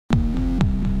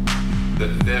the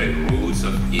very roots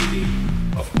of evil,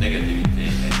 of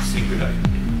negativity and singularity,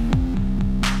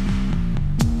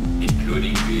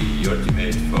 including the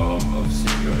ultimate form of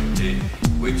singularity,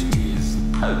 which is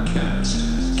outcast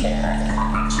to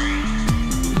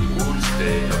the whole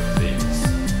state of things,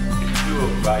 a pure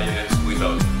violence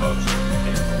without option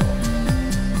anymore.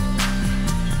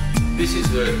 This is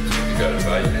the typical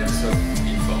violence of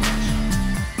information.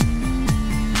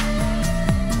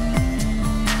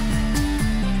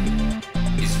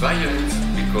 It's violent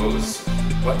because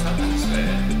what happens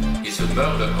there is a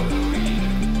murder of the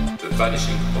real, the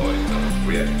vanishing point of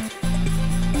reality.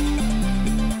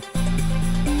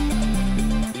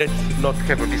 Let's not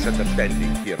have a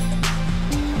misunderstanding here.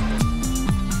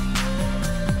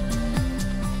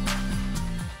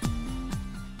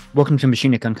 Welcome to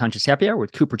Machinic Unconscious Happy Hour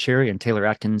with Cooper Cherry and Taylor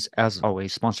Atkins, as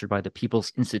always, sponsored by the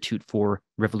People's Institute for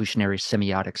Revolutionary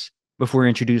Semiotics. Before we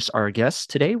introduce our guests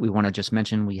today, we want to just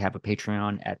mention we have a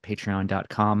Patreon at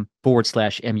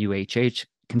patreon.com/MUHH.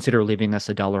 Consider leaving us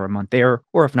 $1 a month there,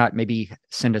 or if not, maybe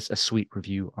send us a sweet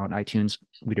review on iTunes.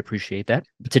 We'd appreciate that.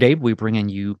 But today, we bring in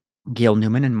you Gail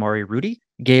Newman and Ruti.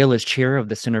 Gail is chair of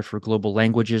the Center for Global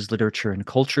Languages, Literature, and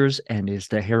Cultures and is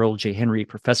the Harold J. Henry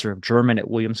Professor of German at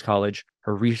Williams College.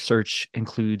 Her research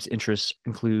interests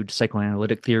include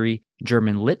psychoanalytic theory,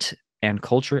 German lit, and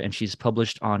culture, and she's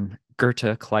published on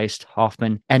Goethe, Kleist,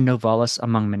 Hoffman, and Novalis,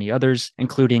 among many others,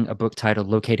 including a book titled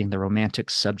Locating the Romantic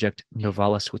Subject,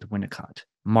 Novalis with Winnicott.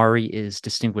 Mari is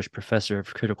Distinguished Professor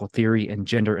of Critical Theory and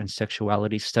Gender and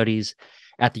Sexuality Studies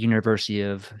at the University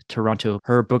of Toronto.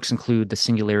 Her books include The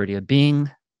Singularity of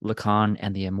Being, Lacan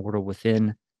and the Immortal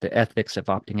Within, The Ethics of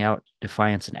Opting Out,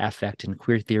 Defiance and Affect in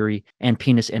Queer Theory, and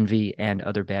Penis Envy and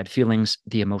Other Bad Feelings,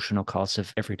 The Emotional Costs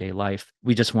of Everyday Life.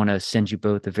 We just want to send you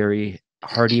both a very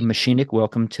hearty machinic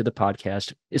welcome to the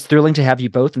podcast. It's thrilling to have you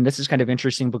both, and this is kind of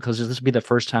interesting because this will be the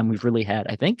first time we've really had,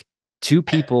 I think, two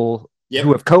people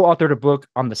who have co-authored a book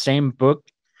on the same book.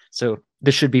 So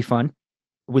this should be fun.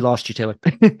 We lost you, Taylor,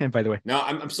 by the way. No,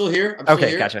 I'm still here.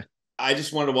 Okay, gotcha. I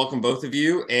just wanted to welcome both of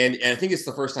you, and I think it's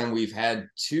the first time we've had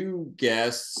two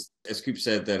guests, as Coop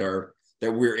said, that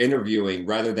we're interviewing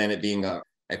rather than it being a,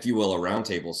 if you will, a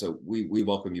roundtable. So we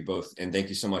welcome you both, and thank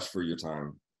you so much for your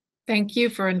time. Thank you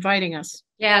for inviting us.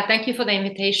 Yeah, thank you for the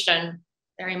invitation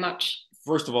very much.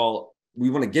 First of all,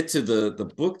 we want to get to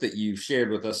the book that you shared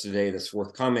with us today that's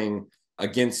forthcoming,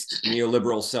 Against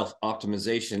Neoliberal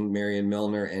Self-Optimization, Marion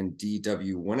Milner and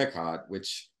D.W. Winnicott,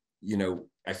 which,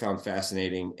 I found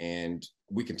fascinating, and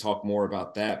we can talk more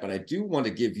about that. But I do want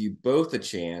to give you both a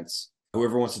chance,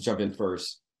 whoever wants to jump in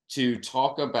first, to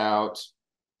talk about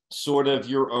sort of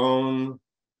your own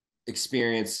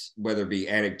experience, whether it be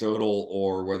anecdotal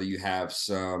or whether you have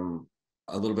a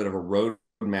little bit of a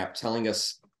roadmap telling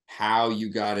us how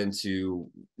you got into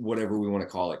whatever we want to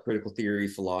call it, critical theory,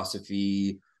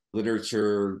 philosophy,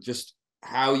 literature, just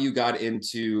how you got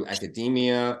into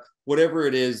academia, whatever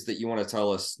it is that you want to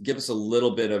tell us. Give us a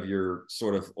little bit of your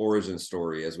sort of origin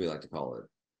story, as we like to call it.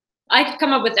 I could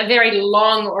come up with a very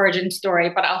long origin story,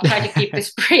 but I'll try to keep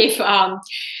this brief. I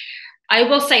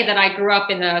will say that I grew up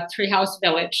in a treehouse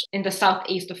village in the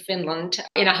southeast of Finland,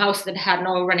 in a house that had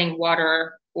no running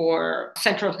water or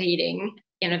central heating,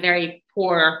 in a very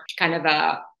poor kind of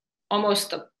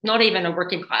not even a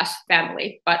working class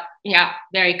family, but yeah,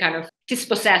 very kind of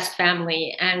dispossessed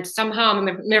family. And somehow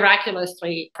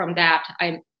miraculously from that,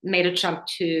 I made a jump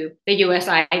to the US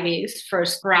Ivies,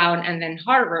 first Brown and then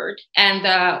Harvard. And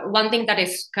one thing that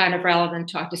is kind of relevant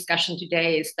to our discussion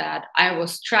today is that I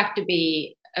was tracked to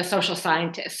be a social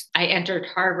scientist. I entered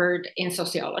Harvard in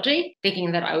sociology,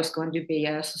 thinking that I was going to be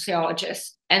a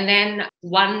sociologist. And then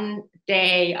one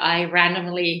day I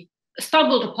randomly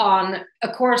stumbled upon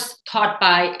a course taught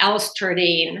by Alice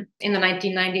Turdine in the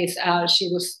 1990s. She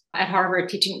was at Harvard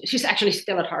teaching. She's actually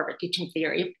still at Harvard teaching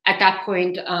theory. At that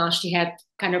point, she had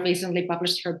kind of recently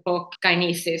published her book,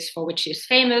 Kinesis, for which she's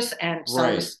famous. And so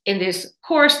I was in this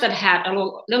course that had a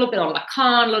little bit on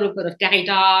Lacan, a little bit of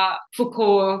Derrida,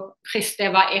 Foucault,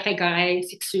 Kristeva, Irigaray,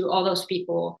 Cixous, all those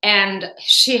people. And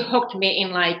she hooked me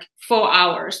in like 4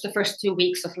 hours, the first 2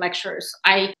 weeks of lectures.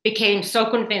 I became so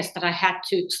convinced that I had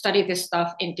to study this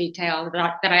stuff in detail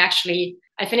that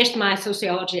I finished my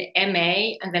sociology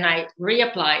MA, and then I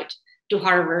reapplied to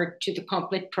Harvard to the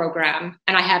complete program.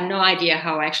 And I had no idea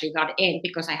how I actually got in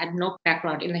because I had no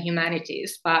background in the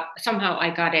humanities, but somehow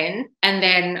I got in. And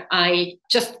then I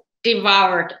just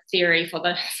devoured theory for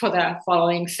the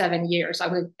following 7 years. I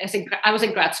was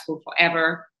in grad school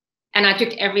forever. And I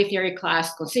took every theory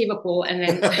class conceivable, and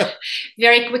then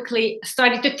very quickly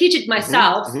started to teach it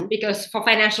myself because for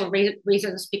financial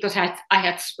reasons, because I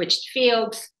had switched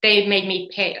fields. They made me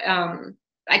pay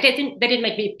They didn't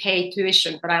make me pay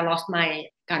tuition, but I lost my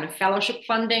kind of fellowship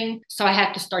funding. So I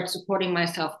had to start supporting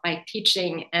myself by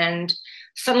teaching. And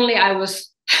suddenly I was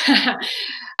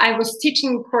I was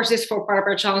teaching courses for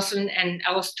Barbara Johnson, and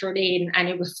I was 13. And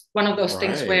it was one of those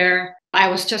things where I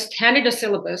was just handed a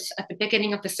syllabus at the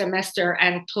beginning of the semester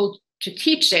and told to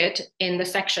teach it in the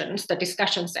sections, the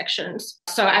discussion sections.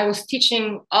 So I was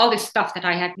teaching all this stuff that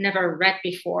I had never read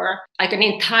before, like an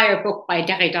entire book by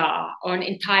Derrida or an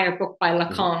entire book by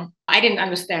Lacan. I didn't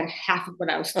understand half of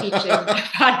what I was teaching,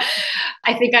 but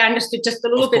I think I understood just a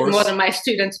little bit more than my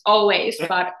students always.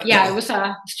 But yeah, it was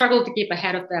a struggle to keep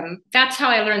ahead of them. That's how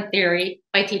I learned theory,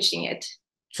 by teaching it.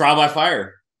 Trial by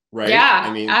fire, right? Yeah,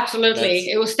 I mean, absolutely.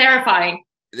 It was terrifying.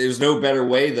 There's no better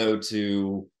way, though,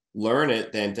 to learn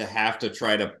it than to have to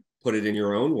try to put it in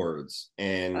your own words.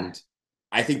 And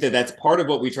I think that that's part of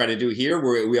what we try to do here,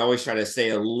 where we always try to stay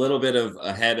a little bit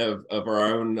ahead of our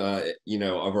own,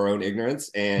 of our own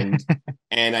ignorance. And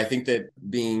and I think that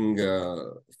being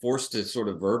forced to sort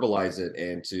of verbalize it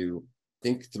and to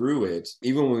think through it,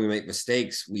 even when we make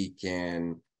mistakes, we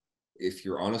can, if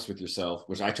you're honest with yourself,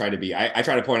 which I try to be, I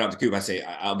try to point out to Coop,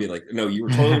 I'll be like, no, you were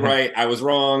totally right. I was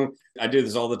wrong. I do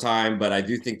this all the time, but I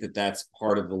do think that that's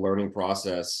part of the learning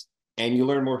process, and you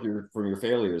learn more from your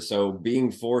failures. So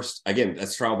being forced, again,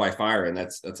 that's trial by fire, and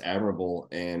that's admirable.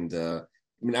 And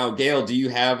now, Gail, do you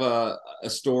have a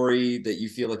story that you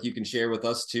feel like you can share with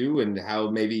us too, and how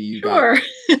maybe you got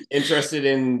interested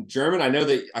in German? I know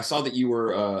that I saw that you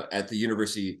were at the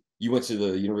university. You went to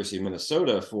the University of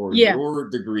Minnesota for your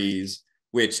degrees,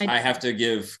 which I have to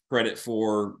give credit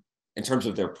for in terms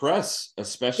of their press,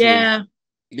 especially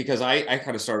because I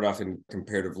kind of started off in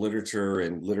comparative literature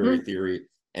and literary theory,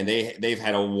 and they've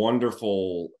had a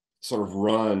wonderful sort of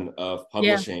run of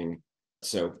publishing.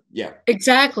 So, yeah.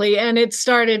 Exactly. And it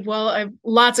started, I have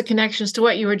lots of connections to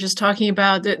what you were just talking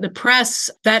about. The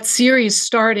press, that series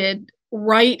started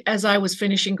right as I was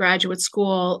finishing graduate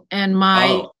school, and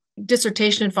my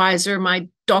dissertation advisor, my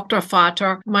Dr.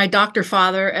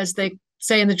 Father, as they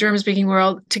say in the German-speaking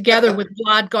world, together with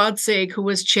Vlad Godsig, who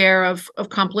was chair of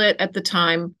Complit at the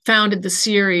time, founded the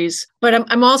series. But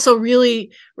I'm also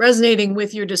really resonating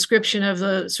with your description of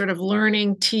the sort of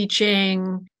learning,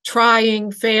 teaching,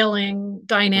 trying, failing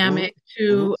dynamic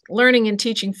to learning and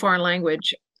teaching foreign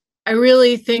language. I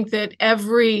really think that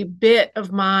every bit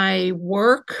of my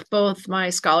work, both my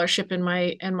scholarship and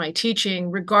my teaching,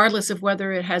 regardless of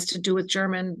whether it has to do with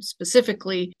German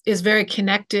specifically, is very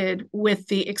connected with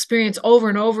the experience over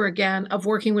and over again of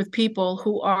working with people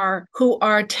who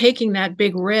are taking that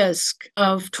big risk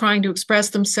of trying to express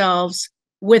themselves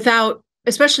without,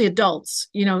 especially adults,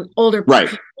 older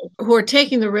people who are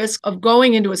taking the risk of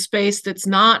going into a space that's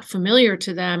not familiar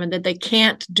to them and that they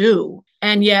can't do,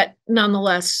 and yet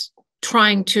nonetheless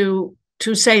trying to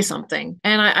say something.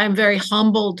 And I'm very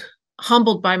humbled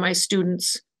by my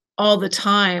students all the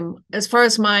time. As far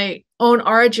as my own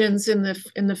origins in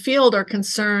the field are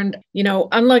concerned,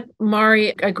 unlike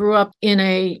Mari, I grew up in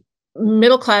a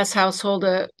middle-class household,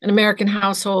 an American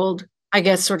household, I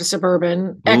guess sort of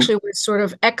suburban. Actually, it was sort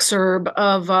of exurb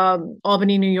of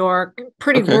Albany, New York,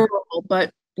 pretty rural,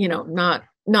 but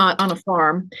not on a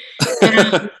farm.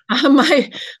 And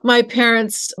my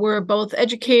parents were both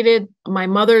educated. My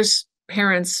mother's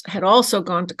parents had also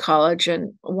gone to college,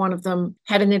 and one of them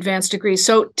had an advanced degree.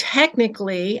 So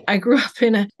technically, I grew up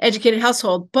in an educated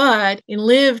household, but in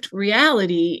lived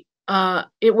reality,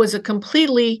 it was a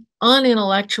completely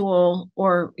unintellectual,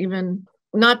 or even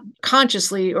not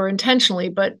consciously or intentionally,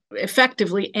 but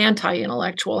effectively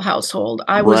anti-intellectual household.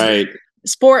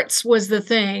 Sports was the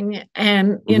thing,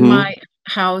 and in my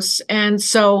house. And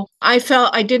so I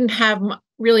felt I didn't have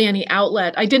really any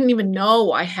outlet. I didn't even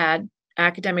know I had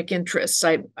academic interests.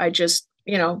 I just,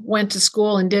 went to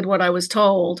school and did what I was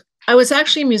told. I was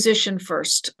actually a musician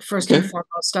first and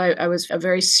foremost. I was a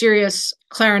very serious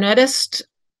clarinetist.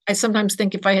 I sometimes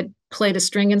think if I had played a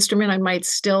string instrument, I might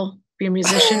still be a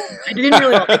musician. I didn't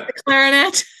really like the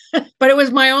clarinet, but it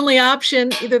was my only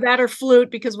option, either that or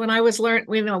flute, because when I was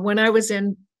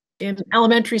in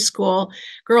elementary school,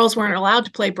 girls weren't allowed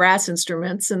to play brass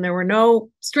instruments, and there were no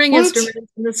string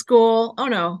instruments in the school. Oh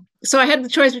no. So I had the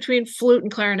choice between flute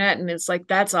and clarinet, and it's like,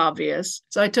 that's obvious.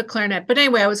 So I took clarinet. But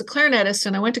anyway, I was a clarinetist,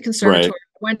 and I went to conservatory.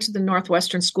 I went to the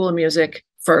Northwestern School of Music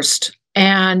first,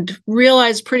 and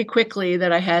realized pretty quickly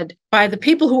that by the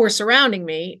people who were surrounding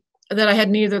me, that I had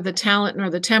neither the talent nor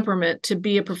the temperament to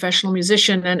be a professional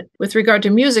musician. And with regard to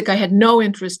music, I had no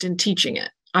interest in teaching it.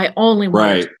 I only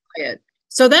wanted to play it.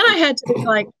 So then I had to be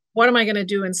like, what am I going to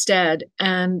do instead?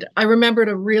 And I remembered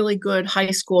a really good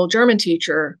high school German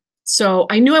teacher So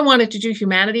I knew I wanted to do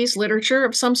humanities, literature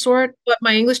of some sort, but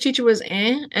my English teacher was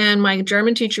and my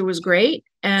German teacher was great.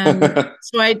 And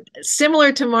so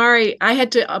similar to Mari, I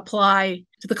had to apply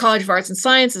to the College of Arts and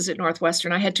Sciences at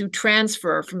Northwestern. I had to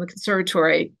transfer from the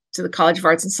conservatory to the College of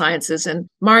Arts and Sciences. And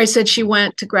Mari said she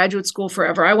went to graduate school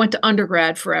forever. I went to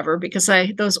undergrad forever because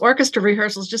those orchestra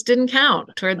rehearsals just didn't count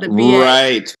toward the BA.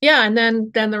 Right. Yeah. And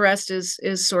then the rest is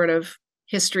sort of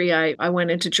history. I went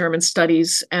into German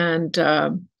studies. And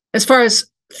as far as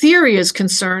theory is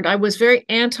concerned, I was very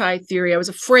anti-theory. I was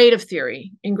afraid of theory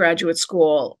in graduate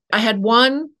school. I had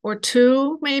one or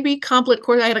two, maybe, complet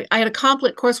course. I had a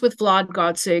complet course with Vlad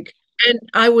Godzig, and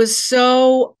I was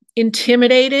so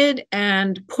intimidated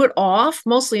and put off,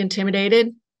 mostly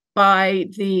intimidated by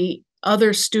the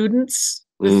other students,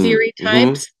 the theory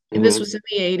types, and this was in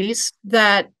the 80s,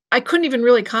 that I couldn't even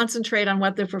really concentrate on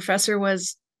what the professor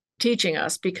was teaching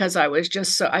us because I was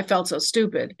just I felt so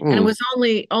stupid. And it was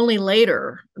only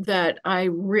later that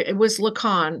it was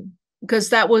Lacan, because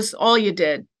that was all you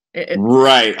did.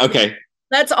 Right. Okay.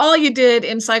 That's all you did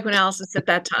in psychoanalysis at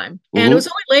that time. And it was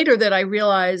only later that I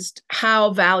realized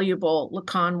how valuable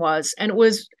Lacan was. And it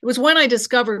was when I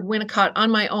discovered Winnicott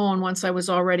on my own, once I was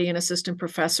already an assistant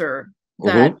professor,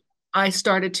 that I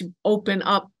started to open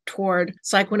up toward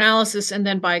psychoanalysis and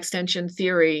then by extension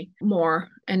theory more.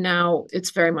 And now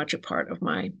it's very much a part of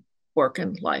my work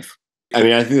and life. I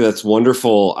mean, I think that's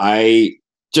wonderful.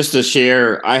 Just to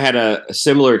share, I had a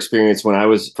similar experience when I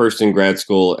was first in grad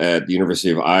school at the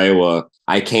University of Iowa.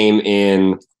 I came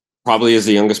in probably as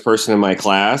the youngest person in my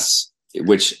class,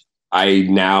 which I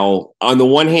now, on the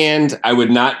one hand, I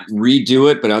would not redo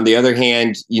it, but on the other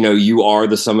hand, you are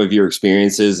the sum of your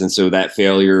experiences. And so that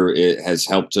failure, it has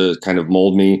helped to kind of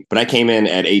mold me. But I came in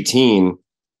at 18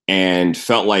 and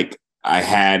felt like I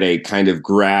had a kind of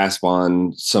grasp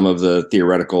on some of the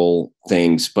theoretical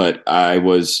things, but I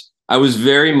was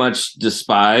very much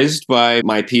despised by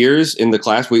my peers in the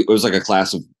class. It was like a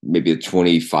class of maybe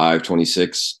 25,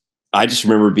 26. I just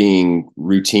remember being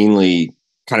routinely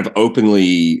kind of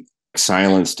openly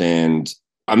silenced, and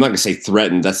I'm not going to say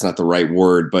threatened. That's not the right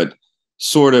word, but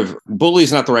sort of bully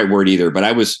is not the right word either. But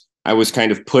I was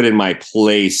kind of put in my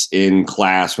place in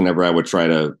class whenever I would try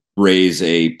to raise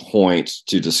a point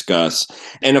to discuss.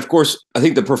 And of course, I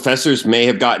think the professors may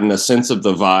have gotten a sense of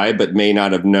the vibe, but may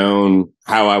not have known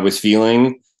how I was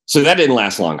feeling. So that didn't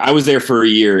last long. I was there for a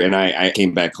year and I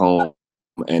came back home.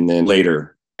 And then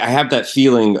later, I have that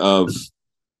feeling of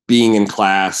being in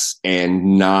class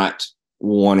and not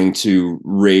wanting to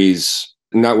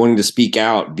speak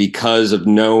out because of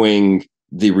knowing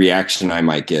the reaction I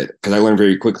might get. Because I learned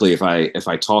very quickly if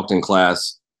I talked in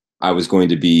class, I was going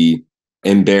to be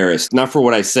embarrassed, not for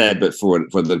what I said, but for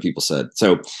what the people said.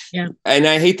 So, yeah. And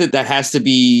I hate that has to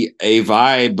be a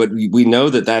vibe, but we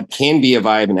know that can be a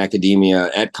vibe in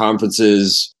academia. At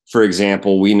conferences, for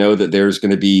example, we know that there's going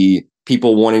to be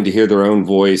people wanting to hear their own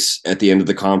voice at the end of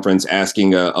the conference,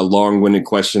 asking a long-winded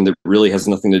question that really has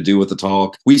nothing to do with the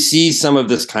talk. We see some of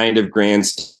this kind of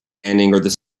grandstanding, or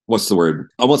this, what's the word?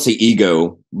 I won't say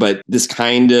ego, but this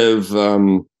kind of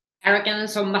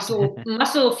arrogance or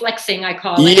muscle flexing, I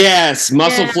call it. Yes,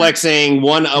 muscle flexing,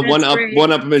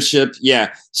 one-upmanship.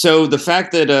 Yeah. So the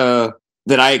fact that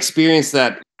I experienced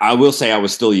that, I will say I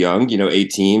was still young,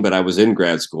 18, but I was in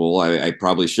grad school. I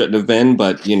probably shouldn't have been,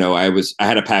 but I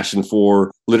had a passion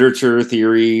for literature,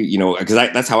 theory, because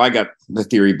that's how I got the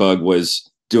theory bug, was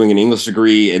doing an English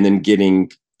degree and then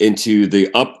getting into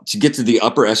to get to the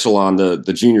upper echelon,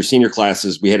 the junior senior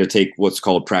classes. We had to take what's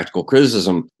called practical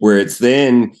criticism, where it's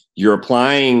then you're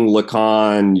applying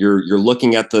Lacan, you're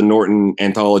looking at the Norton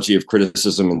anthology of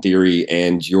criticism and theory,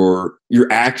 and you're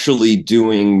actually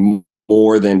doing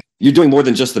more than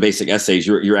just the basic essays.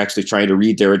 You're actually trying to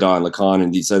read Derrida and Lacan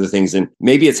and these other things. And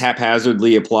maybe it's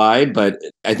haphazardly applied, but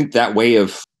I think that way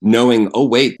of knowing, oh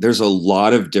wait, there's a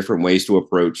lot of different ways to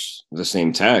approach the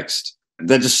same text,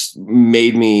 that just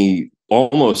made me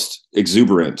almost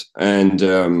exuberant. And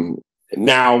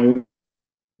now,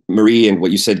 Marie, and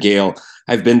what you said, Gail,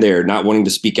 I've been there, not wanting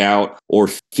to speak out or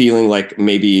feeling like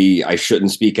maybe I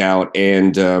shouldn't speak out.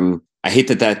 And I hate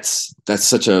that that's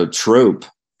such a trope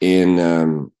in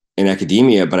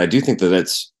academia, but I do think that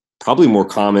that's probably more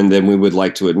common than we would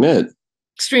like to admit.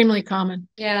 Extremely common.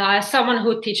 Yeah, as someone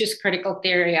who teaches critical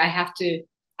theory, I've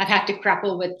had to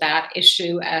grapple with that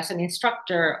issue as an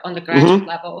instructor on the graduate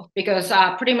level, because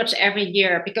pretty much every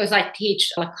year, because I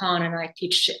teach Lacan and I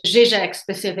teach Zizek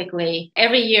specifically,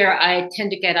 every year I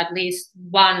tend to get at least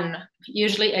one,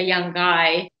 usually a young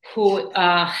guy, who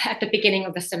at the beginning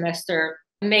of the semester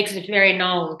makes it very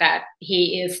known that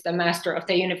he is the master of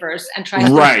the universe and tries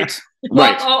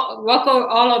walk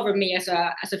all over me as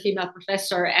a female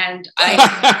professor. And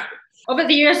I over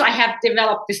the years I have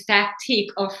developed this tactic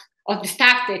of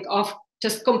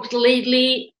just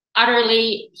completely,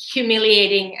 utterly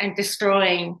humiliating and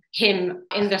destroying him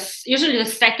in usually the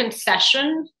second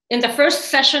session. In the first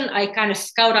session, I kind of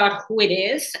scout out who it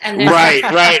is, and then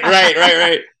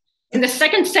right. In the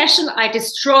second session, I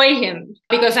destroy him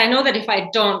because I know that if I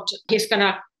don't, he's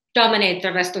gonna dominate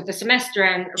the rest of the semester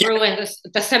and ruin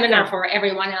the seminar for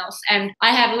everyone else. And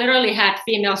I have literally had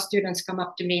female students come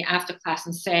up to me after class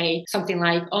and say something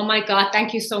like, "Oh my God,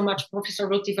 thank you so much, Professor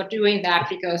Ruti, for doing that,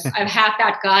 because I've had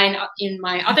that guy in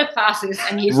my other classes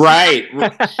and he's..." Right.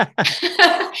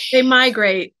 They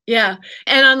migrate. Yeah.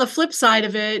 And on the flip side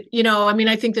of it,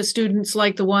 I think the students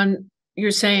like the one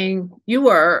you're saying you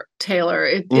were, Taylor.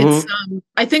 It's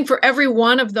I think for every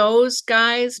one of those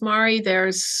guys, Mari, there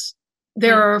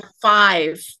are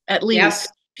 5 at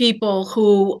least people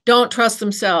who don't trust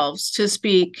themselves to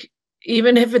speak,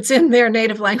 even if it's in their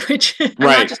native language. I'm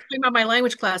not just talking about my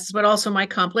language classes, but also my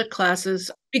comp lit classes,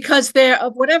 because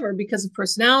because of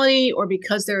personality, or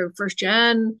because they're first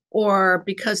gen, or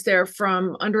because they're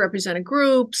from underrepresented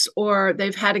groups, or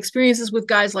they've had experiences with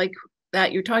guys like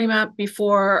that you're talking about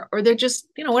before, or they're just,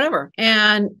 whatever.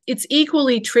 And it's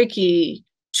equally tricky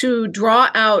to draw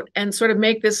out and sort of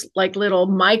make this like little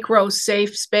micro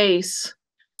safe space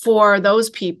for those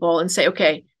people and say,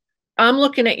 okay, I'm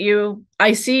looking at you.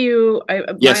 I see you. My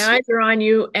eyes are on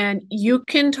you, and you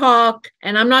can talk,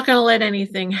 and I'm not going to let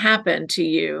anything happen to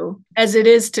you, as it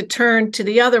is to turn to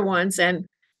the other ones and,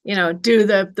 do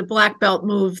the black belt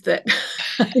move that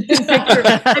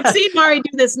I've seen Mari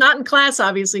do this, not in class,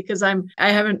 obviously, because I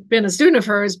haven't been a student of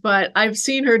hers, but I've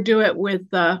seen her do it with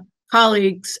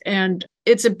colleagues, and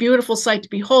it's a beautiful sight to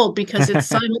behold, because it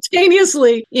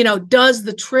simultaneously, does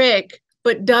the trick,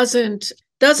 but doesn't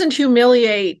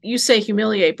humiliate. You say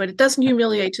humiliate, but it doesn't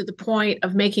humiliate to the point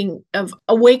of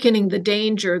awakening the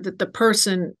danger that the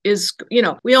person is,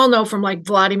 we all know from like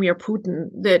Vladimir Putin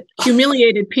that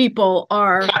humiliated people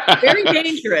are very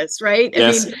dangerous, right?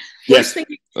 Yes.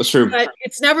 That's true. But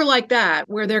it's never like that,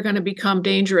 where they're going to become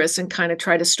dangerous and kind of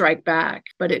try to strike back,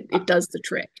 but it does the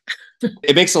trick.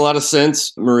 It makes a lot of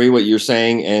sense, Marie, what you're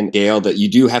saying, and Gail, that you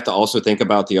do have to also think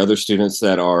about the other students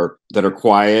that are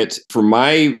quiet. From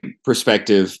my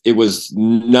perspective, it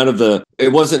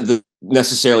wasn't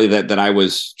necessarily that I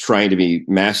was trying to be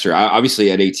master.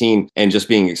 Obviously at 18 and just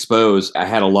being exposed,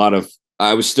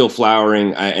 I was still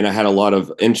flowering, and I had a lot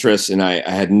of interest, and I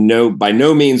had by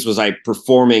no means was I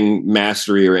performing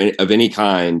mastery of any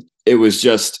kind. It was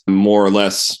just more or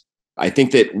less. I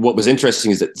think that what was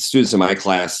interesting is that the students in my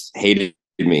class hated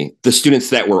me. The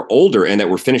students that were older and that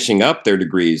were finishing up their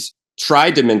degrees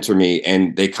tried to mentor me,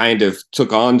 and they kind of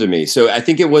took on to me. So I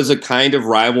think it was a kind of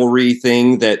rivalry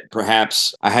thing that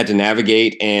perhaps I had to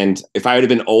navigate. And if I would have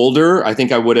been older, I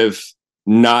think I would have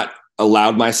not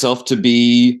allowed myself to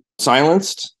be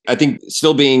silenced. I think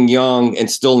still being young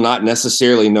and still not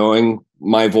necessarily knowing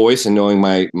my voice and knowing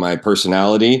my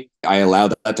personality, I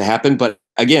allowed that to happen. But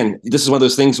again, this is one of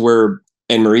those things where,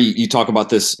 and Marie, you talk about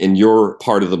this in your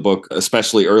part of the book,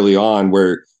 especially early on,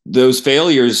 where those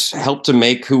failures help to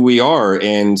make who we are.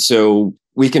 And so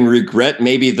we can regret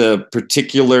maybe the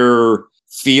particular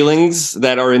feelings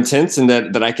that are intense and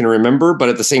that I can remember. But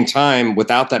at the same time,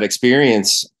 without that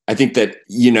experience, I think that,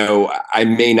 I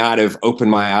may not have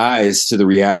opened my eyes to the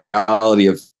reality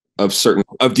of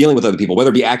dealing with other people,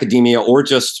 whether it be academia or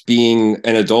just being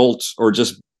an adult or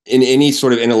just in any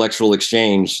sort of intellectual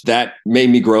exchange. That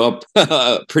made me grow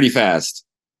up pretty fast.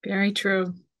 Very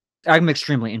true. I'm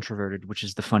extremely introverted, which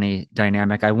is the funny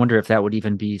dynamic. I wonder if that would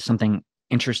even be something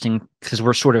interesting, because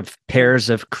we're sort of pairs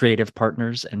of creative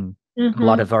partners, and a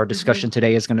lot of our discussion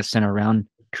today is going to center around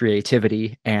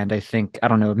creativity. And I think, I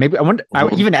don't know, maybe I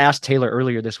even asked Taylor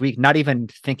earlier this week, not even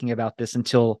thinking about this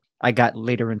until I got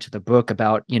later into the book,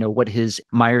 about, what his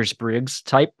Myers-Briggs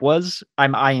type was.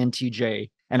 I'm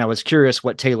INTJ. And I was curious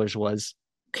what Taylor's was.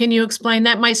 Can you explain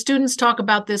that? My students talk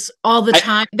about this all the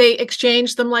time. They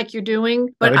exchange them like you're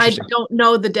doing, but I don't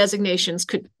know the designations.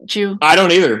 Could you? I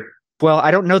don't either. Well,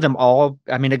 I don't know them all.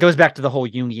 I mean, it goes back to the whole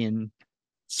Jungian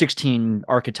 16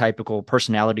 archetypical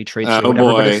personality traits or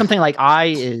whatever. Boy. But it's something like I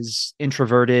is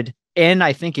introverted, N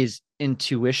I think is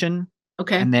intuition.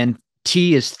 Okay. And then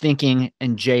T is thinking,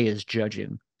 and J is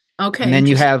judging. Okay. And then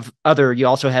you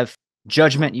also have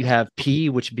judgment. You have P,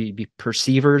 which would be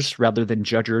perceivers rather than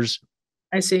judgers.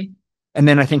 I see. And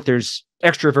then I think there's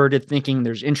extroverted thinking,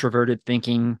 there's introverted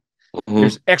thinking,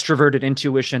 there's extroverted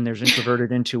intuition, there's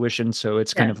introverted intuition. So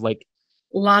it's kind of like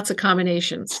lots of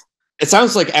combinations. It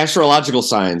sounds like astrological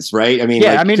signs, right? I mean,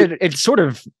 yeah, it's sort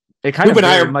of It kind Coop of and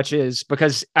I very are- much is,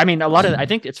 because I mean, I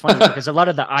think it's funny because a lot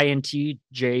of the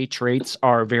INTJ traits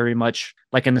are very much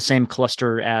like in the same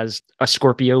cluster as a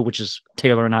Scorpio, which is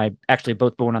Taylor and I actually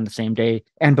both born on the same day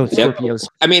and both Yep. Scorpios.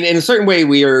 I mean, in a certain way,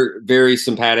 we are very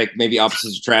sympathetic, maybe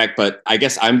opposites attract, but I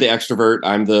guess I'm the extrovert.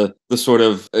 I'm the sort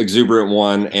of exuberant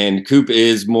one, and Coop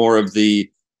is more of the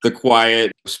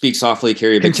quiet, speak softly,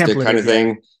 carry a big stick kind of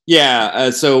thing.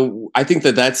 Yeah. So I think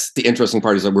that's the interesting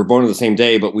part, is that we're born on the same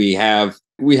day, but we have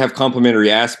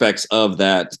complementary aspects of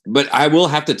that. But I will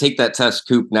have to take that test,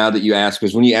 Coop, now that you asked,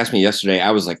 because when you asked me yesterday,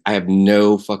 I was like, I have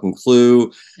no fucking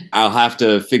clue. I'll have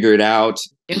to figure it out.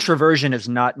 Introversion is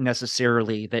not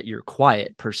necessarily that you're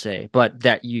quiet per se, but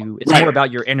that it's Right. more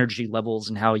about your energy levels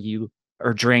and how you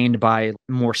are drained by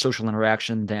more social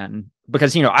interaction than,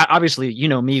 because, obviously,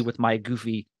 me with my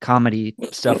goofy comedy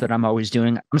stuff that I'm always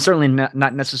doing. I'm certainly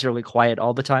not necessarily quiet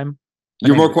all the time.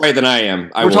 You're more quiet than I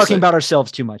am. We're talking about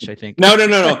ourselves too much, I think. No.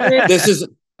 This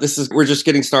is, we're just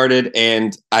getting started.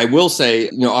 And I will say,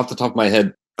 off the top of my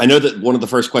head, I know that one of the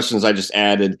first questions I just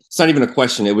added, it's not even a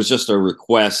question. It was just a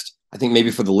request, I think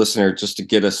maybe for the listener, just to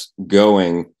get us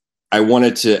going. I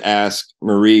wanted to ask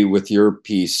Marie, with your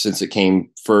piece, since it came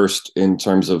first in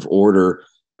terms of order,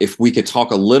 if we could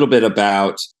talk a little bit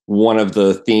about one of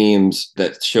the themes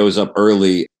that shows up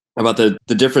early, about the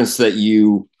difference that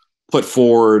you put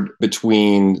forward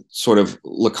between sort of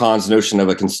Lacan's notion of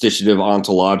a constitutive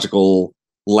ontological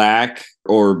lack,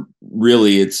 or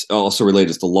really it's also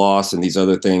related to loss and these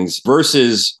other things,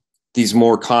 versus these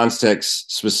more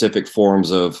context-specific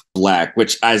forms of lack,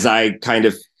 which, as I kind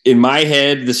of, in my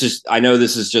head, I know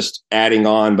this is just adding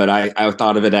on, but I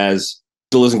thought of it as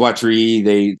Deleuze and Guattari.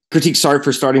 They critique Sartre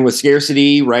for starting with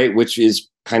scarcity, right, which is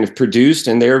kind of produced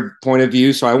in their point of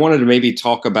view. So I wanted to maybe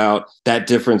talk about that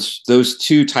difference, those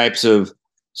two types of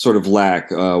sort of lack,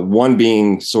 one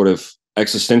being sort of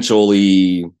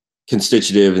existentially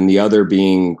constitutive and the other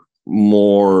being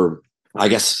more, I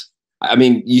guess, I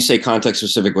mean, you say context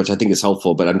specific, which I think is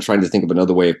helpful, but I'm trying to think of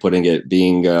another way of putting it,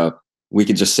 being we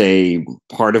could just say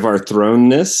part of our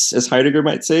thrownness, as Heidegger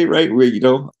might say, right?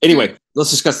 Anyway,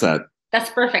 let's discuss that. That's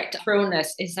perfect. Thrownness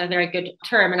is a very good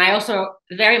term. And I also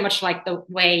very much like the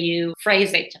way you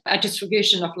phrase it, a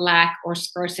distribution of lack or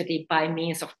scarcity by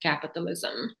means of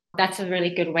capitalism. That's a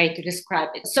really good way to describe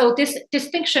it. So this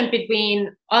distinction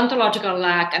between ontological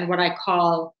lack and what I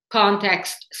call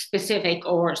context-specific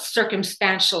or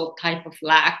circumstantial type of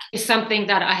lack is something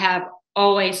that I have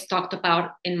always talked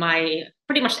about in my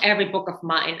pretty much every book of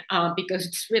mine, because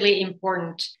it's really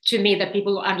important to me that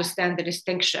people understand the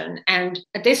distinction. And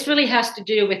this really has to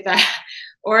do with the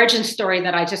origin story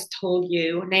that I just told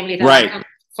you, namely that I come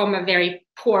from a very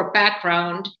poor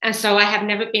background. And so I have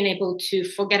never been able to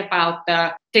forget about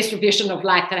the distribution of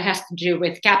lack that has to do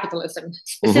with capitalism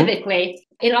specifically.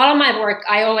 Mm-hmm. In all of my work,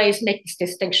 I always make this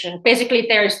distinction. Basically,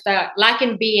 there's the lack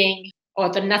in being, or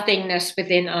the nothingness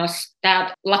within us,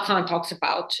 that Lacan talks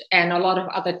about, and a lot of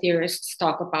other theorists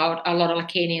talk about. A lot of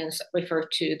Lacanians refer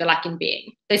to the lack in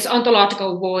being. This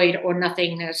ontological void or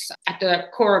nothingness at the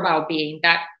core of our being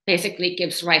that basically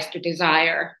gives rise to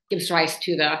desire, gives rise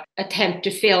to the attempt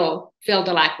to fill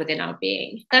the lack within our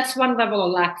being. That's one level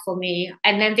of lack for me.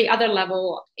 And then the other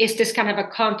level is this kind of a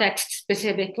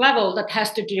context-specific level that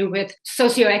has to do with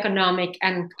socioeconomic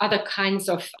and other kinds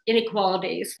of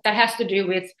inequalities, that has to do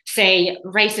with, say,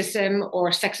 racism or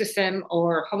sexism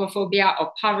or homophobia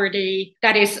or poverty,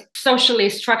 that is socially,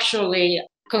 structurally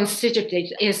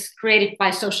constituted, is created by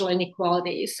social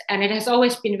inequalities. And it has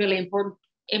always been really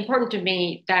important to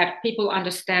me that people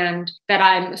understand that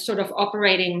I'm sort of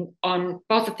operating on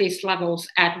both of these levels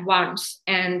at once.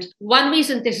 And one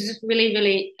reason this is really,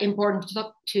 really important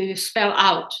to spell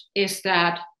out is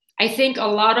that I think a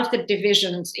lot of the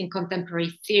divisions in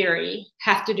contemporary theory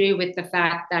have to do with the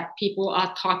fact that people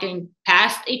are talking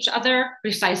past each other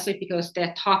precisely because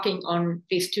they're talking on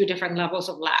these two different levels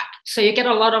of lack. So you get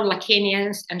a lot of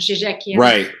Lacanians and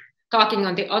Žižekians talking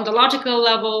on the ontological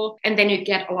level, and then you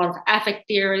get a lot of affect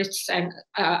theorists and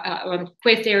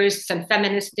queer theorists and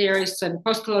feminist theorists and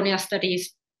post-colonial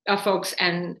studies folks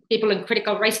and people in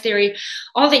critical race theory,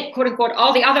 all the quote unquote,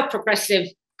 all the other progressive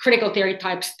critical theory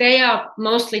types, they are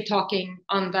mostly talking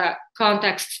on the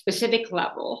context-specific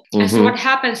level. Mm-hmm. And so what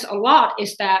happens a lot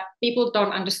is that people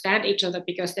don't understand each other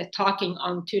because they're talking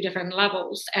on two different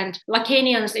levels. And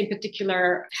Lacanians in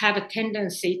particular have a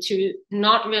tendency to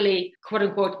not really,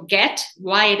 quote-unquote, get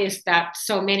why it is that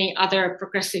so many other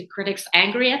progressive critics are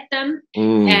angry at them.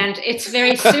 And it's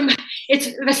very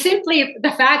it's simply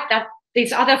the fact that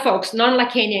these other folks,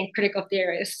 non-Lacanian critical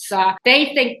theorists,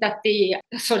 they think that the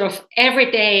sort of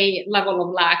everyday level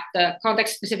of lack, the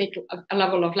context-specific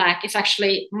level of lack, is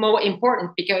actually more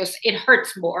important because it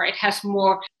hurts more. It has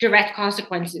more direct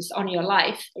consequences on your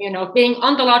life. Being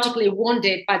ontologically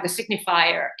wounded by the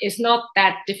signifier is not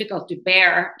that difficult to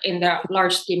bear in the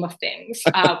large scheme of things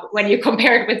when you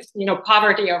compare it with,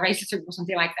 poverty or racism or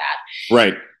something like that.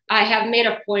 Right. I have made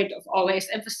a point of always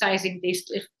emphasizing these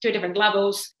two different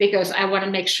levels because I want to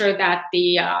make sure that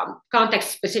the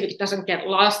context specific doesn't get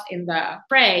lost in the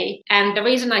fray. And the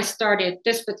reason I started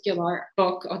this particular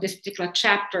book or this particular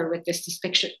chapter with this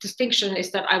distinction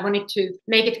is that I wanted to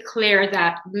make it clear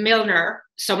that Milner,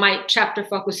 so my chapter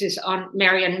focuses on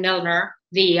Marion Milner,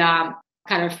 the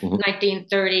kind of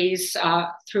 1930s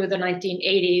through the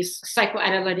 1980s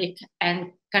psychoanalytic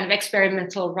and kind of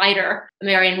experimental writer,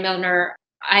 Marion Milner.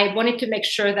 I wanted to make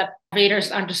sure that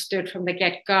readers understood from the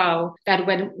get-go that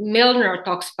when Milner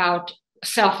talks about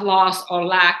self-loss or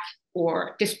lack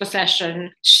or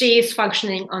dispossession, she is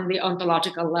functioning on the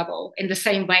ontological level in the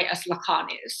same way as Lacan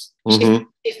is.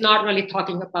 She's not really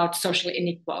talking about social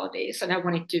inequalities, and I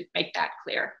wanted to make that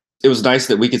clear. It was nice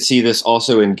that we could see this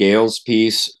also in Gail's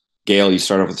piece. Gail, you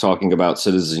start off with talking about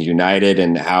Citizens United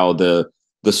and how the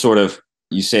sort of,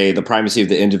 you say the primacy of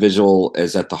the individual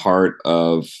is at the heart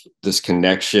of this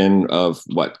connection of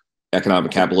what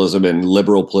economic capitalism and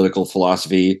liberal political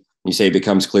philosophy. You say it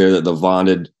becomes clear that the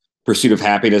vaunted pursuit of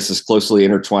happiness is closely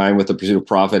intertwined with the pursuit of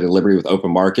profit and liberty with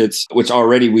open markets, which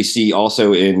already we see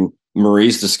also in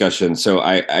Marie's discussion. So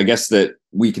I guess that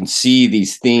we can see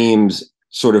these themes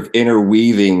sort of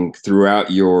interweaving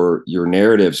throughout your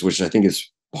narratives, which I think is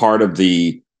part of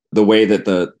the way that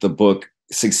the book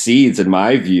succeeds, in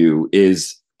my view,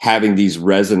 is having these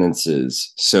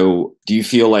resonances. So do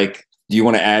you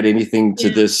want to add anything to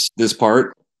this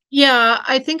part? Yeah,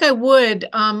 I think I would.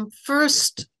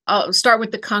 First, I'll start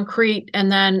with the concrete and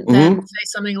then say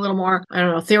something a little more,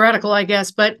 theoretical, I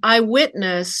guess. But I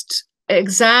witnessed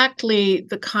exactly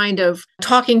the kind of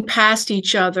talking past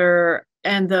each other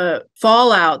and the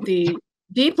fallout, the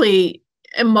deeply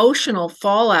emotional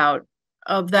fallout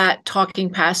of that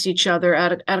talking past each other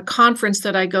at a conference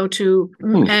that I go to,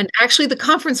 and actually the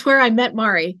conference where I met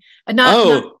Mari.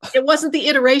 It wasn't the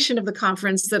iteration of the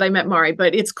conference that I met Mari,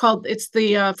 but it's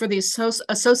the for the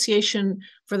Association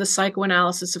for the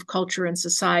Psychoanalysis of Culture and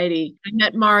Society. I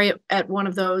met Mari at one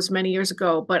of those many years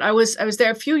ago, but I was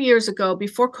there a few years ago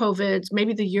before COVID,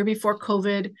 maybe the year before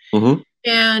COVID,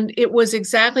 and it was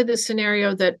exactly the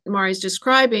scenario that Mari's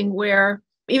describing, where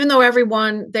even though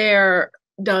everyone there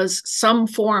does some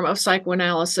form of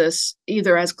psychoanalysis,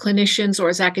 either as clinicians or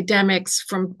as academics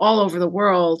from all over the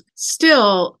world,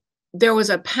 still there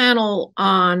was a panel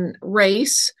on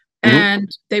race, and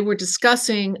they were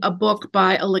discussing a book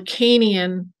by a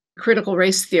Lacanian critical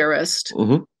race theorist.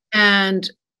 And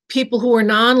people who were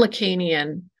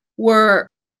non-Lacanian were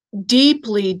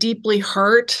deeply, deeply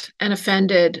hurt and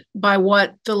offended by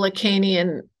what the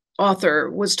Lacanian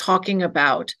author was talking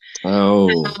about.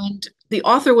 And the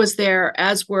author was there,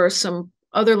 as were some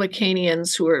other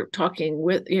Lacanians who were talking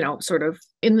with, sort of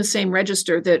in the same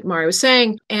register that Mari was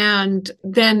saying, and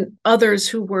then others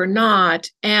who were not.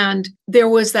 And there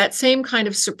was that same kind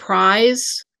of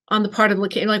surprise on the part of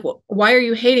Lacan, like, well, why are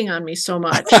you hating on me so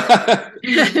much?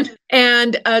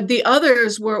 And the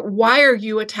others were, why are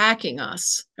you attacking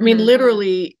us? I mean,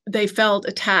 literally, they felt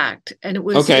attacked. And it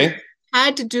was it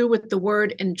had to do with the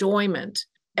word enjoyment.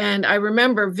 And I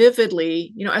remember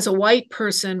vividly, as a white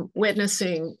person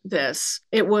witnessing this,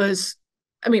 it was,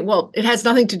 it has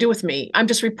nothing to do with me. I'm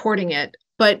just reporting it.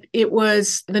 But it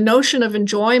was the notion of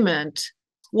enjoyment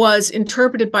was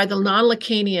interpreted by the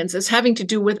non-Lacanians as having to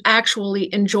do with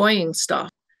actually enjoying stuff.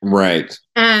 Right.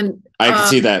 And I can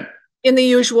see that. In the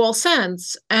usual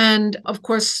sense. And of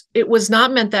course, it was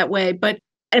not meant that way.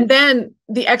 And then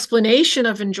the explanation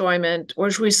of enjoyment or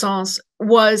jouissance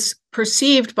was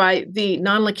perceived by the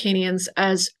non-Lacanians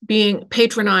as being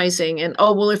patronizing and,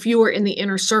 if you were in the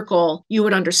inner circle, you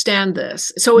would understand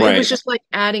this. So It was just like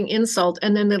adding insult.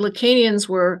 And then the Lacanians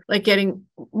were like getting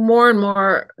more and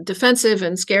more defensive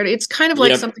and scared. It's kind of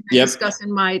like something I discuss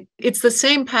it's the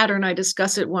same pattern I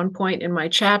discuss at one point in my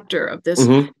chapter of this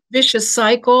vicious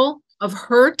cycle of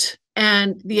hurt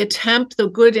and the attempt,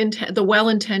 the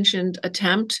well-intentioned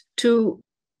attempt to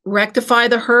rectify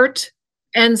the hurt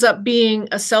ends up being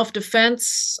a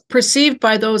self-defense perceived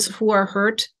by those who are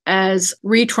hurt as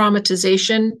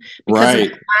re-traumatization because of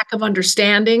Right. lack of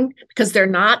understanding, because they're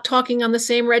not talking on the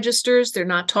same registers, they're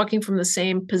not talking from the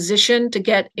same position. To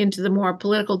get into the more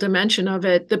political dimension of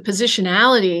it, the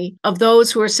positionality of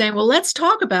those who are saying, well, let's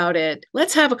talk about it,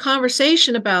 let's have a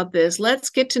conversation about this, let's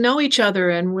get to know each other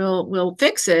and we'll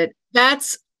fix it.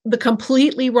 That's the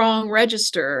completely wrong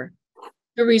register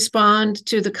to respond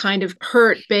to the kind of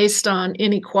hurt based on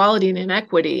inequality and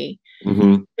inequity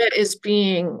that is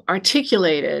being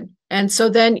articulated. And so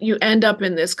then you end up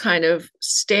in this kind of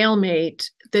stalemate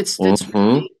that's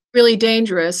really, really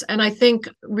dangerous. And I think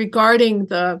regarding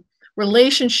the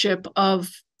relationship of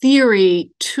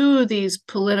theory to these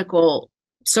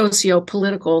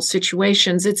socio-political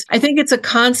situations, I think it's a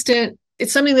constant.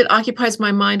 It's something that occupies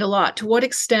my mind a lot. To what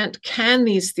extent can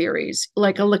these theories,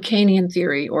 like a Lacanian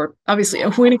theory or obviously a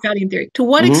Winnicottian theory, to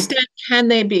what extent can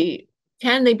they be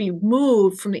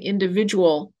moved from the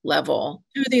individual level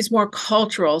to these more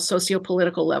cultural,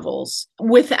 socio-political levels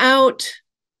without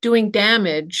doing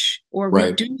damage or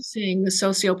reducing the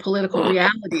socio-political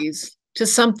realities to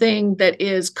something that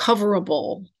is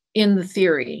coverable in the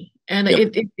theory? And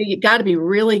you got to be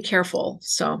really careful.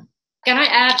 So. Can I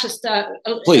add just a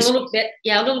little bit?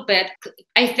 Yeah, a little bit.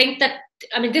 I think that,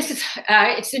 this is,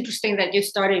 it's interesting that you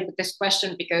started with this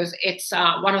question because it's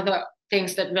one of the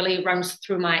things that really runs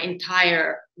through my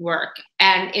entire work.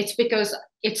 And it's because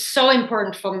it's so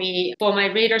important for me, for my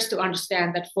readers to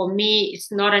understand that for me,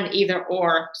 it's not an either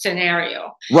or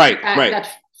scenario. Right. That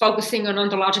focusing on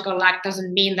ontological lack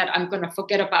doesn't mean that I'm going to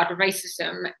forget about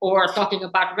racism, or talking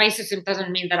about racism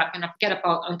doesn't mean that I'm going to forget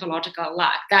about ontological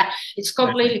lack. That it's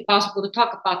completely possible to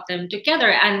talk about them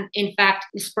together. And in fact,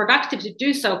 it's productive to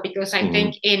do so because I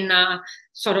think in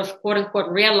sort of quote unquote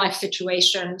real life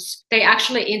situations, they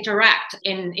actually interact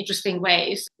in interesting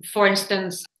ways. For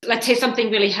instance, let's say something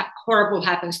really horrible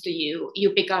happens to you.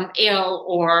 You become ill,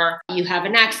 or you have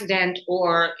an accident,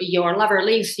 or your lover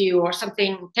leaves you, or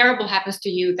something terrible happens to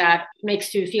you that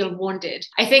makes you feel wounded.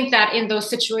 I think that in those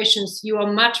situations, you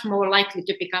are much more likely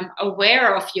to become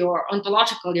aware of your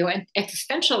ontological, your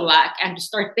existential lack, and to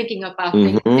start thinking about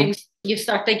things. You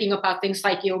start thinking about things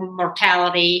like your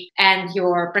mortality and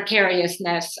your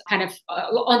precariousness, kind of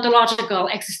ontological,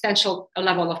 existential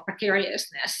level of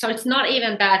precariousness. So it's not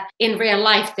even that in real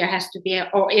life there has to be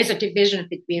or is a division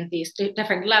between these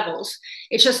different levels.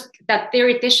 It's just that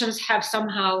theoreticians have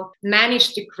somehow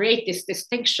managed to create this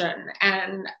distinction.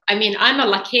 And I'm a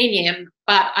Lacanian,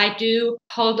 but I do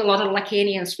hold a lot of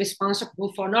Lacanians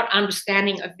responsible for not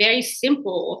understanding a very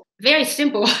simple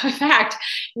fact,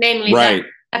 namely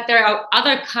that there are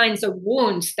other kinds of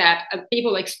wounds that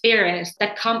people experience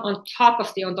that come on top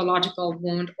of the ontological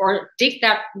wound, or dig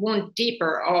that wound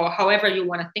deeper, or however you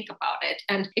want to think about it.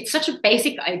 And it's such a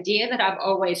basic idea that I've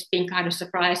always been kind of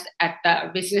surprised at the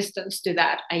resistance to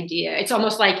that idea. It's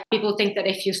almost like people think that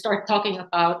if you start talking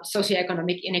about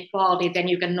socioeconomic inequality, then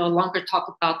you can no longer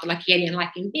talk about the Lacanian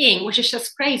lacking being, which is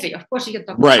just crazy. Of course, you can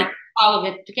talk about all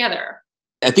of it together.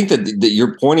 I think that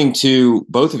you're pointing to,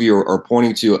 both of you are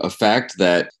pointing to a fact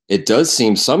that it does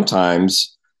seem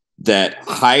sometimes that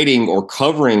hiding or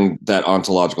covering that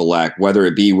ontological lack, whether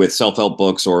it be with self-help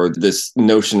books or this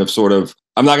notion of sort of,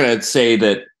 I'm not going to say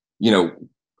that,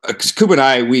 Coop and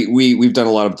I, we've done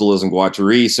a lot of Deleuze and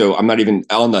Guattari, so I'm not even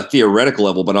on the theoretical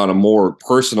level, but on a more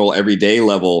personal, everyday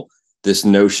level, this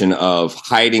notion of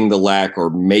hiding the lack or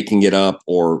making it up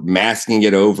or masking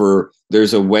it over.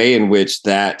 There's a way in which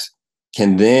that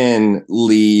can then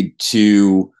lead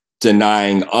to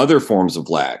denying other forms of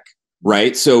lack,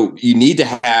 right? So you need to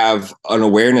have an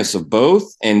awareness of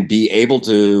both and be able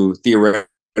to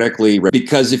theoretically,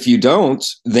 because if you don't,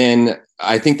 then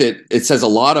I think that it says a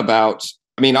lot about,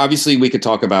 obviously we could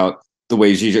talk about the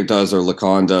way Zizek does or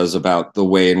Lacan does about the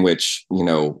way in which,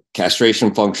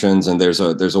 castration functions. And there's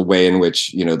a way in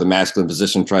which, the masculine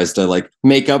position tries to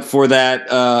make up for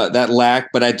that lack.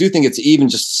 But I do think it's even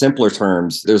just simpler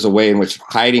terms. There's a way in which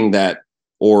hiding that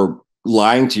or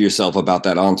lying to yourself about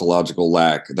that ontological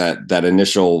lack, that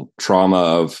initial trauma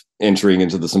of entering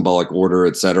into the symbolic order,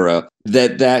 et cetera,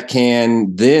 that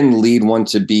can then lead one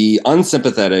to be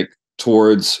unsympathetic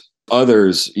towards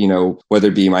others, whether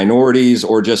it be minorities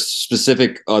or just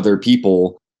specific other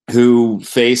people who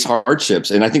face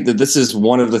hardships. And I think that this is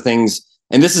one of the things,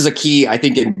 and this is a key, I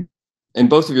think, in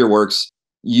both of your works,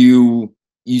 you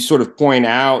sort of point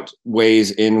out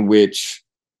ways in which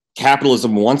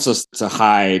capitalism wants us to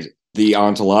hide the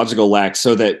ontological lack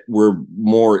so that we're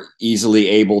more easily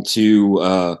able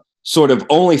to sort of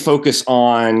only focus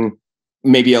on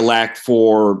maybe a lack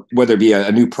for whether it be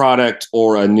a new product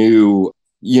or a new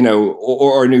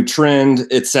or a new trend,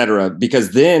 etc.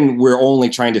 Because then we're only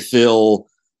trying to fill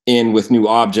in with new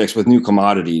objects, with new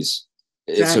commodities,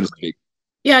 so to speak.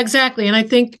 Yeah, exactly. And I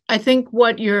think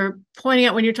what you're pointing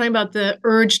out when you're talking about the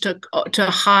urge to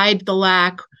hide the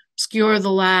lack, obscure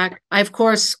the lack, of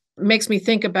course, makes me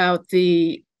think about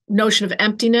the notion of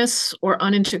emptiness or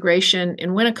unintegration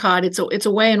in Winnicott. It's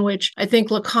a way in which I think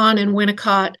Lacan and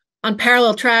Winnicott on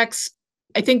parallel tracks.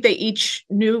 I think they each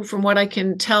knew, from what I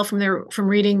can tell from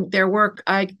reading their work,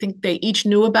 I think they each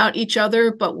knew about each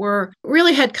other, but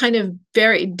really had kind of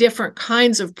very different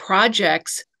kinds of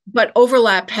projects, but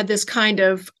had this kind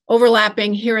of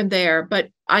overlapping here and there. But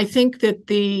I think that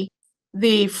the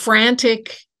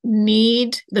frantic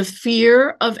need, the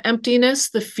fear of emptiness,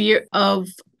 the fear of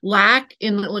lack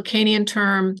in the Lacanian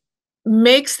term,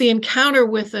 makes the encounter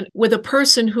with a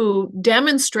person who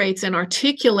demonstrates and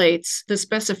articulates the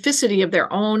specificity of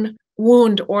their own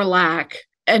wound or lack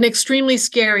an extremely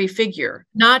scary figure,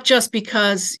 not just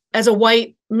because as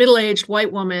a middle-aged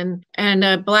white woman and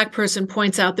a Black person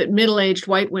points out that middle-aged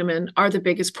white women are the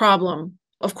biggest problem.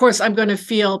 Of course, I'm going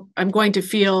to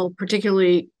feel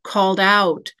particularly called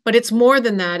out, but it's more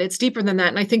than that. It's deeper than that.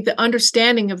 And I think the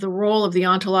understanding of the role of the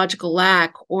ontological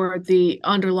lack or the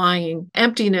underlying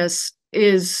emptiness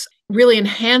really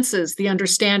enhances the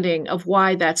understanding of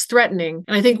why that's threatening.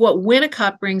 And I think what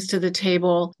Winnicott brings to the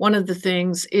table, one of the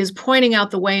things, is pointing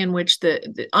out the way in which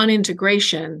the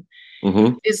unintegration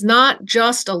is not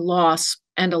just a loss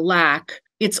and a lack,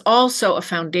 it's also a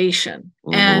foundation.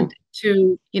 And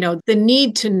the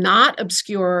need to not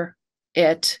obscure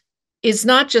it is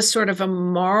not just sort of a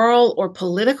moral or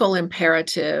political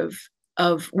imperative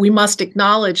of we must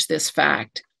acknowledge this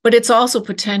fact, but it's also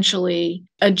potentially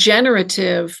a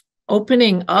generative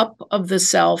opening up of the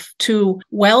self to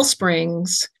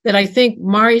wellsprings that I think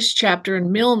Mari's chapter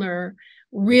in Milner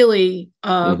really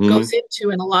goes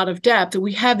into in a lot of depth. That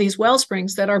we have these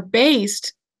wellsprings that are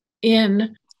based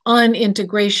in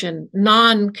unintegration,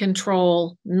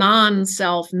 non-control,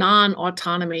 non-self,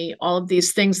 non-autonomy, all of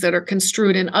these things that are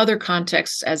construed in other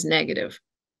contexts as negative.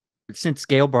 Since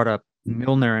Gail brought up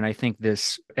Milner, and I think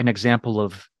an example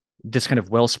of this kind of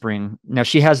wellspring. Now,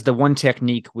 she has the one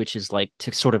technique, which is like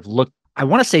to sort of look, I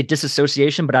want to say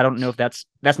disassociation, but I don't know if that's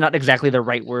not exactly the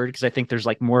right word, because I think there's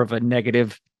like more of a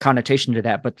negative connotation to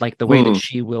that, but like the way that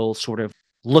she will sort of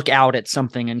look out at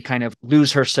something and kind of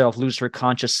lose her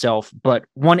conscious self. But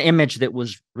one image that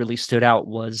was really stood out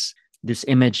was this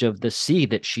image of the sea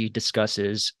that she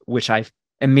discusses, which I've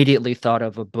immediately thought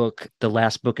of the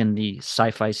last book in the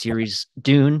sci-fi series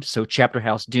Dune. So Chapter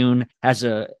House Dune has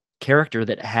a character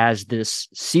that has this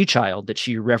sea child that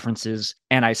she references,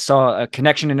 and I saw a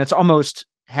connection, and it's almost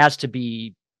has to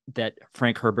be that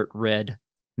Frank Herbert read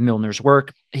Milner's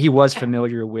work. He was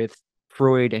familiar with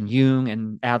Freud and Jung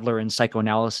and Adler and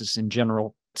psychoanalysis in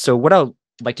general. So what I'll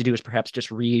like to do is perhaps just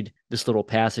read this little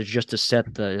passage just to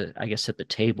set the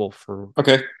table for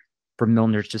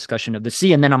Milner's discussion of the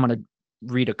sea, and then I'm going to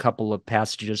read a couple of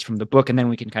passages from the book, and then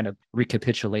we can kind of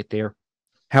recapitulate there.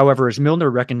 However, as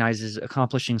Milner recognizes,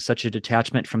 accomplishing such a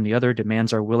detachment from the other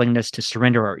demands our willingness to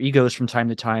surrender our egos from time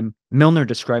to time, Milner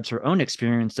describes her own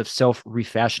experience of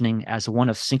self-refashioning as one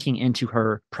of sinking into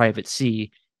her private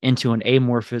sea, into an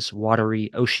amorphous, watery,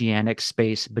 oceanic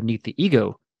space beneath the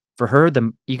ego. For her,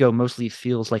 the ego mostly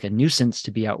feels like a nuisance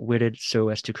to be outwitted so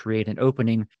as to create an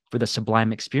opening for the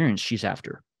sublime experience she's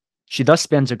after. She thus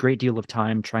spends a great deal of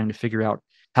time trying to figure out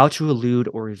how to elude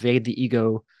or evade the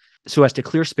ego so as to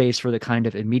clear space for the kind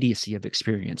of immediacy of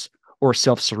experience or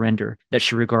self-surrender that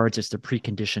she regards as the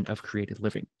precondition of creative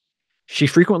living. She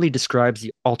frequently describes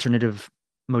the alternative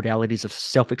modalities of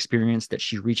self-experience that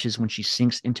she reaches when she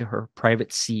sinks into her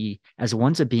private sea as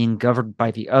ones of being governed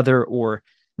by the other or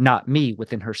not me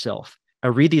within herself. I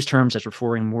read these terms as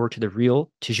referring more to the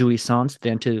real, to jouissance,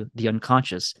 than to the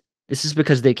unconscious. This is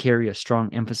because they carry a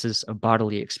strong emphasis of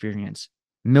bodily experience.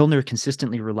 Milner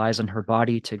consistently relies on her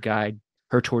body to guide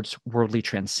her towards worldly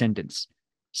transcendence.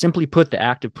 Simply put, the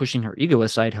act of pushing her ego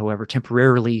aside, however,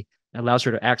 temporarily allows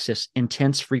her to access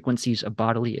intense frequencies of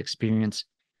bodily experience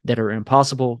that are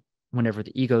impossible whenever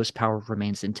the ego's power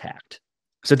remains intact.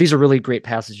 So these are really great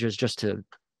passages just to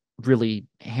really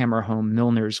hammer home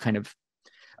Milner's kind of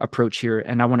approach here.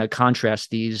 And I want to contrast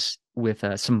these with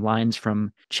some lines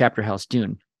from Chapter House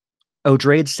Dune.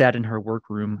 Audrade sat in her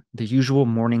workroom, the usual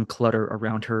morning clutter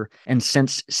around her, and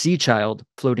sensed sea child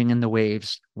floating in the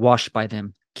waves, washed by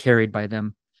them, carried by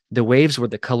them. The waves were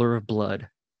the color of blood.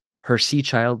 Her sea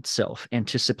child self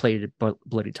anticipated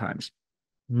bloody times.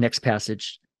 Next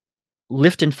passage.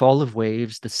 Lift and fall of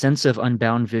waves, the sense of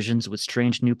unbound visions with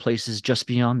strange new places just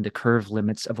beyond the curved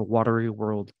limits of a watery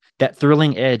world, that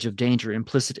thrilling edge of danger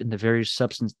implicit in the very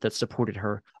substance that supported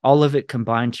her, all of it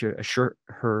combined to assure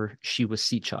her she was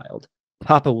sea child.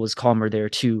 Papa was calmer there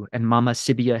too, and Mama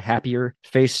Sibia happier,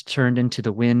 face turned into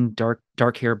the wind,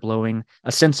 dark hair blowing.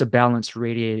 A sense of balance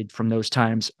radiated from those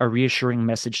times, a reassuring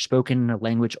message spoken in a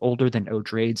language older than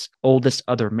O'Drade's oldest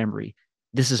other memory.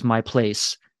 This is my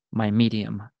place, my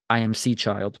medium. I am sea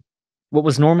child. What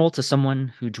was normal to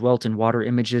someone who dwelt in water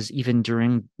images even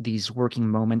during these working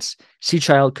moments, sea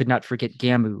child could not forget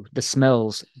Gamu, the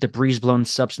smells, the breeze-blown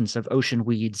substance of ocean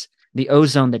weeds, the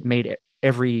ozone that made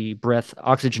every breath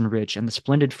oxygen-rich, and the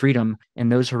splendid freedom in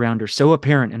those around her so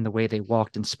apparent in the way they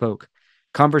walked and spoke.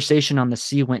 Conversation on the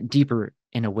sea went deeper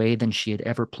in a way than she had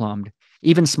ever plumbed.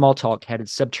 Even small talk had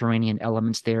its subterranean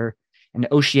elements there, an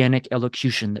oceanic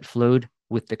elocution that flowed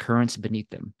with the currents beneath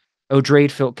them.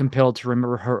 O'Drade felt compelled to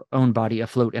remember her own body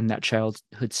afloat in that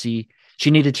childhood sea.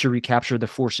 She needed to recapture the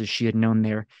forces she had known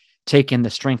there, take in the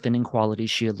strengthening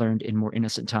qualities she had learned in more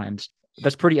innocent times.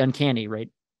 That's pretty uncanny, right?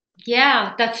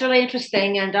 Yeah, that's really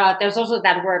interesting. And there's also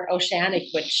that word oceanic,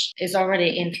 which is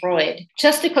already in Freud.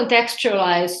 Just to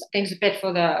contextualize things a bit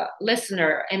for the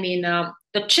listener, I mean,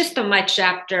 the gist of my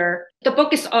chapter, the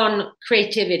book is on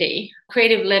creativity,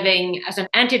 creative living as an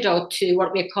antidote to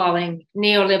what we're calling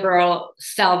neoliberal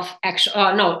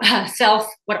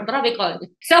what are we calling it?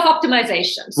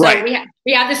 Self-optimization. So right.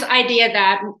 we have this idea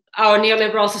that our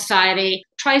neoliberal society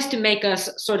tries to make us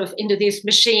sort of into these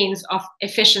machines of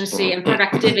efficiency and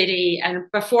productivity and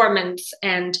performance,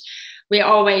 and we're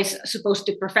always supposed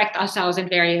to perfect ourselves in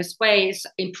various ways,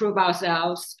 improve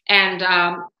ourselves. And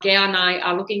Gail and I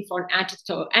are looking for an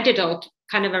antidote,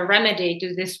 kind of a remedy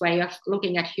to this way of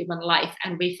looking at human life.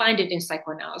 And we find it in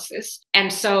psychoanalysis.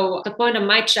 And so the point of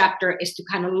my chapter is to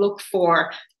kind of look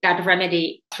for that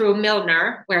remedy through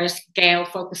Milner, whereas Gail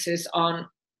focuses on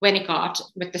Winnicott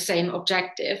with the same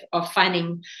objective of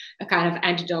finding a kind of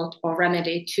antidote or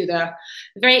remedy to the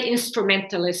very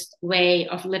instrumentalist way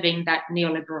of living that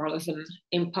neoliberalism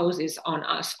imposes on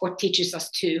us or teaches us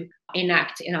to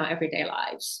enact in our everyday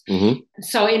lives. Mm-hmm.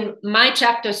 So in my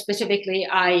chapter specifically,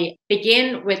 I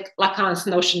begin with Lacan's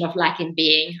notion of lack in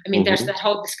being. I mean, there's that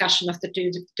whole discussion of the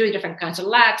two different kinds of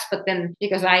lacks, but then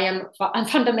because I'm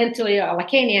fundamentally a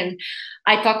Lacanian,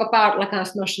 I talk about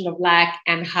Lacan's notion of lack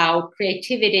and how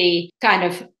creativity kind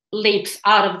of leaps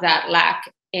out of that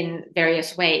lack in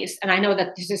various ways. And I know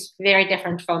that this is very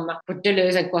different from what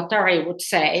Deleuze and Guattari would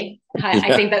say.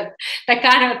 I think that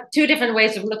kind of two different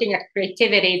ways of looking at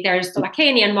creativity. There's the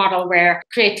Lacanian model where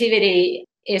creativity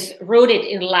is rooted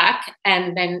in lack,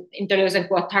 and then in Deleuze and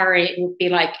Guattari, it would be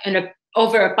like an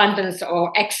overabundance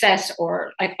or excess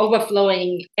or like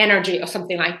overflowing energy or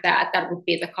something like that. That would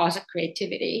be the cause of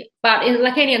creativity. But in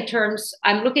Lacanian terms,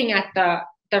 I'm looking at the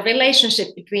relationship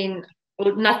between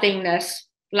nothingness,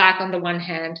 lack on the one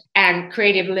hand, and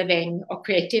creative living or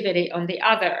creativity on the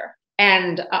other,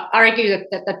 and argue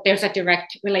that there's a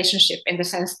direct relationship in the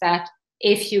sense that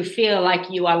if you feel like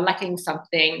you are lacking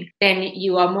something, then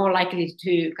you are more likely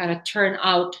to kind of turn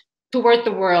out toward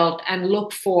the world and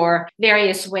look for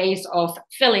various ways of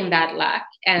filling that lack.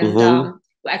 And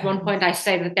at one point I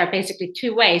say that there are basically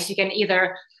two ways. You can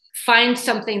either find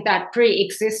something that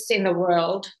pre-exists in the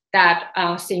world that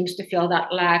seems to fill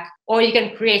that lack, or you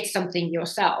can create something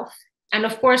yourself. And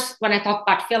of course, when I talk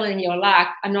about filling your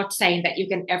lack, I'm not saying that you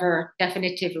can ever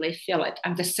definitively fill it.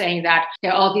 I'm just saying that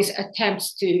there are all these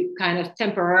attempts to kind of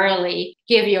temporarily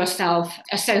give yourself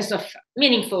a sense of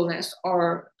meaningfulness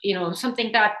or, you know,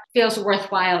 something that feels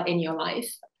worthwhile in your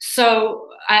life. So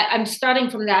I'm starting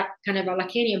from that kind of a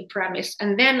Lacanian premise.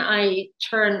 And then I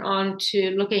turn on to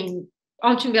looking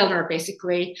onto Milner,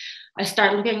 basically. I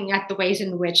start looking at the ways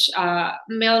in which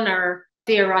Milner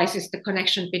theorizes the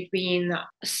connection between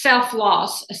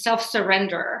self-loss,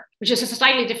 self-surrender, which is a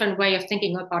slightly different way of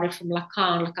thinking about it from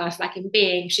Lacan. Lacan's lack in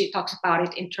being. She talks about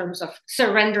it in terms of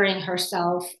surrendering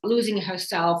herself, losing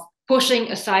herself,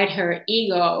 pushing aside her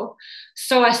ego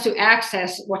so as to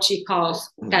access what she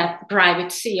calls that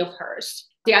private sea of hers.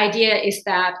 The idea is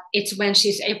that it's when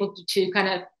she's able to kind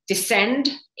of descend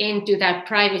into that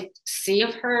private sea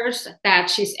of hers that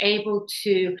she's able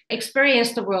to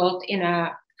experience the world in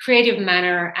a creative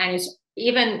manner, and is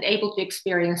even able to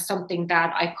experience something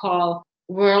that I call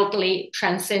worldly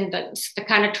transcendence, the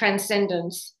kind of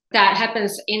transcendence that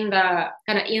happens in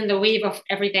the weave of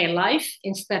everyday life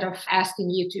instead of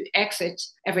asking you to exit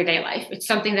everyday life. It's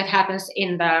something that happens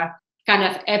in the kind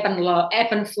of ebb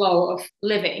and flow of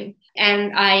living.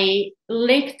 And I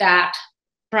link that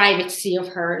privacy of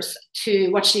hers to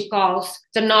what she calls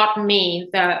the not me,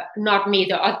 the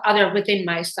other within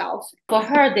myself. For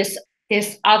her,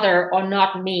 this other or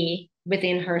not me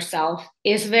within herself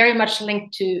is very much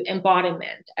linked to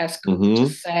embodiment, as Coop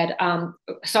just said.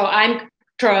 So I'm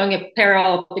drawing a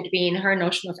parallel between her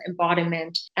notion of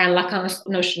embodiment and Lacan's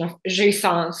notion of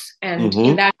jouissance. And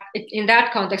in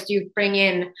that context, you bring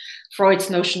in Freud's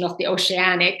notion of the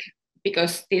oceanic,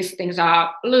 because these things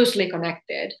are loosely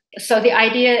connected. So the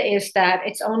idea is that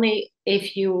it's only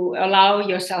if you allow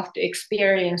yourself to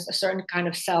experience a certain kind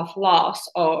of self-loss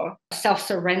or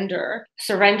self-surrender,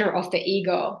 surrender of the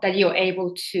ego, that you're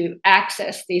able to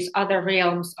access these other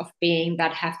realms of being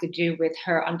that have to do with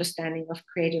her understanding of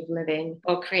creative living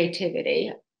or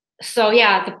creativity. So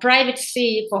yeah, the private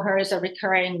sea for her is a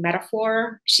recurring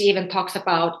metaphor. She even talks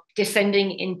about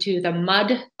descending into the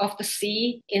mud of the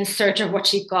sea in search of what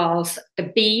she calls the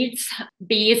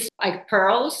beads like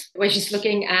pearls, where she's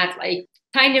looking at like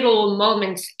tiny little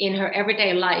moments in her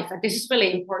everyday life. And this is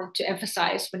really important to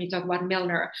emphasize when you talk about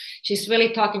Milner. She's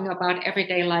really talking about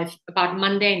everyday life, about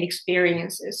mundane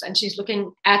experiences. And she's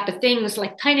looking at the things,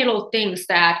 like tiny little things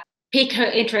that pique her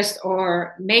interest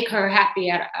or make her happy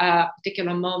at a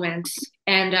particular moment.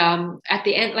 And at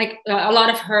the end, like a lot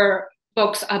of her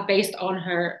books are based on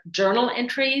her journal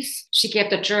entries. She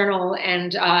kept a journal,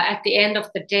 and at the end of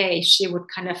the day, she would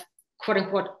kind of, quote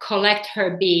unquote, collect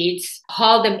her beads,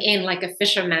 haul them in like a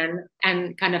fisherman,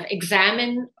 and kind of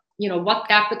examine, what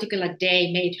that particular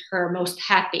day made her most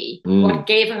happy, what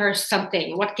gave her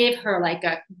something, what gave her like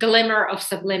a glimmer of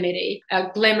sublimity,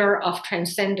 a glimmer of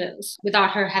transcendence,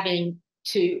 without her having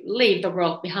to leave the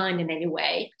world behind in any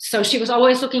way. So she was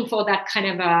always looking for that kind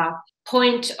of a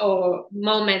point or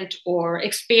moment or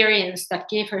experience that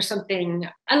gave her something,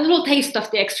 a little taste of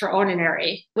the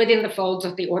extraordinary within the folds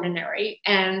of the ordinary.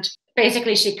 And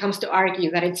basically, she comes to argue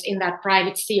that it's in that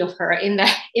private sea of her, in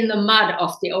the mud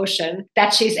of the ocean,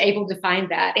 that she's able to find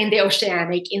that, in the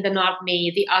oceanic, in the not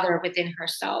me, the other within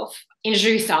herself, in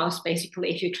jouissance, basically,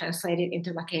 if you translate it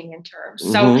into Lacanian terms.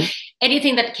 So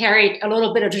anything that carried a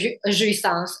little bit of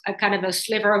jouissance, a kind of a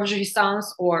sliver of jouissance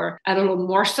or a little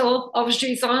morsel of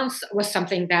jouissance, was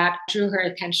something that drew her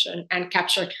attention and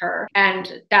captured her.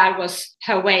 And that was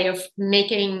her way of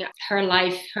making her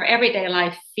life, her everyday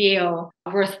life, feel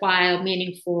worthwhile,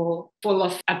 meaningful, full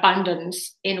of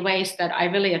abundance in ways that I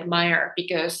really admire,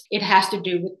 because it has to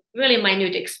do with really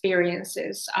minute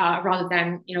experiences rather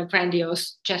than,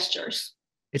 grandiose gestures.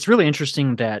 It's really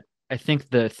interesting that I think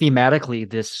thematically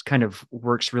this kind of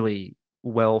works really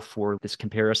well for this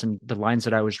comparison. The lines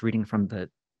that I was reading from the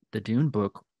Dune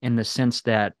book, in the sense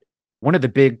that one of the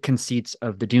big conceits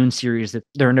of the Dune series, that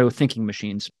there are no thinking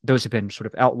machines. Those have been sort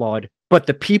of outlawed, but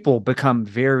the people become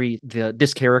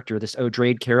this character, this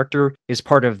Odrade character, is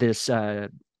part of this,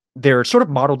 they're sort of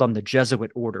modeled on the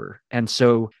Jesuit order. And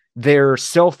so their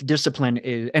self-discipline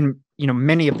is, and,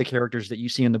 many of the characters that you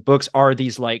see in the books are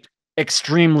these like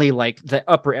extremely like the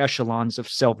upper echelons of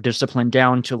self-discipline,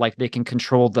 down to like they can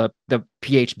control the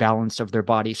pH balance of their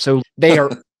body. So they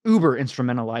are uber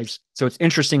instrumentalized. So it's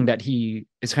interesting that he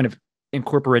is kind of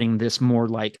incorporating this more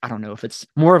like, I don't know if it's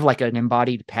more of like an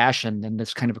embodied passion than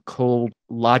this kind of a cold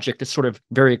logic, this sort of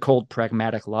very cold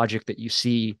pragmatic logic that you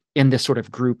see in this sort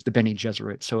of group, the Bene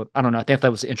Gesserit. So I don't know, I think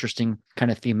that was an interesting kind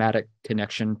of thematic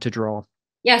connection to draw.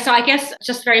 Yeah, so I guess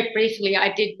just very briefly,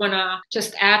 I did want to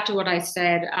just add to what I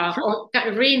said, or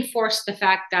reinforce the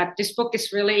fact that this book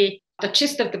is really, the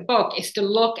gist of the book is to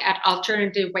look at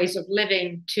alternative ways of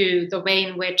living to the way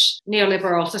in which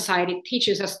neoliberal society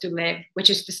teaches us to live, which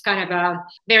is this kind of a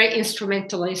very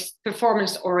instrumentalist,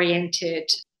 performance-oriented,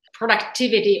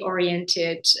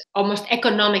 productivity-oriented, almost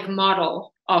economic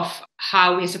model of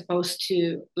how we're supposed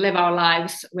to live our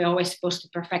lives. We're always supposed to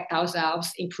perfect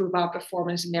ourselves, improve our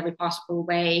performance in every possible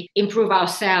way, improve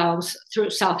ourselves through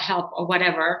self-help or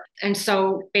whatever. And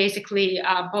so basically,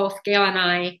 both Gail and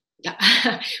I,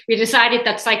 we decided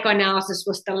that psychoanalysis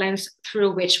was the lens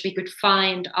through which we could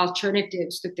find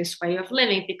alternatives to this way of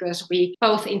living, because we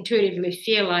both intuitively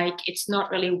feel like it's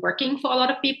not really working for a lot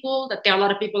of people, that there are a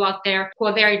lot of people out there who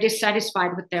are very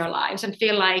dissatisfied with their lives and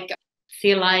feel like,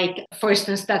 for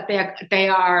instance, that they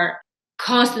are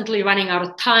constantly running out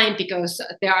of time because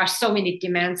there are so many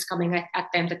demands coming at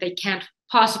them that they can't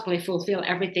possibly fulfill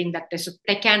everything that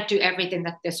they can't do everything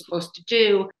that they're supposed to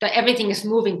do, that everything is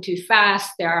moving too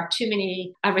fast. There are too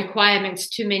many requirements,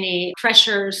 too many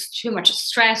pressures, too much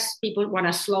stress. People want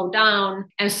to slow down.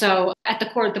 And so at the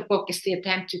core of the book is the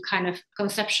attempt to kind of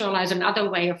conceptualize another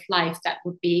way of life that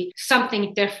would be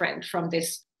something different from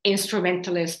this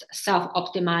instrumentalist,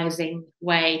 self-optimizing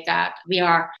way that we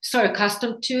are so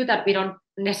accustomed to that we don't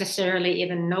necessarily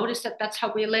even notice that that's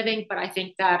how we're living, but I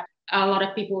think that a lot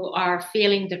of people are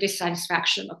feeling the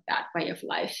dissatisfaction of that way of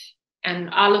life and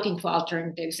are looking for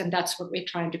alternatives, and that's what we're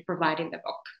trying to provide in the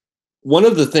book. One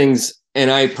of the things, and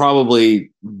I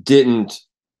probably didn't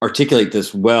articulate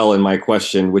this well in my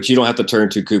question, which you don't have to turn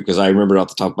to, Coop, because I remember it off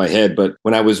the top of my head, but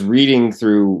when I was reading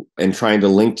through and trying to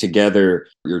link together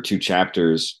your two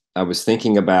chapters, I was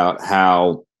thinking about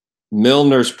how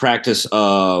Milner's practice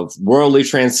of worldly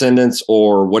transcendence,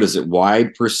 or what is it,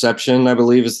 wide perception, I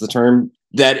believe is the term,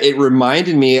 that it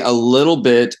reminded me a little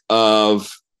bit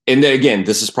of, and again,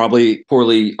 this is probably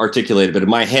poorly articulated, but in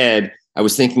my head, I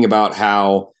was thinking about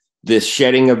how this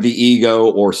shedding of the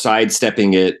ego or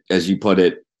sidestepping it, as you put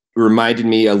it, reminded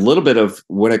me a little bit of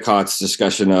Winnicott's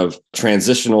discussion of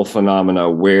transitional phenomena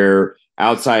where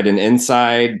outside and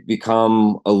inside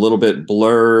become a little bit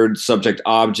blurred, subject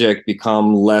object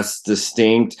become less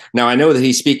distinct. Now, I know that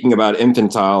he's speaking about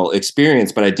infantile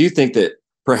experience, but I do think that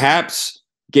perhaps,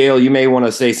 Gail, you may want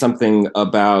to say something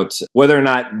about whether or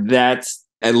not that's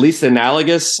at least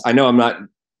analogous. I know I'm not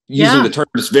using the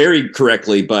terms very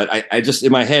correctly, but I just,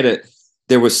 in my head,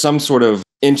 there was some sort of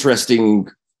interesting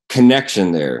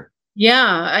connection there.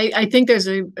 Yeah, I think there's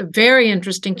a very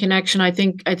interesting connection. I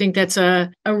think that's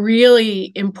a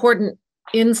really important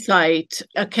insight,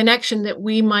 a connection that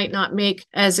we might not make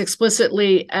as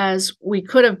explicitly as we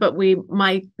could have, but we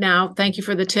might now, thank you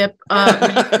for the tip, in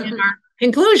our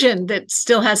conclusion that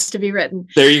still has to be written.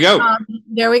 There you go.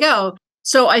 There we go.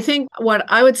 So I think what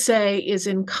I would say is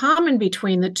in common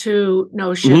between the two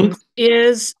notions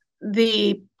is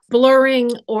the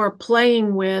blurring or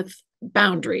playing with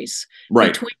boundaries,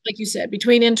 right? Between, like you said,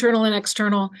 between internal and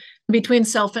external, between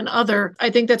self and other. I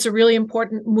think that's a really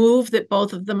important move that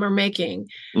both of them are making,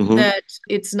 that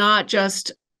it's not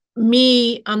just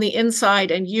me on the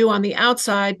inside and you on the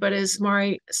outside, but as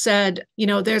Mari said,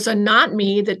 there's a not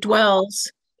me that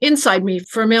dwells inside me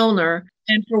for Milner.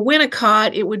 And for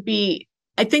Winnicott, it would be,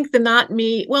 I think the not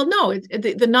me, well, no,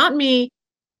 the not me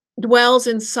dwells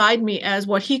inside me as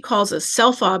what he calls a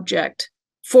self-object.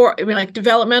 Like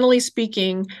developmentally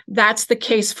speaking, that's the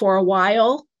case for a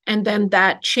while. And then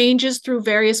that changes through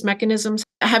various mechanisms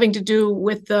having to do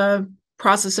with the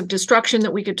process of destruction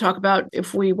that we could talk about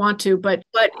if we want to. But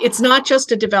it's not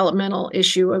just a developmental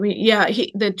issue. I mean,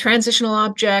 the transitional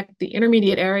object, the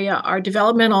intermediate area are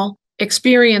developmental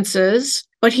experiences,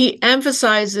 but he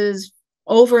emphasizes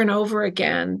over and over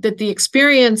again that the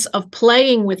experience of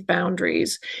playing with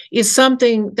boundaries is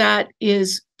something that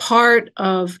is part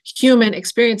of human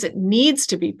experience. It needs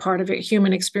to be part of a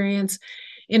human experience.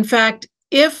 In fact,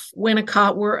 if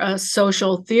Winnicott were a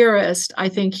social theorist, I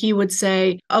think he would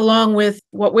say, along with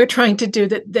what we're trying to do,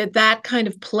 that kind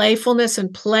of playfulness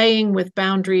and playing with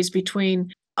boundaries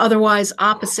between otherwise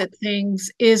opposite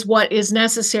things is what is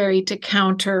necessary to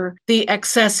counter the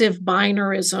excessive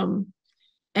binarism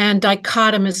and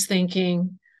dichotomous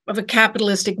thinking of a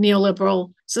capitalistic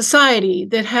neoliberal society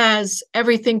that has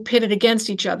everything pitted against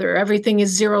each other. Everything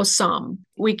is zero sum.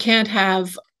 We can't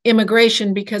have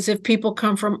immigration because if people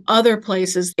come from other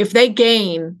places, if they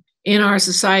gain in our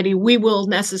society, we will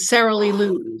necessarily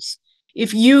lose.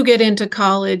 If you get into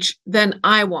college, then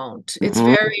I won't. It's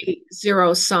very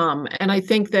zero sum. And I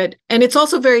think that, and it's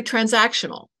also very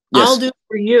transactional. Yes. I'll do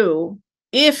for you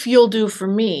if you'll do for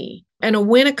me. And a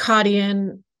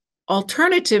Winnicottian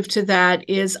alternative to that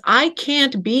is I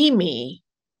can't be me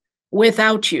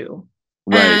without you.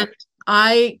 Right. And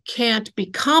I can't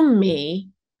become me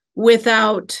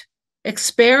without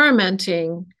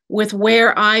experimenting with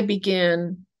where I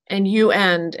begin and you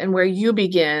end and where you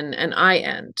begin and I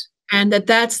end. And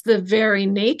that's the very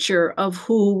nature of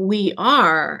who we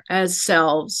are as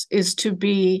selves, is to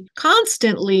be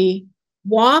constantly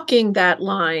walking that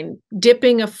line,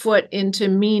 dipping a foot into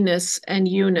meanness and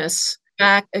you-ness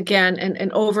back again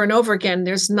and over again.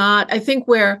 There's not, I think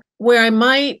where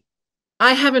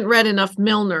I haven't read enough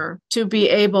Milner to be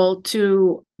able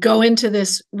to go into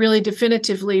this really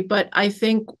definitively, but I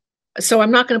think, so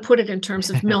I'm not going to put it in terms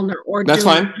of Milner or That's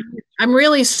Dune. Fine. I'm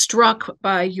really struck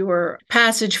by your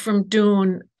passage from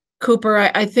Dune,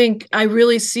 Cooper. I think I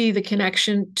really see the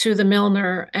connection to the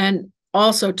Milner and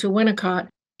also to Winnicott.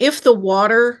 If the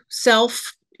water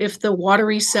self, if the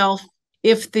watery self,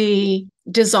 if the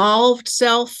dissolved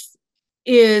self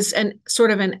is an sort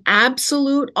of an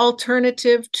absolute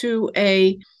alternative to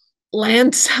a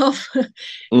land self,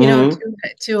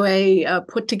 to a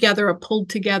put together, a pulled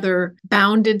together,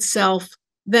 bounded self,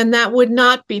 then that would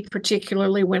not be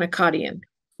particularly Winnicottian,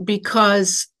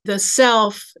 because the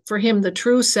self, for him, the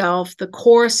true self, the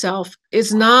core self,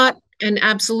 is not an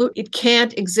absolute. It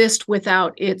can't exist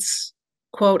without its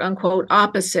quote unquote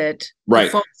opposite, right.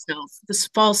 the false self. This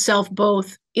false self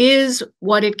both is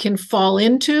what it can fall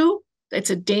into. It's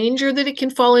a danger that it can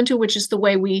fall into, which is the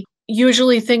way we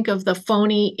usually think of the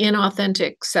phony,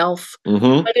 inauthentic self.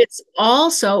 Mm-hmm. But it's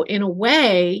also, in a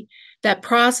way, that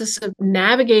process of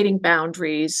navigating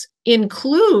boundaries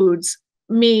includes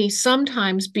me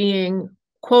sometimes being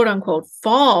quote unquote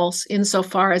false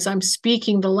insofar as I'm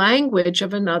speaking the language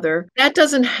of another. That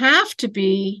doesn't have to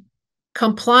be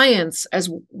compliance, as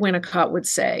Winnicott would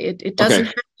say. It doesn't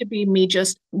have to be me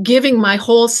just giving my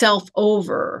whole self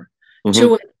over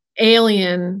to an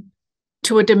alien,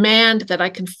 to a demand that I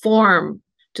conform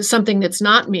to something that's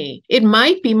not me. It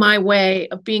might be my way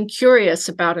of being curious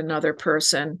about another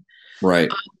person,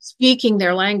 right? Speaking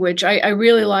their language. I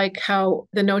really like how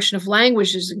the notion of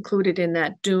language is included in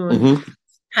that Dune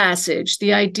passage.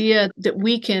 The idea that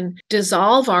we can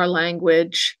dissolve our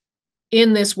language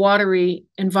in this watery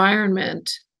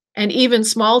environment, and even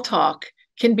small talk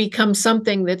can become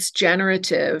something that's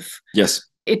generative. Yes.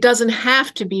 It doesn't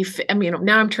have to be,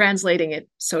 now I'm translating it,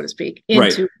 so to speak,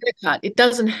 into Winnicott. It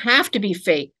doesn't have to be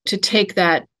fake to take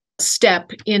that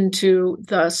step into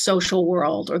the social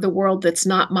world or the world that's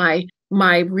not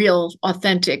my real,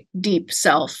 authentic, deep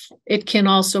self. It can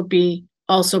also be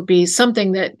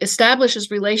something that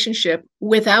establishes relationship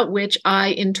without which I,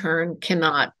 in turn,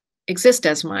 cannot exist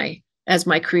as my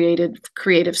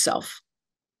creative self.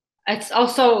 It's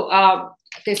also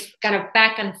this kind of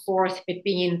back and forth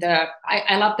between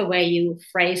I love the way you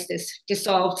phrase this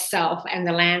dissolved self and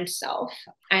the land self.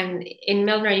 And in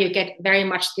Milner, you get very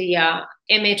much the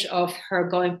image of her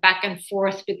going back and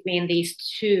forth between these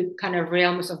two kind of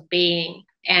realms of being.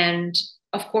 And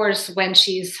of course, when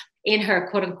she's in her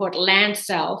quote unquote land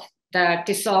self, the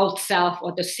dissolved self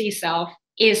or the sea self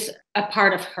is a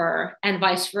part of her, and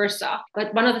vice versa.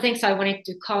 But one of the things I wanted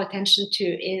to call attention to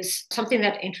is something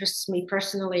that interests me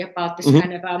personally about this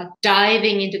kind of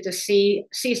diving into the sea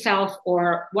self,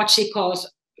 or what she calls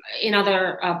in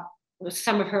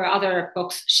some of her other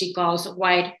books, she calls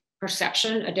wide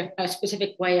perception, a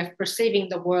specific way of perceiving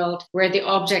the world, where the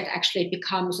object actually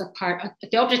becomes a part of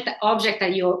the object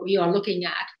that you are looking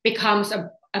at becomes a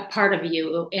part of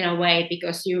you in a way,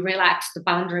 because you relax the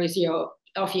boundaries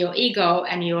of your ego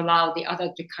and you allow the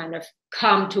other to kind of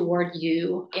come toward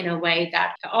you in a way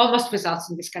that almost results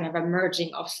in this kind of a merging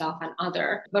of self and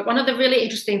other. But one of the really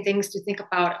interesting things to think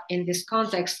about in this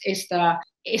context is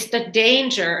the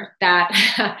danger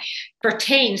that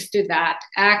pertains to that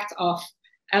act of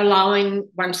allowing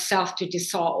oneself to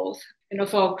dissolve.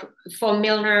 For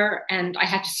Milner, and I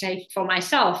have to say for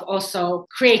myself also,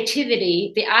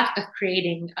 creativity, the act of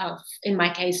creating, in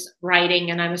my case, writing,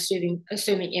 and I'm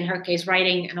assuming in her case,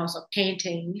 writing and also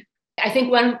painting. I think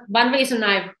one reason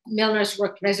Milner's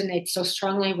work resonates so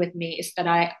strongly with me is that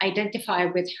I identify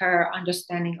with her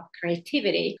understanding of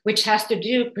creativity, which has to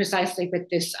do precisely with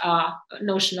this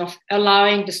notion of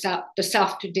allowing the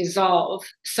self to dissolve,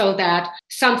 so that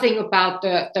something about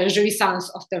the jouissance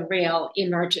of the real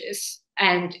emerges,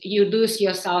 and you lose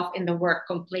yourself in the work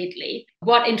completely.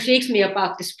 What intrigues me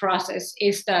about this process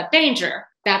is the danger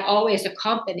that always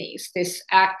accompanies this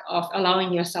act of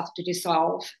allowing yourself to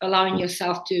dissolve, allowing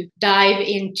yourself to dive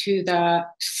into the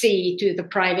sea, to the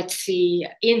private sea,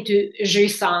 into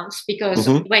jouissance. Because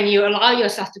when you allow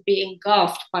yourself to be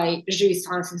engulfed by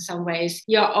jouissance in some ways,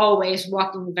 you're always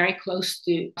walking very close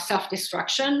to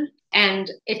self-destruction.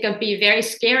 And it can be very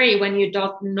scary when you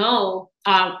don't know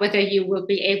whether you will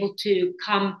be able to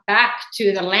come back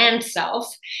to the land self,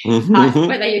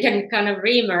 whether you can kind of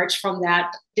reemerge from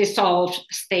that dissolved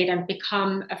state and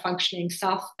become a functioning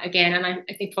self again. And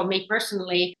I think for me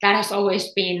personally, that has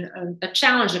always been the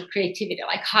challenge of creativity.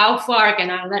 Like, how far can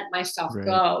I let myself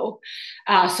go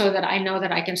so that I know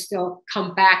that I can still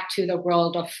come back to the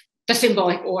world of the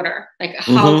symbolic order, like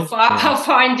how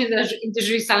far into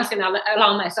jouissance can I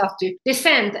allow myself to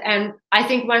descend. And I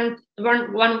think one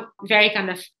very kind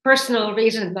of personal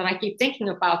reason that I keep thinking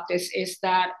about this is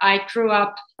that I grew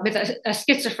up with a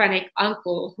schizophrenic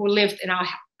uncle who lived in our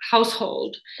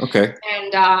household. Okay.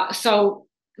 And so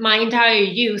my entire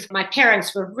youth, my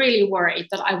parents were really worried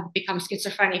that I would become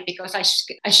schizophrenic because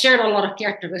I shared a lot of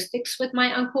characteristics with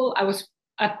my uncle. I was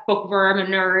a bookworm, a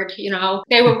nerd,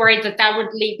 They were worried that would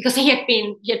lead, because he had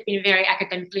been very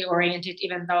academically oriented,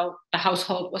 even though the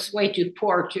household was way too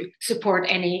poor to support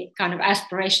any kind of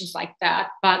aspirations like that.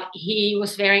 But he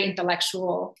was very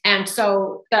intellectual. And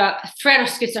so the threat of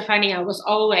schizophrenia was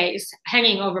always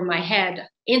hanging over my head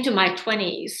into my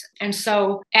 20s. And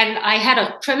I had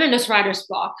a tremendous writer's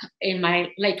block in my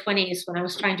late 20s when I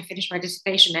was trying to finish my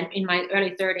dissertation, and in my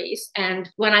early 30s. And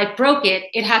when I broke it,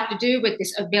 it had to do with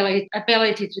this ability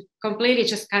to completely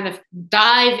just kind of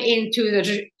dive into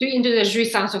the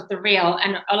jouissance of the real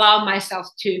and allow myself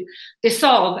to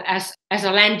dissolve as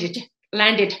a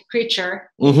landed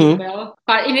creature, if you will.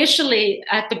 But initially,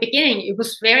 at the beginning, it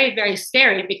was very, very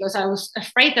scary because I was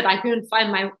afraid that I couldn't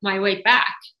find my way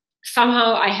back.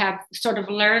 Somehow I have sort of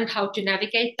learned how to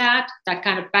navigate that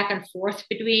kind of back and forth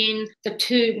between the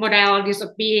two modalities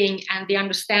of being, and the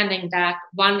understanding that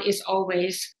one is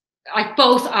always, like,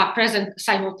 both are present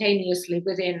simultaneously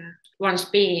within one's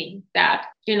being, that,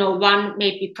 one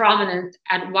may be prominent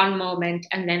at one moment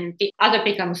and then the other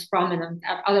becomes prominent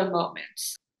at other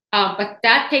moments. But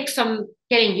that takes some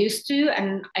getting used to.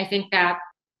 And I think that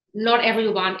not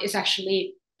everyone is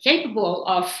actually capable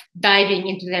of diving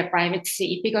into their private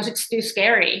sea because it's too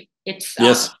scary. It's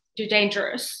too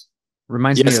dangerous.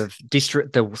 Reminds me of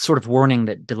the sort of warning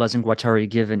that Deleuze and Guattari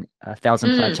give in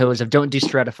 1,000 Plateaus of don't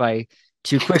destratify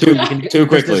too quickly. Too quickly.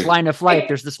 There's this line of life.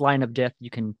 There's this line of death. You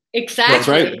can. Exactly. That's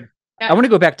right. I want to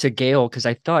go back to Gail because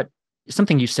I thought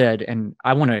something you said, and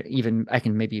I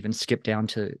can maybe even skip down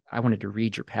to, I wanted to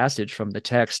read your passage from the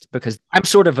text because I'm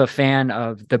sort of a fan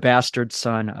of the bastard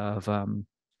son of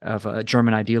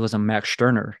German idealism, Max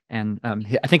Stirner. And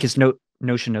I think his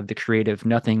notion of the creative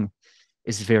nothing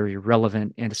is very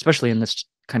relevant, and especially in this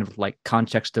kind of like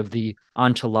context of the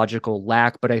ontological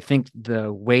lack. But I think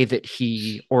the way that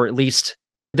he, or at least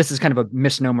this is kind of a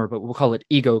misnomer, but we'll call it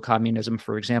ego communism,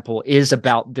 for example, is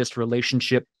about this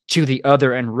relationship to the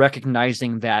other and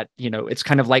recognizing that, it's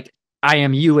kind of like I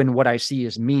am you and what I see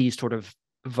is me sort of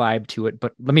vibe to it.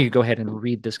 But let me go ahead and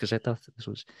read this because I thought this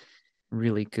was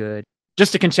really good.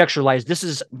 Just to contextualize, this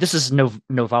is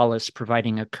Novalis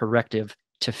providing a corrective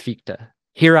to Fichte.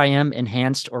 Here I am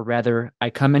enhanced, or rather, I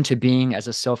come into being as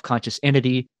a self-conscious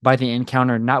entity by the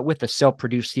encounter not with a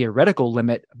self-produced theoretical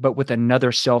limit, but with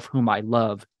another self whom I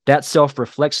love. That self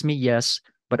reflects me, yes,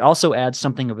 but also adds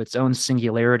something of its own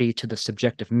singularity to the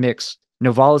subjective mix.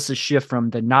 Novalis' shift from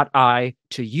the not I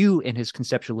to you in his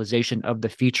conceptualization of the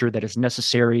feature that is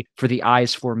necessary for the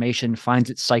I's formation finds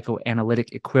its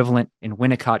psychoanalytic equivalent in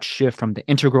Winnicott's shift from the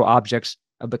integral objects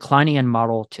of the Kleinian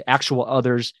model to actual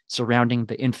others surrounding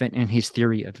the infant in his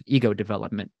theory of ego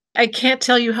development. I can't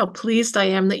tell you how pleased I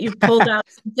am that you pulled out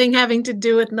something having to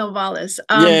do with Novalis.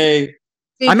 Yay.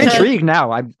 I'm intrigued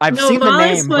now. I've seen the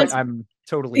name, but I'm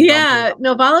totally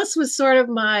Novalis was sort of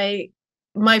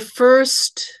my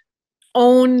first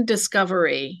own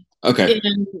discovery. Okay.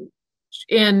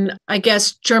 In I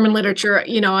guess German literature.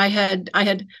 I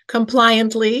had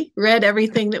compliantly read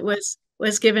everything that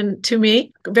was given to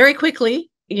me very quickly.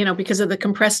 Because of the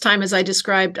compressed time, as I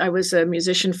described, I was a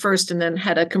musician first and then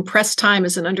had a compressed time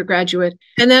as an undergraduate.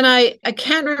 And then I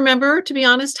can't remember, to be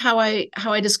honest, how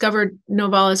I discovered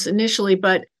Novalis initially,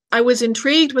 but I was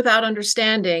intrigued without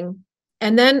understanding.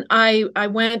 And then I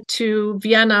went to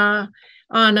Vienna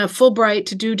on a Fulbright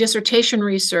to do dissertation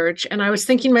research. And I was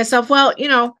thinking to myself, well,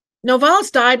 Novalis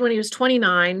died when he was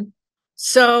 29.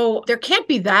 So there can't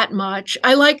be that much.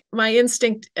 I like my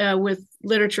instinct with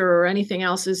literature or anything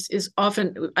else is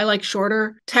often, I like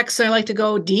shorter texts. I like to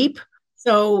go deep.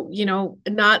 So,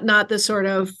 not the sort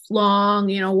of long,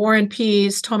 War and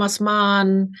Peace, Thomas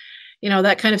Mann,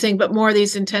 that kind of thing, but more of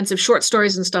these intensive short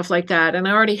stories and stuff like that. And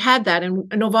I already had that. And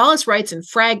Novalis writes in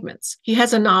fragments. He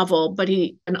has a novel,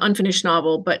 an unfinished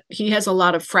novel, but he has a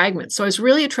lot of fragments. So I was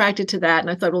really attracted to that. And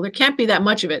I thought, well, there can't be that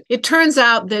much of it. It turns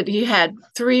out that he had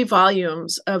 3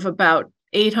 volumes of about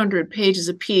 800 pages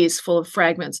apiece full of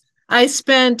fragments. I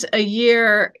spent a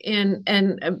year in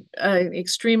an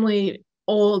extremely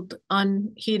old,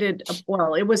 unheated,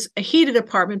 it was a heated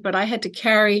apartment, but I had to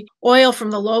carry oil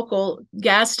from the local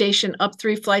gas station up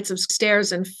 3 flights of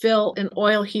stairs and fill an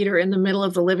oil heater in the middle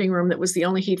of the living room that was the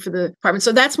only heat for the apartment.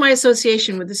 So that's my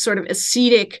association with this sort of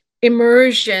ascetic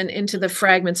immersion into the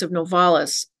fragments of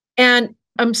Novalis. And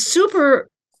I'm super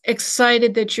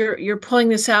excited that you're pulling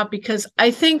this out, because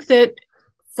I think that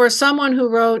for someone who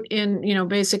wrote in,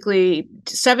 basically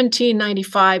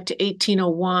 1795 to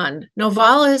 1801,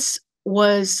 Novalis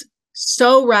was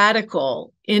so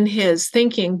radical in his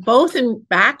thinking, both in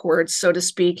backwards, so to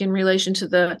speak, in relation to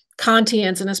the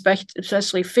Kantians and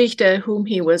especially Fichte, whom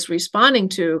he was responding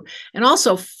to, and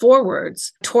also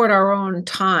forwards toward our own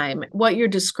time. What you're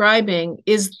describing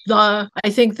is I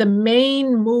think the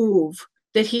main move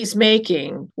that he's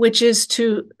making, which is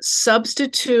to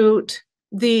substitute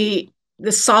the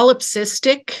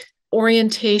solipsistic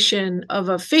orientation of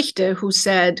a Fichte who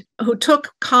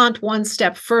took Kant one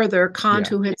step further. Kant,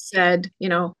 who had said,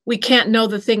 we can't know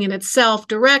the thing in itself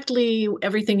directly.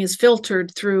 Everything is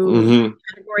filtered through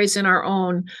categories in our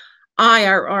own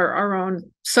our own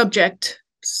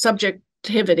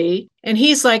subjectivity. And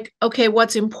he's like, okay,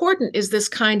 what's important is this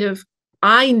kind of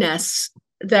I-ness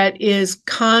that is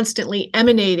constantly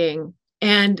emanating.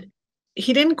 And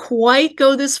he didn't quite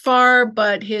go this far,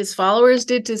 but his followers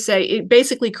did, to say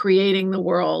basically creating the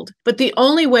world. But the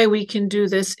only way we can do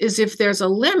this is if there's a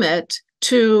limit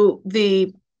to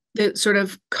the sort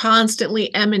of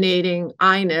constantly emanating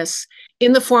I-ness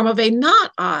in the form of a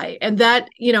not I. And that,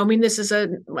 this is a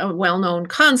well-known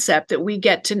concept that we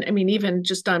get to, even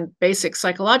just on basic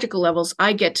psychological levels,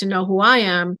 I get to know who I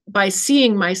am by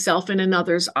seeing myself in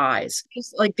another's eyes.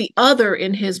 It's like the other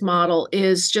in his model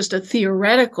is just a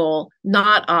theoretical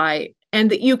not I. And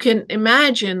that you can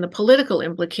imagine the political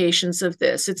implications of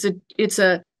this.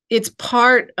 It's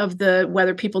part of the,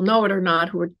 whether people know it or not,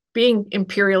 who are being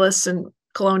imperialists and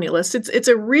colonialists. It's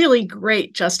a really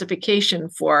great justification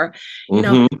for,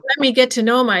 let me get to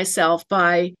know myself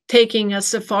by taking a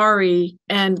safari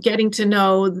and getting to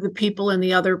know the people in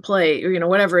the other place, or,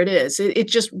 whatever it is. It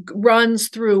just runs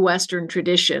through Western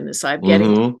tradition, this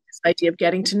idea of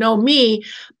getting to know me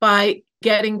by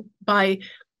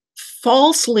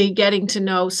falsely getting to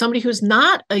know somebody who's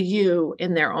not a you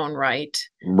in their own right.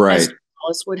 As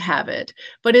Novalis would have it,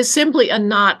 but is simply a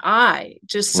not I,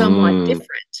 just somewhat different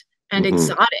and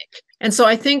exotic. And so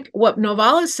I think what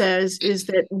Novalis says is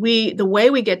that the way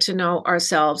we get to know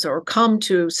ourselves or come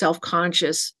to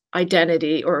self-conscious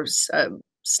identity or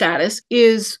status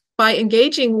is by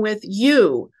engaging with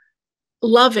you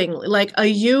lovingly, like a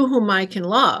you whom I can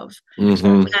love.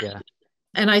 And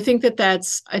I think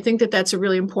that's a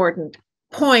really important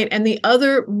point. And the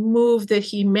other move that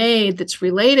he made that's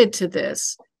related to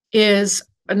this is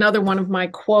another one of my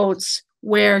quotes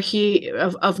where of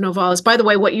Novalis. By the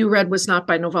way, what you read was not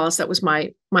by Novalis. That was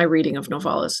my reading of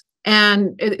Novalis.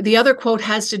 And the other quote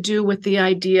has to do with the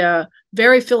idea,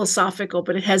 very philosophical,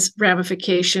 but it has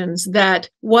ramifications, that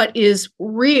what is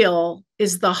real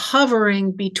is the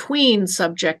hovering between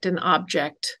subject and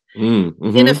object. In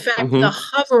effect, the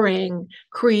hovering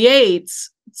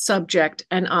creates subject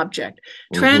and object.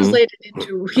 Translated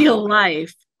into real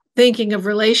life, thinking of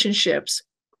relationships,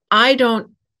 I don't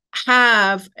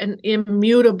have an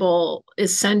immutable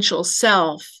essential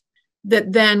self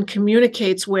that then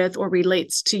communicates with or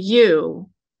relates to you,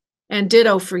 and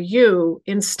ditto for you.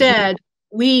 Instead,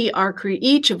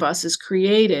 each of us is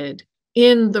created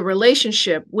in the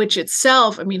relationship, which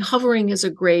itself, hovering is a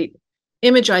great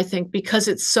image, I think, because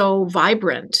it's so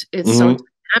vibrant, it's so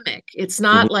dynamic. It's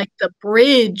not like the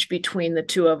bridge between the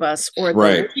two of us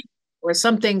or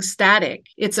something static.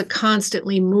 It's a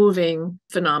constantly moving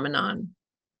phenomenon.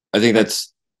 I think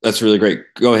that's really great.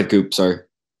 Go ahead, Coop. Sorry.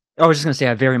 I was just going to say,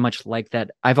 I very much like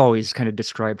that. I've always kind of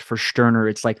described for Stirner,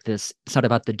 it's like this, it's not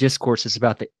about the discourse, it's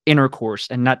about the intercourse,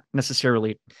 and not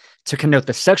necessarily to connote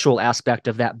the sexual aspect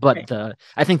of that, but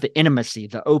I think the intimacy,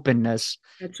 the openness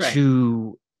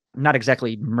to not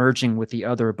exactly merging with the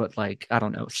other, but like, I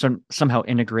don't know, somehow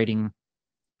integrating.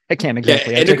 I can't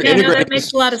exactly. That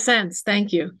makes a lot of sense.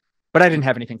 Thank you. But I didn't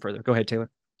have anything further. Go ahead, Taylor.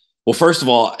 Well, first of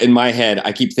all, in my head,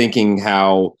 I keep thinking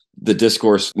how the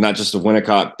discourse, not just of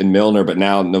Winnicott and Milner, but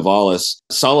now Novalis,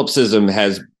 solipsism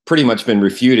has pretty much been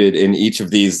refuted in each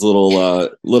of these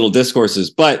little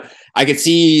discourses. But I could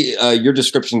see your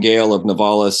description, Gail, of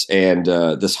Novalis and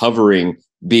this hovering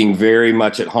being very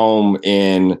much at home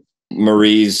in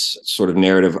Marie's sort of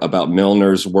narrative about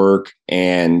Milner's work.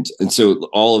 And so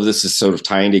all of this is sort of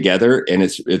tying together, and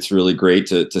it's really great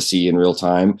to see in real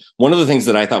time. One of the things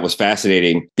that I thought was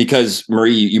fascinating, because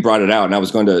Marie, you brought it out, and I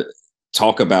was going to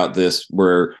talk about this,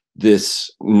 where this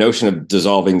notion of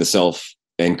dissolving the self,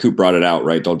 and Coop brought it out,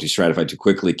 right? Don't de-stratify too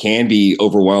quickly, can be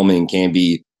overwhelming, can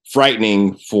be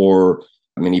frightening for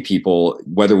many people,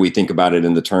 whether we think about it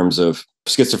in the terms of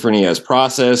schizophrenia as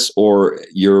process or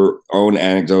your own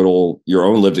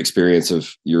lived experience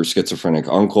of your schizophrenic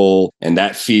uncle, and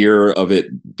that fear of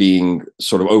it being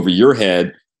sort of over your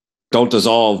head. Don't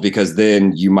dissolve, because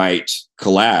then you might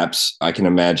collapse, I can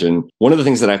imagine. One of the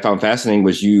things that I found fascinating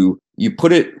was you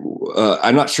put it,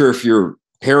 I'm not sure if you're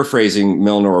paraphrasing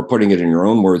Milner or putting it in your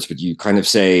own words, but you kind of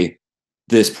say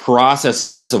this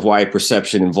process of why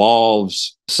perception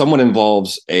involves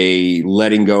a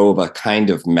letting go of a kind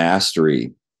of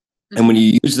mastery. And when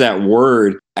you use that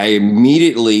word, I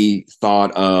immediately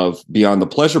thought of Beyond the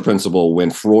Pleasure Principle,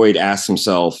 when Freud asked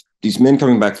himself, these men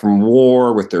coming back from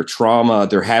war with their trauma,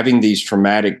 they're having these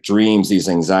traumatic dreams, these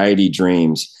anxiety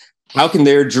dreams. how can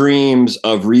their dreams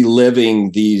of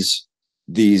reliving these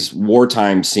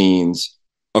wartime scenes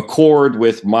accord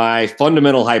with my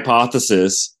fundamental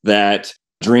hypothesis that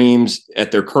dreams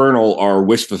at their kernel are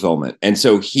wish fulfillment? And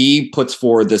so he puts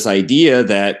forward this idea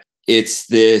that it's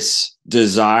this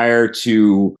desire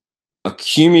to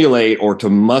accumulate or to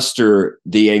muster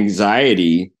the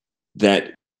anxiety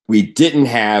that we didn't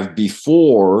have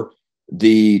before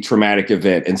the traumatic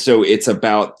event. And so it's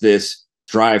about this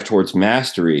drive towards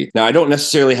mastery. Now, I don't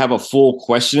necessarily have a full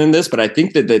question in this, but I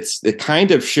think that it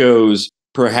kind of shows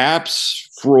perhaps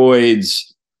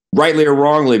Freud's, rightly or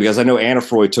wrongly, because I know Anna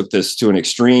Freud took this to an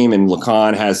extreme, and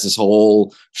Lacan has this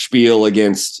whole spiel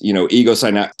against, ego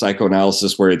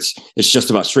psychoanalysis, where it's just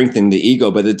about strengthening the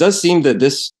ego. But it does seem that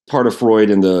this part of Freud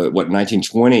in the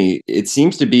 1920, it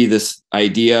seems to be this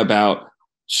idea about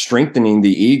strengthening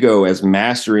the ego as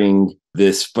mastering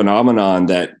this phenomenon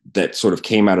that sort of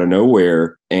came out of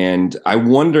nowhere. And I'm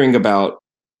wondering about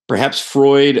perhaps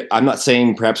Freud. I'm not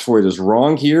saying perhaps Freud is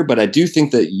wrong here, but I do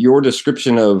think that your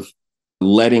description of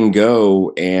letting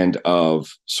go and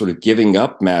of sort of giving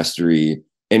up mastery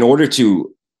in order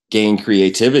to gain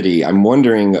creativity, I'm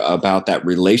wondering about that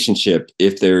relationship,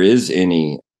 if there is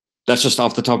any. That's just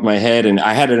off the top of my head, and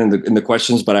I had it in the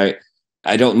questions, but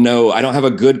I don't know. I don't have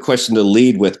a good question to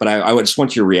lead with, but I would just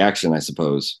want your reaction, I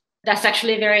suppose. That's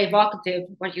actually very evocative,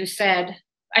 what you said.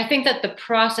 I think that the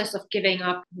process of giving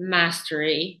up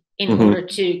mastery in order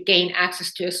to gain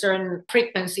access to a certain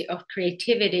frequency of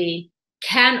creativity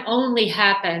can only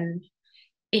happen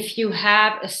if you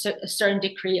have a certain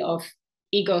degree of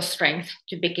ego strength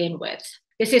to begin with.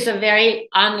 This is a very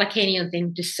un-Lacanian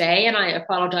thing to say, and I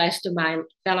apologize to my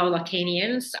fellow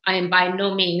Lacanians. I am by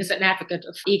no means an advocate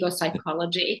of ego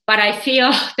psychology, but I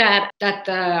feel that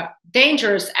the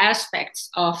dangerous aspects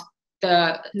of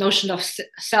the notion of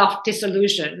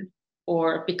self-dissolution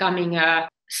or becoming a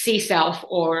C-self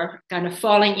or kind of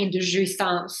falling into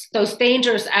jouissance, those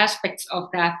dangerous aspects of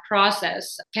that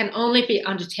process can only be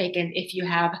undertaken if you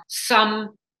have some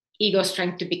ego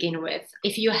strength to begin with.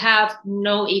 If you have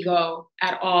no ego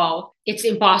at all, it's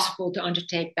impossible to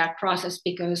undertake that process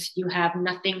because you have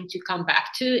nothing to come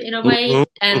back to in a way.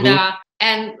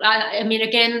 And I mean,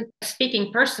 again,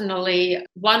 speaking personally,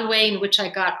 one way in which I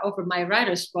got over my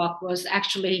writer's block was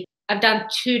actually, I've done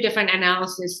two different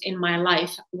analyses in my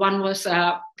life. One was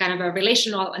a kind of a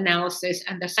relational analysis,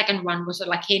 and the second one was a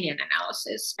Lacanian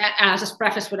analysis. And I'll just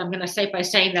preface what I'm going to say by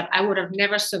saying that I would have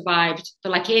never survived the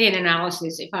Lacanian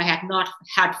analysis if I had not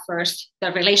had first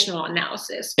the relational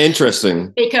analysis.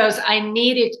 Interesting. Because I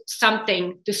needed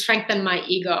something to strengthen my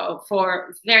ego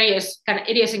for various kind of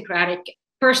idiosyncratic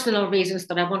personal reasons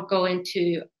that I won't go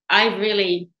into. I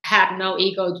really had no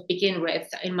ego to begin with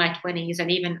in my 20s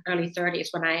and even early 30s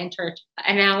when I entered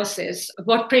analysis.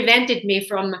 What prevented me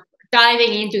from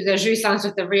diving into the jouissance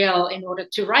of the real in order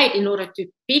to write, in order to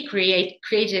be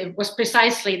creative, was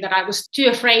precisely that I was too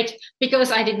afraid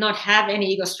because I did not have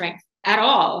any ego strength at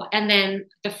all. And then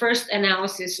the first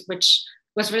analysis, which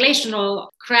was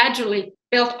relational, gradually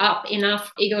built up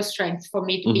enough ego strength for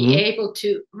me to be able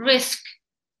to risk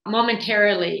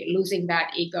momentarily losing that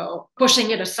ego,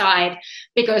 pushing it aside,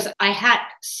 because I had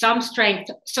some strength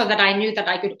so that I knew that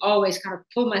I could always kind of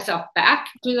pull myself back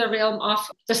to the realm of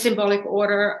the symbolic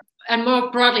order. And more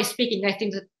broadly speaking, I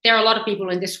think that there are a lot of people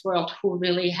in this world who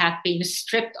really have been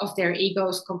stripped of their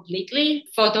egos completely.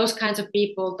 For those kinds of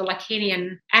people, the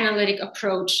Lacanian analytic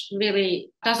approach really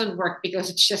doesn't work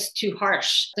because it's just too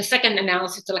harsh. The second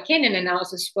analysis, the Lacanian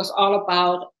analysis, was all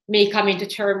about me coming to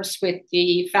terms with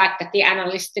the fact that the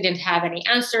analyst didn't have any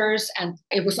answers and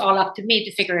it was all up to me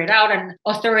to figure it out, and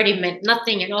authority meant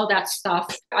nothing and all that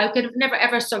stuff. I could have never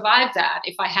ever survived that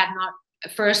if I had not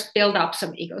first build up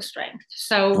some ego strength.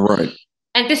 So, right.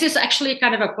 And this is actually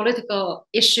kind of a political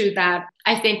issue that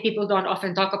I think people don't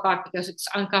often talk about because it's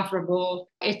uncomfortable.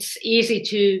 It's easy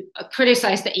to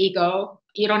criticize the ego.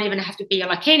 You don't even have to be a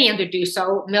Lacanian to do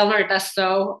so. Milner does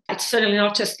so. It's certainly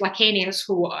not just Lacanians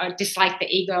who dislike the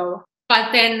ego.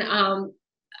 But then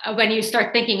when you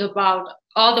start thinking about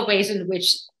all the ways in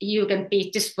which you can be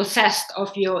dispossessed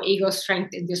of your ego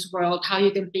strength in this world, how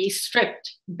you can be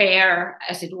stripped bare,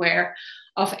 as it were,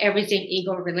 of everything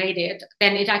ego related,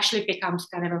 then it actually becomes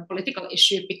kind of a political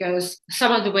issue, because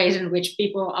some of the ways in which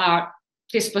people are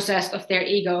dispossessed of their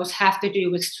egos have to do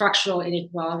with structural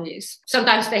inequalities.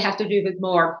 Sometimes they have to do with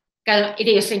more kind of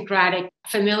idiosyncratic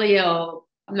familial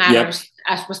matters,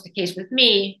 as was the case with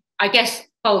me. I guess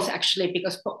both actually,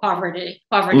 because poverty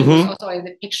was also in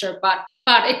the picture. But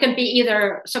it can be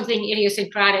either something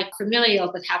idiosyncratic,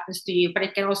 familial that happens to you, but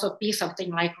it can also be something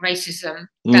like racism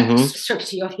that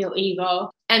strips you of your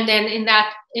ego. And then in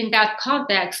that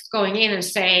context, going in and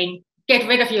saying, get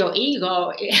rid of your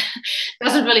ego, it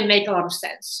doesn't really make a lot of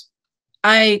sense.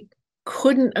 I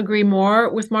couldn't agree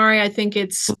more with Mari. I think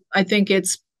it's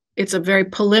a very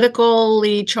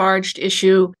politically charged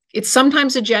issue. It's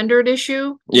sometimes a gendered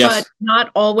issue, but not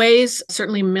always.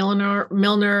 Certainly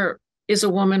Milner is a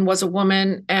woman, was a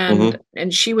woman, and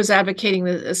she was advocating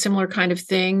a similar kind of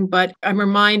thing. But I'm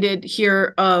reminded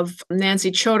here of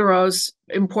Nancy Chodorow's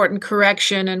important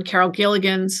correction and Carol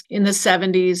Gilligan's in the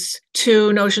 70s,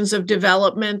 two notions of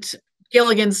development.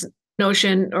 Gilligan's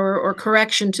notion or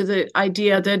correction to the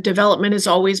idea that development is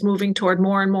always moving toward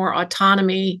more and more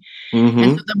autonomy.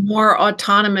 And so the more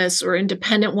autonomous or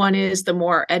independent one is, the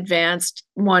more advanced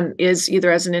one is,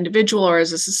 either as an individual or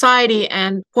as a society,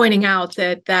 and pointing out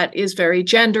that that is very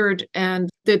gendered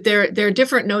and that there are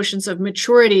different notions of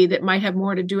maturity that might have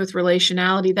more to do with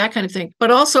relationality, that kind of thing. But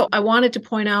also, I wanted to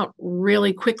point out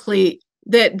really quickly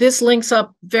that this links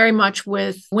up very much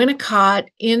with Winnicott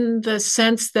in the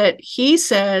sense that he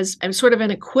says, and sort of an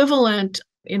equivalent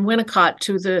in Winnicott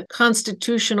to the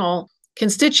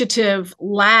constitutive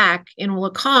lack in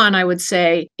Lacan, I would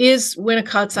say, is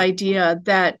Winnicott's idea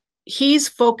that he's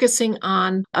focusing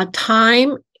on a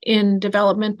time in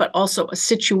development, but also a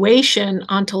situation,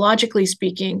 ontologically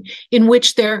speaking, in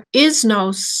which there is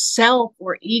no self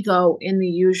or ego in the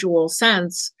usual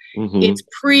sense. It's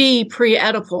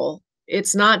pre-Oedipal.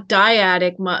 It's not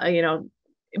dyadic,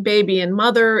 baby and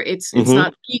mother. It's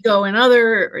not ego and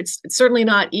other. It's certainly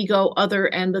not ego, other,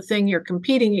 and the thing you're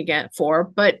competing against for.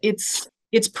 But it's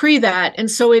pre that,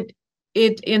 and so it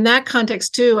in that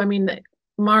context too. I mean,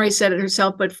 Mari said it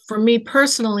herself, but for me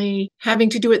personally, having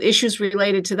to do with issues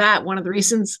related to that, one of the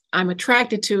reasons I'm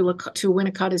attracted to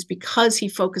Winnicott is because he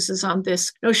focuses on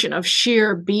this notion of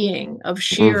sheer being, of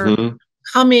sheer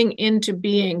coming into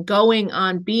being, going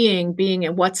on being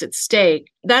and what's at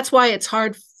stake. That's why it's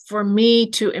hard for me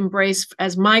to embrace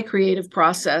as my creative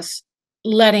process,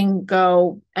 letting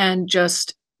go and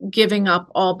just giving up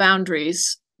all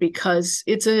boundaries, because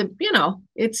it's a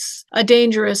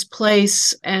dangerous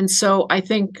place. And so I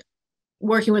think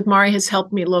working with Mari has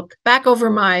helped me look back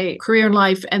over my career in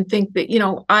life and think that,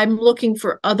 I'm looking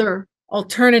for other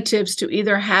alternatives to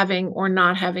either having or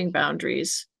not having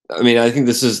boundaries. I mean, I think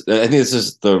this is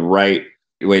the right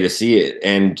way to see it.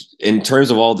 And in terms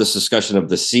of all this discussion of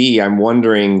the sea, I'm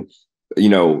wondering,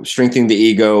 strengthening the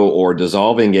ego or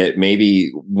dissolving it, maybe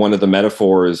one of the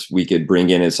metaphors we could bring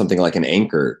in is something like an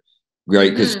anchor,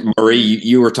 right? Because Marie,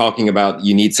 you were talking about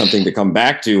you need something to come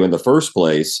back to in the first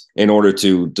place in order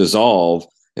to dissolve.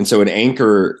 And so an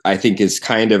anchor, I think, is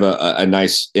kind of a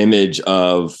nice image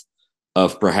of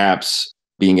perhaps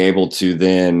being able to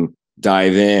then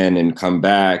dive in and come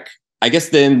back. I guess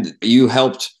then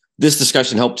this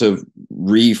discussion helped to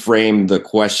reframe the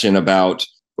question about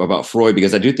Freud,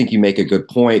 because I do think you make a good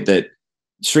point that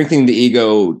strengthening the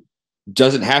ego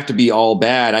doesn't have to be all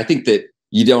bad. I think that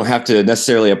you don't have to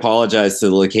necessarily apologize to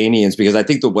the Lacanians, because I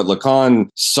think that what Lacan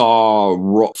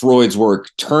saw Freud's work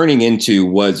turning into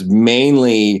was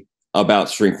mainly about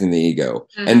strengthening the ego.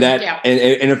 And that,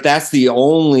 and if that's the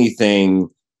only thing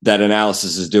that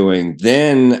analysis is doing,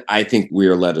 then I think we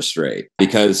are led astray,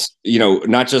 because,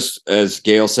 not just, as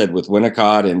Gail said, with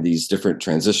Winnicott and these different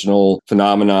transitional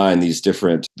phenomena and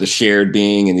the shared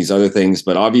being and these other things,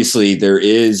 but obviously there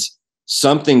is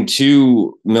something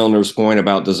to Milner's point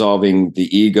about dissolving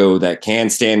the ego that can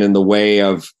stand in the way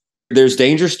of, there's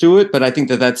dangers to it, but I think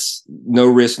that that's no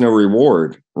risk, no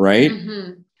reward, right?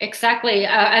 Exactly.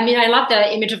 I love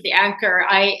the image of the anchor.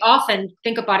 I often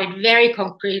think about it very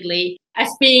concretely as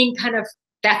being kind of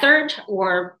tethered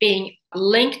or being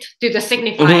linked to the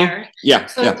signifier.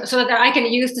 So that I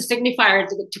can use the signifier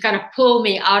to kind of pull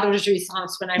me out of the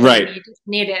jouissance when I really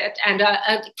need it. And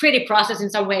a creative process in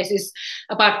some ways is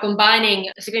about combining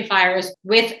signifiers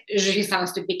with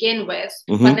jouissance to begin with.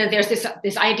 But then there's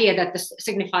this idea that the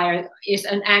signifier is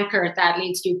an anchor that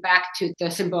leads you back to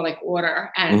the symbolic order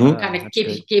and kind of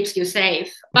keeps you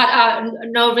safe. But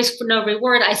no risk, no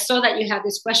reward. I saw that you had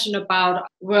this question about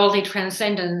worldly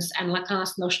transcendence and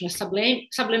Lacan's notion of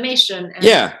sublimation.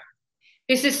 And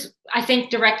this is, I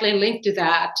think, directly linked to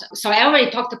that. So I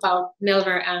already talked about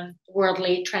Milner and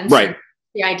worldly transcendence,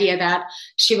 the idea that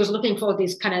she was looking for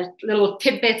these kind of little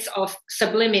tidbits of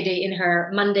sublimity in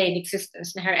her mundane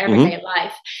existence, in her everyday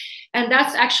life. And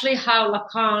that's actually how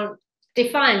Lacan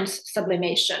defines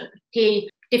sublimation. He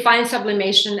defines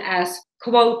sublimation as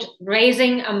quote,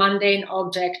 raising a mundane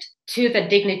object to the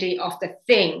dignity of the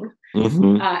thing,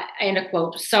 end of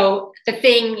quote. So the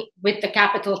thing with the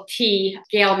capital T,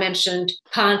 Gail mentioned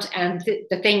Kant and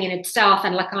the thing in itself,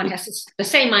 and Lacan has the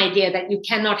same idea that you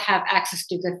cannot have access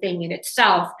to the thing in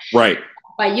itself. Right.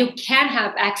 But you can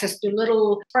have access to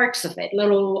little sparks of it,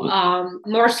 little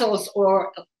morsels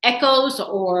or echoes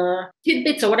or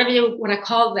tidbits or whatever you want to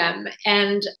call them.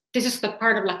 And this is the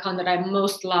part of Lacan that I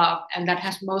most love and that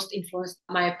has most influenced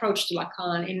my approach to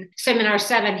Lacan. In Seminar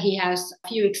 7, he has a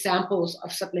few examples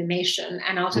of sublimation.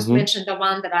 And I'll just mention the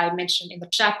one that I mentioned in the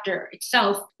chapter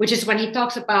itself, which is when he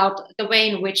talks about the way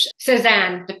in which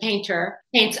Cézanne, the painter,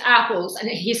 paints apples. And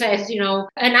he says, you know,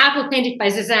 an apple painted by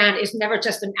Cézanne is never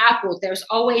just an apple. There's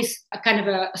always a kind of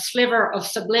a sliver of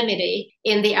sublimity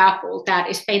in the apple that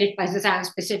is painted by Cézanne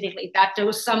specifically. That there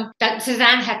was that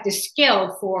Cézanne had this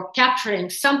skill for capturing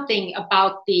something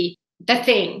about the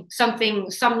thing, some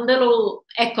little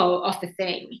echo of the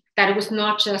thing, that it was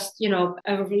not just, you know,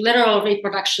 a literal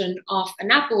reproduction of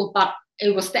an apple, but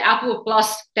it was the apple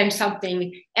plus then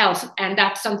something else. And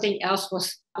that something else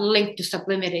was linked to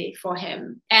sublimity for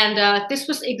him. And this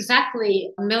was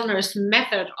exactly Milner's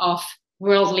method of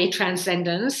worldly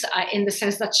transcendence, in the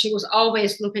sense that she was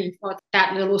always looking for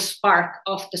that little spark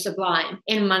of the sublime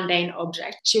in mundane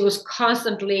objects. She was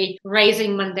constantly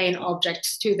raising mundane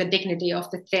objects to the dignity of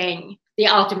the thing, the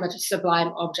ultimate sublime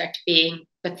object being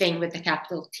the thing with the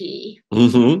capital T.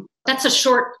 That's a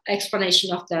short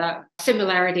explanation of the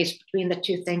similarities between the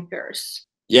two thinkers.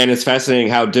 Yeah, and it's fascinating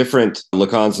how different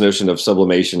Lacan's notion of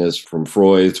sublimation is from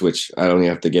Freud's, which I don't even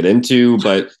have to get into,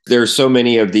 but there's so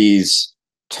many of these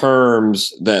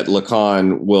terms that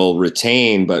Lacan will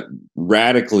retain, but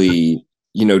radically,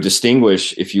 you know,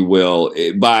 distinguish, if you will,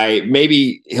 by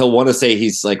maybe he'll want to say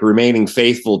he's like remaining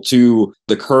faithful to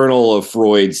the kernel of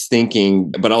Freud's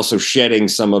thinking, but also shedding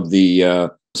some of the, I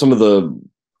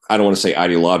don't want to say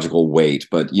ideological weight,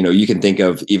 but, you know, you can think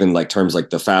of even like terms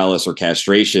like the phallus or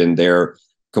castration, they're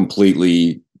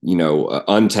completely, you know,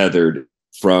 untethered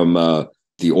from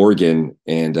the organ.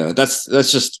 And that's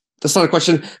not a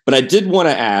question, but I did want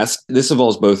to ask, this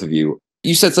involves both of you.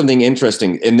 You said something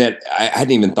interesting in that I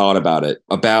hadn't even thought about it,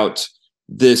 about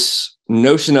this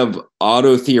notion of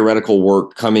auto-theoretical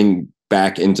work coming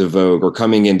back into vogue or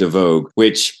coming into vogue,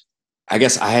 which I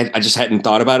guess I just hadn't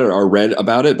thought about it or read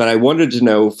about it. But I wanted to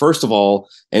know, first of all,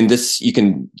 and this, you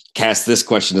can cast this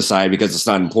question aside because it's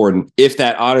not important, if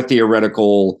that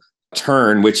auto-theoretical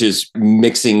turn, which is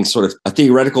mixing sort of a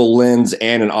theoretical lens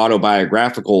and an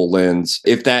autobiographical lens,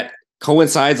 if that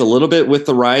coincides a little bit with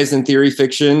the rise in theory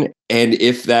fiction, and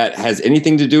if that has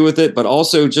anything to do with it, but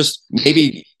also just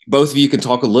maybe both of you can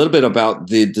talk a little bit about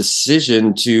the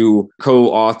decision to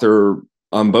co-author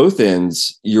on both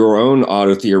ends your own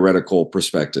auto-theoretical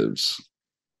perspectives.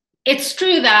 It's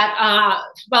true that,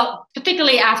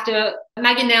 particularly after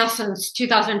Maggie Nelson's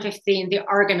 2015, The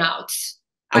Argonauts.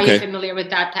 Are you familiar with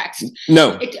that text?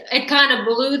 No. It kind of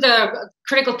blew the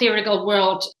critical theoretical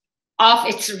world off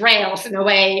its rails in a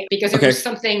way, because it was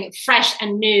something fresh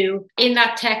and new in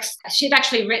that text. She'd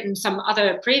actually written some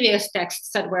other previous texts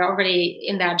that were already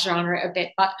in that genre a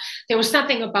bit, but there was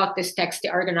something about this text, The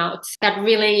Argonauts, that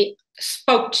really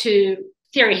spoke to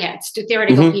theory heads, to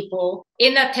theoretical people.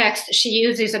 In that text, she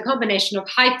uses a combination of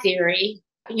hype theory,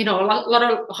 you know, a lot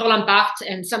of Roland Barthes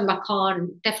and some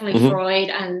Lacan, definitely Freud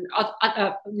and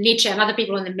Nietzsche and other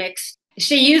people in the mix.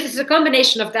 She uses a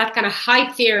combination of that kind of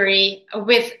hype theory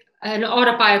with an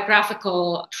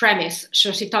autobiographical premise.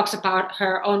 So she talks about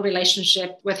her own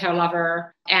relationship with her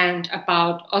lover and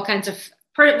about all kinds of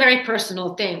very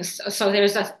personal things. So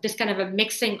there's this kind of a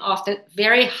mixing of the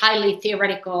very highly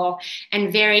theoretical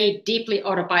and very deeply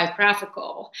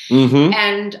autobiographical.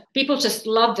 And people just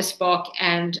love this book,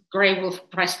 and Grey Wolf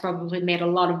Press probably made a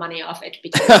lot of money off it,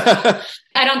 because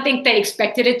I don't think they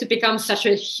expected it to become such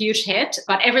a huge hit,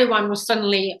 but everyone was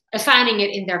suddenly assigning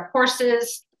it in their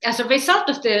courses. As a result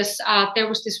of this, there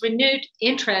was this renewed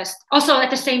interest. Also, at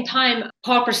the same time,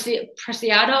 Paul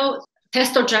Preciado,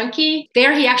 Testo Junkie,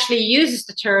 there he actually uses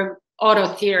the term auto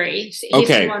theory. He's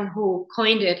the one who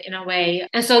coined it in a way.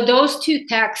 And so those two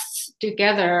texts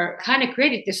together kind of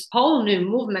created this whole new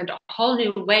movement, a whole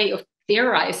new way of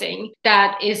theorizing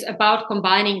that is about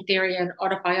combining theory and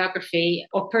autobiography,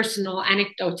 or personal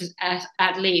anecdotes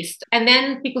at least. And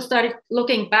then people started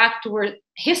looking back toward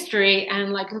history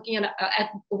and like looking at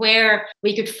where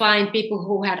we could find people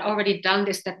who had already done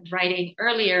this type of writing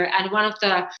earlier. And one of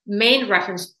the main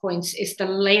reference points is the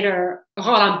later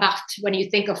Roland Barthes, when you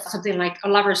think of something like A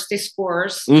Lover's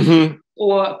Discourse,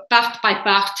 or Barthes by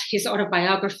Barthes, his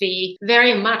autobiography,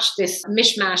 very much this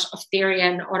mishmash of theory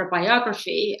and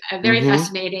autobiography, very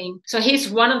fascinating. So he's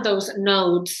one of those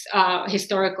nodes,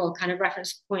 historical kind of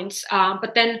reference points.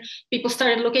 But then people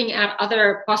started looking at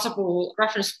other possible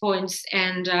reference points,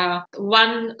 and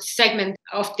one segment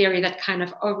of theory that kind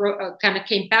of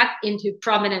came back into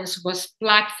prominence was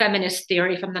Black feminist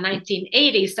theory from the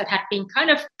 1980s that had been kind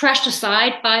of brushed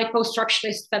aside by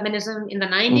post-structuralist feminism in the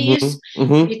 90s.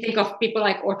 You think of people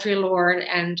like Audre Lorde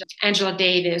and Angela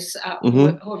Davis,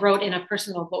 who wrote in a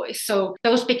personal voice. So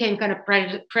those became kind of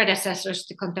predecessors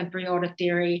to contemporary auto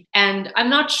theory. And I'm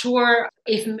not sure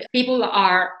if people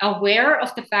are aware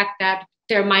of the fact that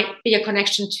there might be a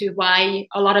connection to why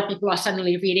a lot of people are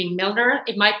suddenly reading Milner.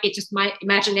 It might be just my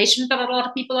imagination that a lot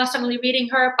of people are suddenly reading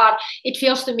her, but it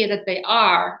feels to me that they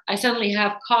are. I suddenly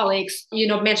have colleagues,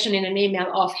 mention in an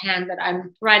email offhand that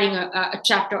I'm writing a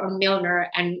chapter on Milner,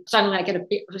 and suddenly I get a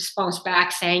big response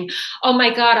back saying, oh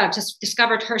my God, I've just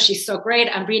discovered her. She's so great.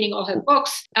 I'm reading all her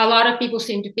books. A lot of people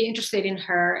seem to be interested in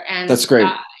her. And that's great.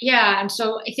 And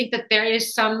so I think that there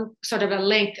is some sort of a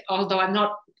link, although I'm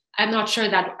not sure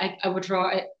that I would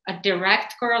draw a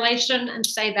direct correlation and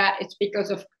say that it's because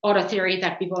of auto theory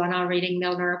that people are now reading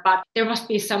Milner, but there must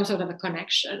be some sort of a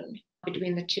connection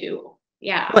between the two.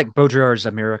 Yeah. Like Baudrillard's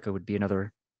America would be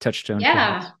another touchstone.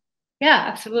 Yeah. Yeah,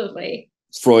 absolutely.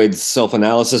 Freud's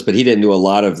self-analysis, but he didn't do a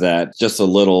lot of that, just a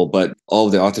little. But all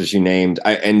of the authors you named,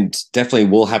 and definitely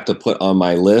will have to put on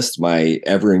my list, my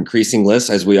ever-increasing list,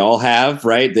 as we all have,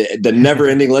 right? The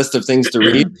never-ending list of things to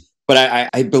read. But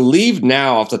I believe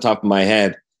now, off the top of my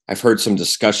head, I've heard some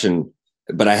discussion,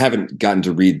 but I haven't gotten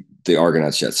to read the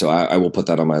Argonauts yet. So I will put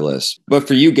that on my list. But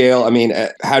for you, Gail, I mean,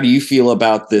 how do you feel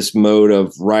about this mode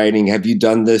of writing? Have you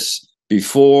done this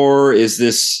before? Is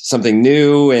this something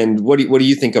new? And what do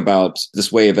you think about this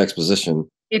way of exposition?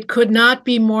 It could not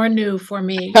be more new for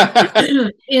me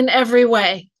in every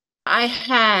way. I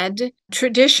had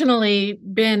traditionally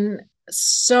been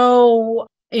so...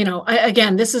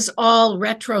 again, this is all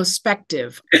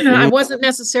retrospective. I wasn't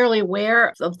necessarily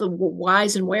aware of the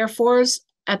whys and wherefores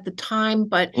at the time,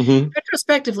 but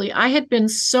retrospectively, I had been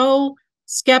so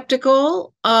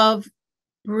skeptical of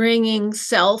bringing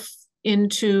self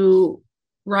into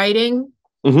writing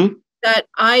that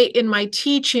I, in my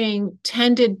teaching,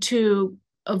 tended to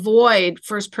avoid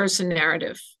first-person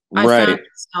narrative. I found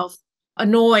myself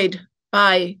annoyed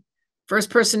by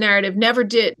first-person narrative,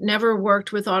 never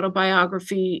worked with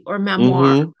autobiography or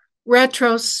memoir.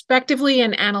 Retrospectively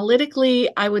and analytically,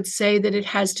 I would say that it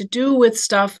has to do with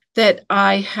stuff that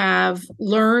I have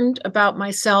learned about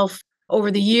myself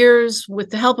over the years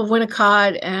with the help of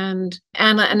Winnicott and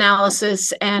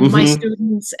analysis and my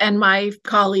students and my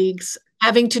colleagues,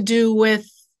 having to do with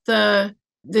the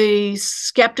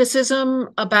skepticism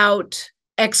about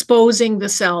exposing the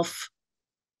self.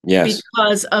 Yes.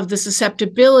 Because of the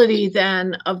susceptibility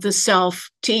then of the self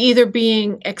to either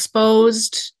being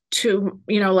exposed to,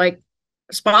 like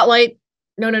spotlight.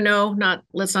 No,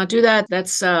 let's not do that.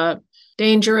 That's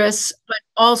dangerous. But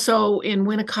also in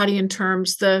Winnicottian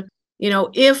terms,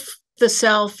 if the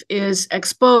self is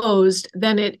exposed,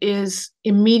 then it is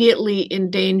immediately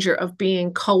in danger of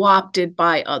being co-opted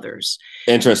by others.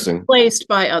 Interesting. Placed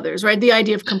by others, right? The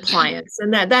idea of compliance.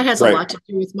 And that has a lot to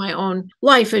do with my own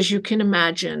life, as you can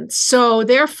imagine. So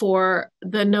therefore,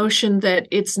 the notion that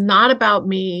it's not about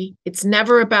me, it's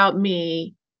never about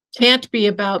me, can't be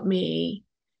about me,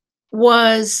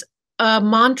 was a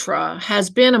mantra,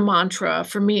 has been a mantra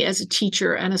for me as a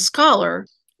teacher and a scholar.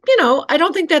 I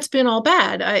don't think that's been all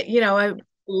bad. I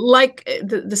like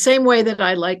the same way that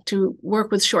I like to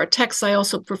work with short texts. I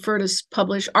also prefer to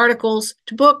publish articles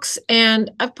to books.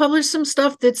 And I've published some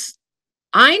stuff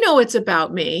I know it's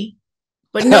about me,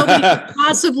 but nobody could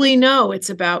possibly know it's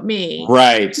about me.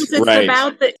 Right. It's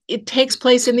about it takes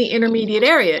place in the intermediate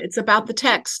area. It's about the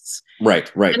texts.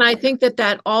 Right. And I think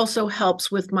that also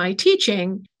helps with my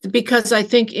teaching, because I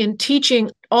think in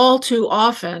teaching all too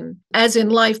often, as in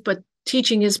life, but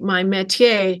teaching is my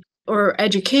métier, or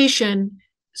education,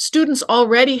 students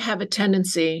already have a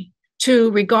tendency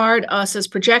to regard us as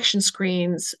projection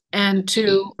screens and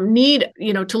to need,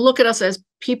 to look at us as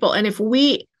people. And if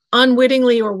we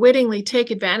unwittingly or wittingly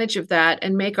take advantage of that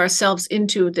and make ourselves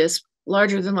into this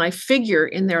larger than life figure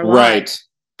in their lives,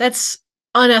 that's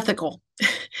unethical.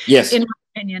 Yes. In my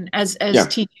opinion, as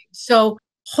teaching. So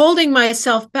holding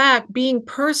myself back, being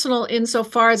personal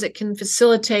insofar as it can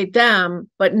facilitate them,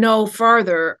 but no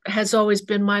farther, has always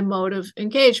been my mode of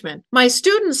engagement. My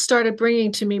students started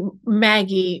bringing to me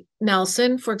Maggie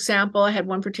Nelson, for example. I had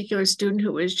one particular student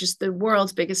who was just the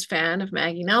world's biggest fan of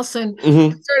Maggie Nelson.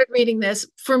 Started reading this.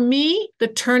 For me, the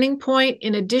turning point,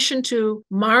 in addition to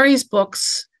Mari's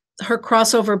books, her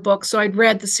crossover books. So I'd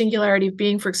read The Singularity of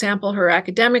Being, for example, her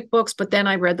academic books, but then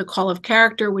I read The Call of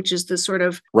Character, which is the sort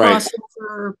of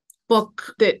crossover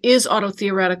book that is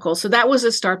auto-theoretical. So that was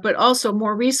a start. But also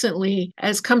more recently,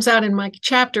 as comes out in my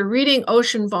chapter, reading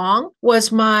Ocean Vuong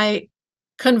was my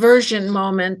conversion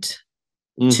moment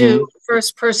to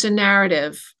first-person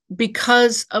narrative,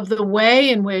 because of the way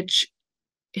in which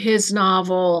his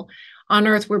novel, On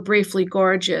Earth We're Briefly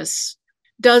Gorgeous,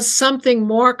 does something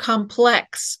more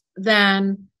complex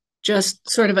than just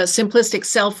sort of a simplistic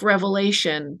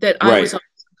self-revelation that I was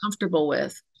always uncomfortable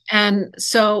with. And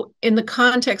so in the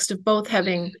context of both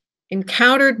having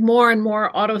encountered more and more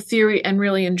auto theory and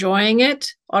really enjoying it,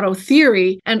 auto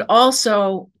theory, and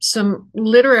also some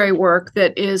literary work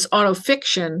that is auto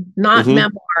fiction, not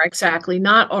memoir exactly,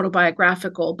 not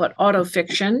autobiographical, but auto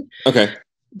fiction. Okay.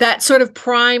 That sort of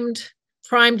primed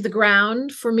the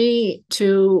ground for me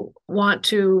to want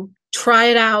to try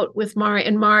it out with Mari.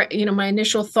 And Mari, you know, my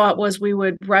initial thought was we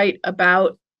would write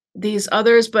about these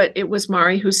others, but it was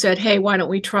Mari who said, hey, why don't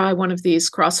we try one of these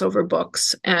crossover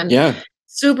books? And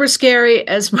super scary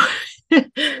as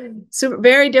super,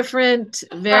 very different,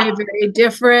 very, very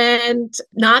different.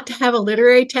 Not to have a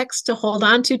literary text to hold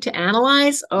on to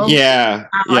analyze. Oh, yeah.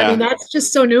 I mean, that's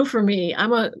just so new for me.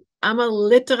 I'm a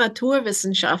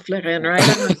Literaturwissenschaftlerin, right?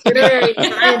 I'm a literary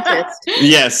scientist.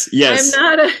 Yes.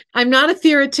 I'm not a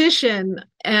theoretician,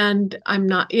 and I'm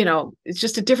not, you know, it's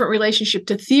just a different relationship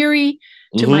to theory,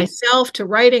 to myself, to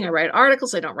writing. I write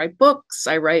articles. I don't write books.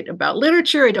 I write about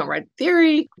literature. I don't write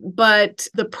theory. But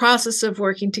the process of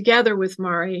working together with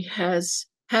Mari has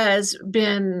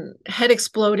been head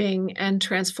exploding and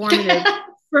transformative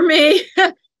for me.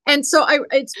 And so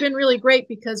it's been really great,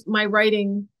 because my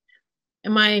writing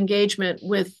and my engagement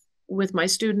with my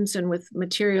students and with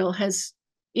material has,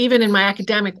 even in my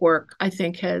academic work, I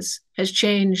think has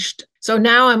changed. So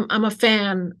now I'm a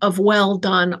fan of well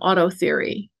done auto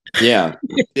theory. Yeah.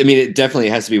 I mean, it definitely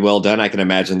has to be well done. I can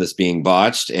imagine this being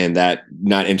botched and that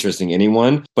not interesting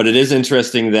anyone. But it is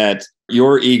interesting that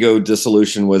your ego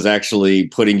dissolution was actually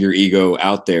putting your ego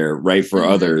out there, right, for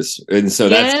others. And so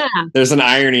there's an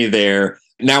irony there.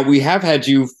 Now, we have had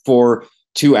you for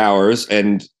 2 hours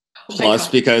and plus,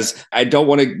 because I don't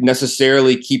want to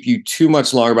necessarily keep you too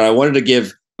much longer, but I wanted to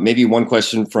give maybe one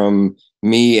question from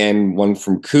me and one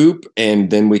from Coop, and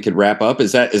then we could wrap up.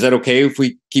 Is that okay if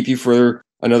we keep you for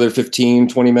another 15,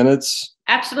 20 minutes?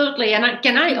 Absolutely. And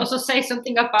can I also say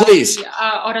something about Please. The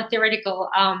auto-theoretical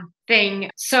thing?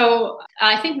 So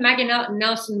I think Maggie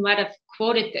Nelson might have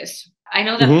quoted this. I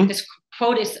know that this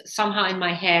quote is somehow in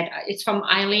my head. It's from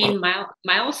Eileen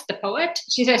Miles, the poet.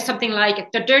 She says something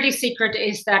like, the dirty secret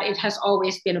is that it has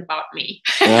always been about me.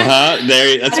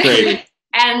 That's great.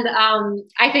 And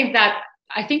I think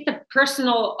the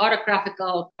personal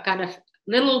autographical kind of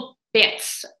little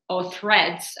bits or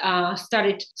threads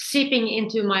started seeping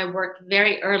into my work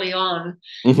very early on.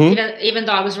 Even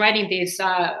though I was writing these,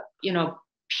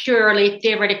 purely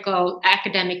theoretical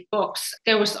academic books,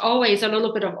 there was always a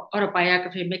little bit of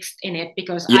autobiography mixed in it,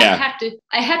 because I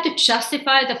had to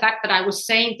justify the fact that I was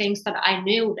saying things that I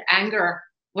knew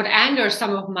would anger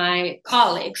some of my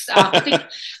colleagues,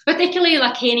 particularly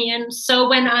Lacanians. So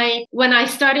when I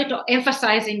started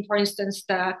emphasizing, for instance,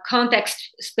 the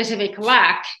context-specific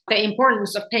lack, the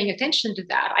importance of paying attention to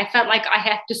that, I felt like I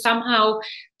had to somehow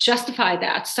justify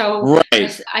that. So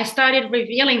I started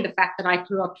revealing the fact that I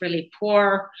grew up really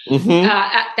poor.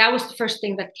 That was the first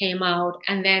thing that came out.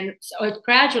 And then so it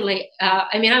gradually,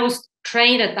 I was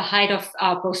trained at the height of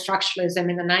post-structuralism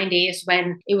in the 90s,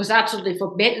 when it was absolutely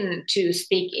forbidden to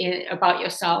speak about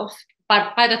yourself.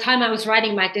 But by the time I was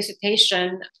writing my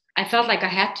dissertation, I felt like I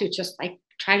had to just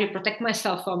try to protect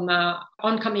myself from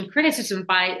oncoming criticism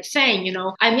by saying,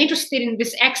 I'm interested in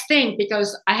this X thing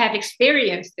because I have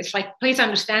experienced this. Please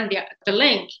understand the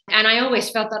link. And I always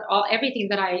felt that everything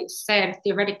that I said,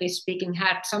 theoretically speaking,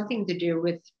 had something to do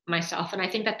with myself. And I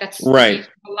think that that's right.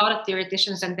 A lot of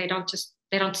theoreticians, and they don't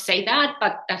say that,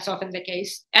 but that's often the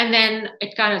case. And then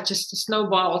it kind of just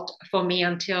snowballed for me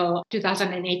until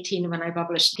 2018, when I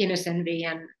published Penis Envy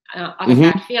and Other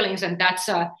Bad Feelings. And that's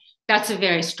a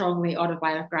very strongly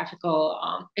autobiographical,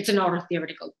 it's an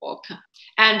auto-theoretical book.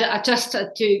 And just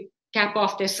to cap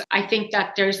off this, I think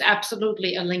that there's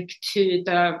absolutely a link to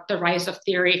the rise of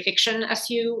theory fiction, as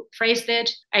you phrased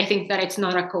it. I think that it's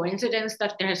not a coincidence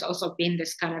that there has also been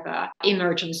this kind of a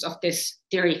emergence of this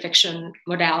theory fiction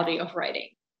modality of writing.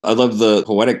 I love the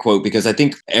poetic quote because I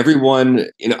think everyone,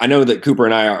 I know that Cooper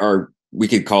and I are, we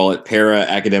could call it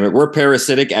para-academic. We're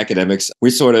parasitic academics. We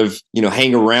sort of,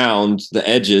 hang around the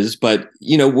edges. But,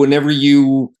 whenever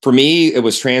for me, it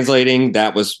was translating.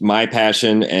 That was my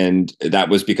passion. And that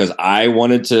was because I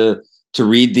wanted to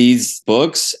read these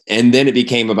books. And then it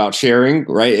became about sharing,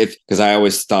 right? Because I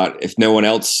always thought if no one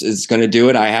else is going to do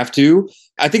it, I have to.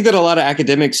 I think that a lot of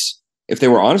academics, if they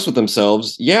were honest with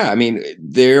themselves,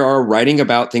 they are writing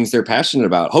about things they're passionate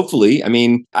about. Hopefully,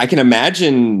 I can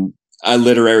imagine a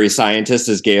literary scientist,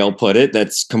 as Gail put it,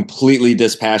 that's completely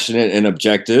dispassionate and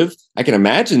objective. I can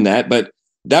imagine that, but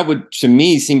that would, to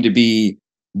me, seem to be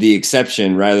the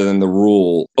exception rather than the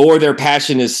rule. Or their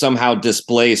passion is somehow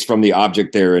displaced from the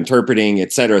object they're interpreting,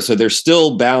 et cetera. So they're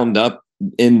still bound up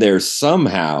in there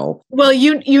somehow. Well,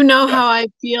 you know how I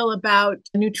feel about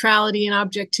neutrality and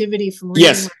objectivity from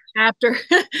reading my chapter.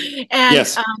 And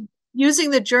using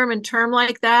the German term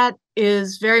like that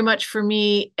is very much for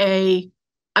me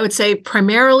I would say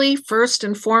primarily, first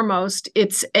and foremost,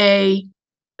 it's a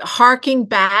harking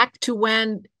back to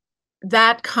when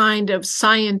that kind of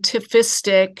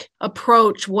scientific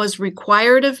approach was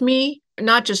required of me,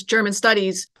 not just German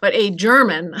studies, but a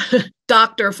German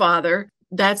doctor father.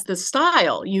 That's the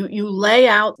style. You lay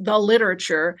out the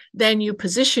literature, then you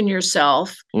position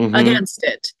yourself against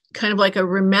it, kind of like a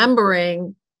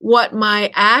remembering what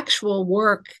my actual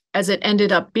work as it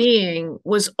ended up being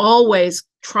was always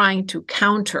trying to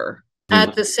counter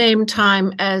at the same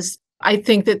time as I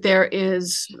think that there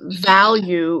is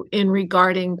value in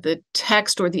regarding the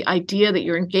text or the idea that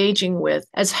you're engaging with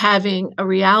as having a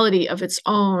reality of its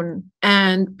own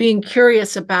and being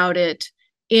curious about it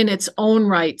in its own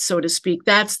right, so to speak.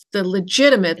 That's the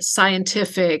legitimate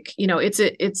scientific,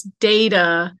 it's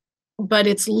data, but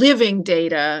it's living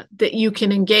data that you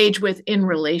can engage with in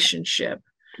relationship.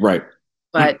 Right.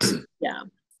 But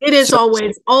it is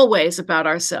always about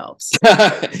ourselves.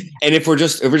 And if we're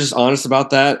just honest about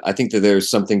that, I think that there's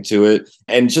something to it.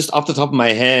 And just off the top of my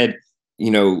head,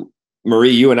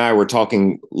 Marie, you and I were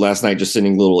talking last night, just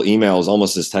sending little emails,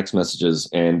 almost as text messages.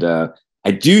 And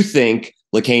I do think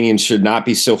Lacanians should not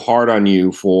be so hard on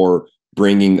you for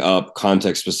bringing up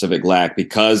context-specific lack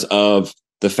because of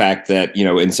the fact that,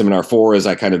 in Seminar 4, as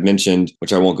I kind of mentioned,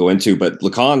 which I won't go into, but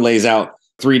Lacan lays out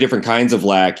 3 different kinds of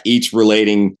lack, each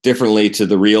relating differently to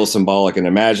the real, symbolic, and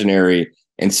imaginary.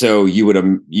 And so you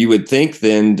would think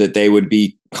then that they would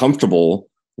be comfortable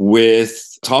with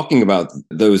talking about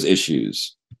those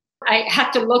issues. I had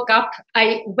to look up.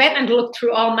 I went and looked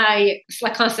through all my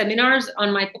Lacan seminars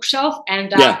on my bookshelf,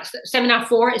 and Seminar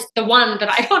 4 is the one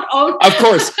that I don't own. Of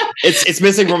course, it's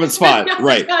missing from its spot,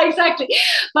 right? Yeah, exactly.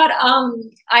 But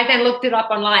I then looked it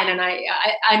up online, and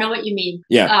I know what you mean.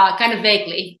 Yeah, kind of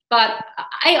vaguely. But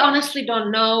I honestly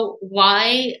don't know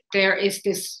why there is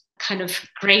this kind of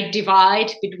great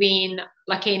divide between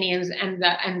Lacanians and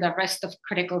the rest of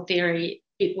critical theory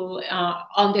people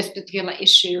on this particular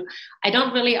issue. I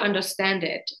don't really understand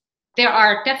it. There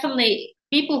are definitely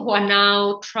people who are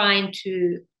now trying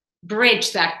to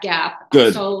bridge that gap.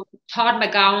 Good. So Todd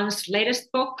McGowan's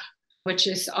latest book, which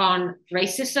is on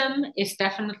racism, is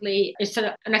definitely, it's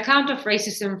an account of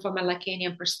racism from a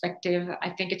Lacanian perspective. I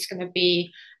think it's going to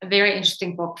be a very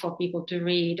interesting book for people to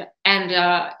read. And,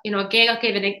 Gail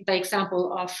gave the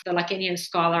example of the Lacanian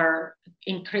scholar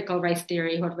in critical race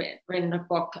theory who had written a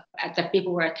book that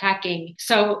people were attacking.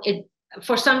 So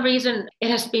for some reason, it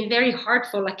has been very hard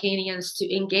for Lacanians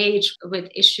to engage with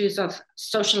issues of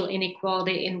social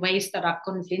inequality in ways that are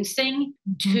convincing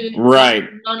to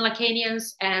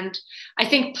non-Lacanians. And I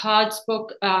think Todd's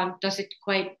book does it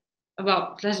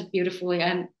beautifully.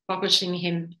 I'm publishing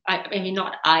him,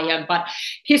 but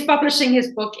he's publishing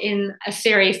his book in a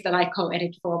series that I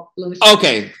co-edit for Blue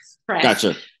Okay, Press.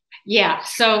 Gotcha. Yeah,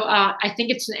 so I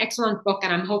think it's an excellent book,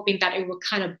 and I'm hoping that it will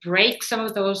kind of break some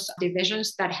of those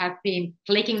divisions that have been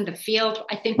plaguing the field.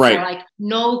 I think for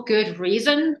no good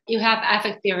reason. You have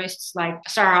affect theorists like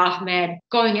Sarah Ahmed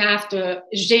going after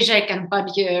Zizek and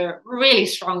Badiou really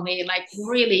strongly,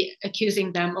 really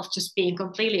accusing them of just being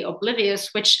completely oblivious,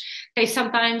 which they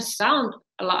sometimes sound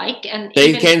like. And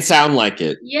they can sound like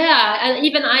it. Yeah, and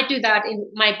even I do that in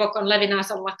my book on Levinas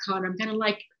and Lacan. I'm kind of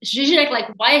like, Zizek,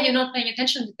 why are you not paying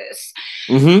attention to this?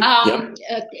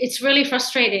 It's really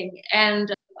frustrating.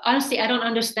 And honestly, I don't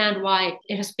understand why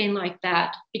it has been like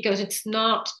that, because it's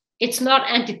not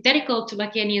antithetical to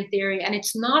Lacanian theory, and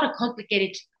it's not a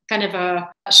complicated kind of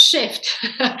a shift.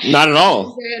 Not at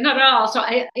all. Not at all. So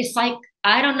it's like,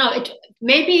 I don't know.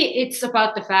 Maybe it's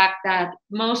about the fact that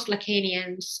most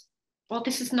Lacanians, well,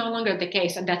 this is no longer the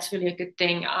case, and that's really a good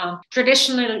thing.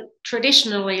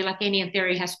 Traditionally, Lacanian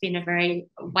theory has been a very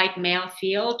white male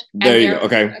field. There you go.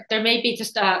 Okay. There may be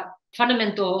just a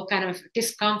fundamental kind of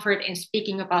discomfort in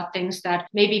speaking about things that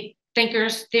maybe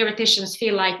theoreticians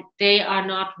feel like they are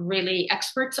not really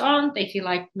experts on. They feel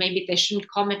like maybe they shouldn't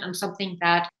comment on something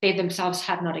that they themselves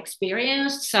have not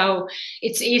experienced. So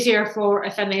it's easier for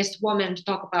a feminist woman to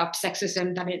talk about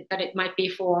sexism than it might be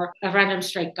for a random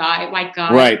straight guy, white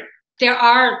guy. Right. There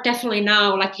are definitely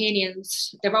now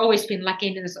Lacanians, there have always been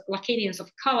Lacanians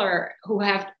of color who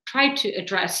have tried to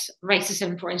address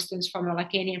racism, for instance, from a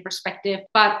Lacanian perspective.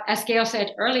 But as Gail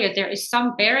said earlier, there is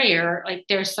some barrier, like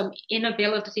there's some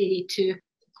inability to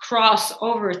cross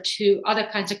over to other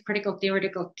kinds of critical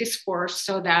theoretical discourse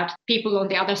so that people on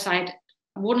the other side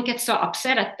wouldn't get so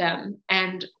upset at them.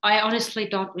 And I honestly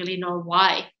don't really know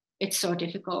why it's so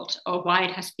difficult or why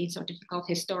it has been so difficult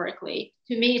historically.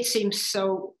 To me, it seems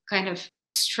so kind of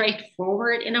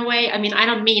straightforward in a way. I mean, I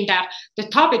don't mean that the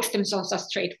topics themselves are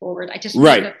straightforward. I just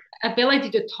mean the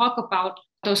ability to talk about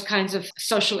those kinds of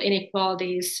social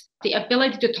inequalities, the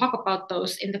ability to talk about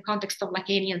those in the context of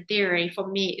Lacanian theory, for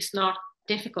me, is not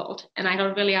difficult. And I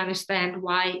don't really understand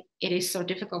why it is so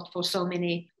difficult for so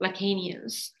many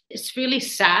Lacanians. It's really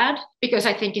sad because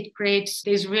I think it creates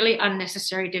these really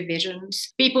unnecessary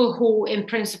divisions. People who in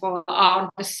principle are on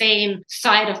the same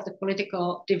side of the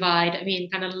political divide, I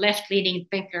mean, kind of left-leaning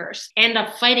thinkers, end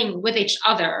up fighting with each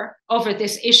other over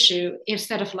this issue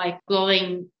instead of like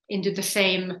going into the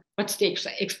same, what's the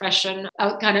expression,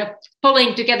 kind of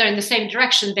pulling together in the same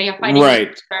direction. They are fighting with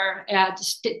each other,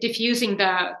 diffusing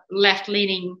the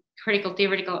left-leaning critical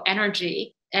theoretical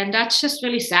energy. And that's just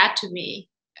really sad to me.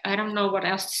 I don't know what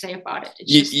else to say about it.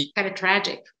 It's just kind of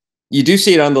tragic. You do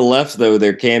see it on the left, though.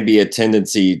 There can be a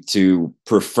tendency to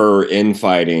prefer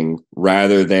infighting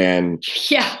rather than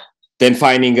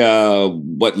finding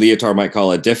what Lyotard might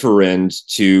call a differend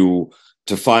to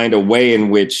find a way in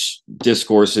which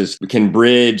discourses can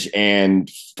bridge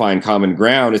and find common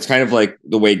ground. It's kind of like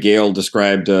the way Gail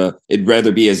described it'd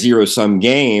rather be a zero-sum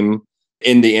game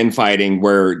in the infighting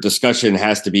where discussion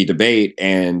has to be debate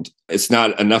and it's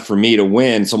not enough for me to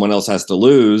win, someone else has to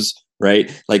lose,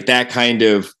 right? Like that kind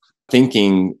of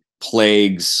thinking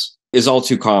is all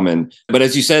too common. But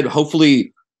as you said,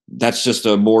 hopefully that's just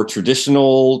a more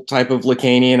traditional type of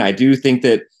Lacanian. I do think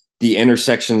that the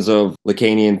intersections of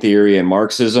Lacanian theory and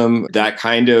Marxism, that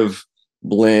kind of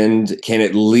blend can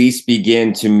at least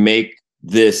begin to make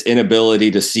this inability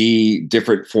to see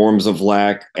different forms of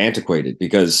lack antiquated,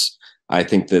 because I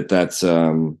think that's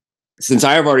since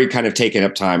I have already kind of taken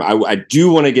up time, I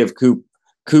do want to give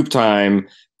Coop time.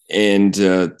 And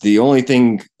the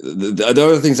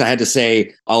other things I had to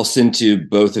say, I'll send to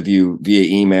both of you via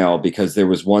email, because there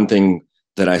was one thing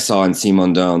that I saw in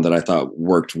Simondon that I thought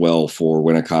worked well for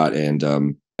Winnicott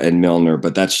and Milner,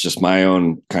 but that's just my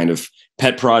own kind of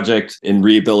pet project in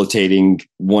rehabilitating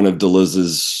one of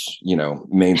Deleuze's,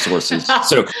 main sources.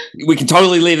 So we can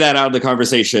totally leave that out of the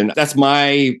conversation. That's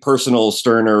my personal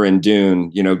Stirner and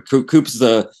Dune. Coop's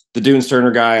the Dune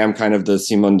Stirner guy. I'm kind of the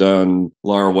Simondon,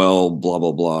 Laruelle, blah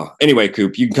blah blah. Anyway,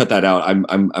 Coop, you can cut that out.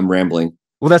 I'm rambling.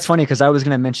 Well, that's funny because I was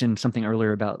going to mention something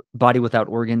earlier about body without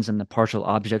organs and the partial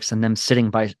objects and them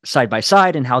sitting side by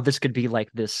side, and how this could be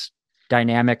like this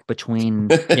dynamic between,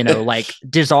 like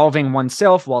dissolving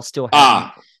oneself while still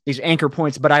having these anchor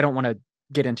points. But I don't want to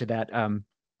get into that.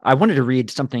 I wanted to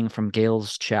read something from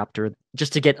Gail's chapter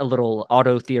just to get a little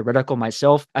auto-theoretical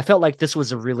myself. I felt like this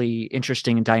was a really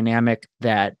interesting dynamic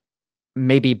that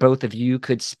maybe both of you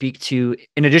could speak to.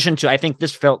 In addition to, I think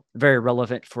this felt very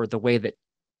relevant for the way that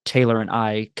Taylor and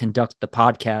I conduct the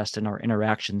podcast and our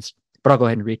interactions. But I'll go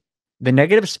ahead and read. The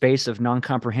negative space of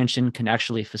non-comprehension can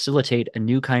actually facilitate a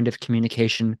new kind of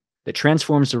communication that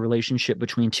transforms the relationship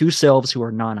between two selves who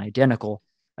are non-identical.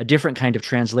 A different kind of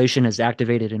translation is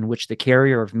activated in which the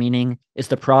carrier of meaning is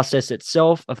the process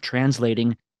itself of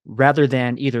translating rather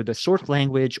than either the source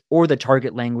language or the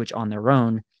target language on their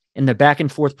own. In the back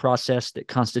and forth process that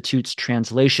constitutes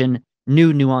translation,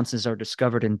 new nuances are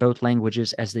discovered in both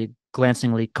languages as they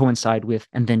glancingly coincide with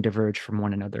and then diverge from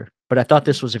one another. But I thought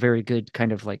this was a very good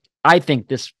kind of I think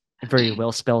this very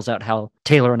well spells out how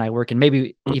Taylor and I work. And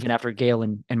maybe even after Gail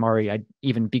and Mari, I'd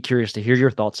even be curious to hear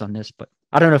your thoughts on this. But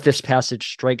I don't know if this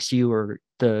passage strikes you, or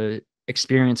the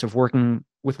experience of working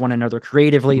with one another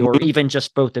creatively, or even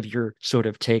just both of your sort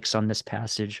of takes on this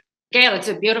passage. Gail, it's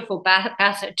a beautiful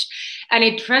passage, and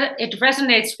it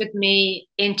resonates with me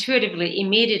intuitively,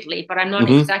 immediately, but I'm not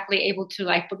exactly able to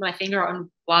like put my finger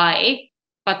on why.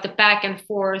 But the back and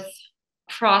forth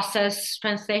process,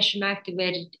 translation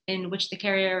activated, in which the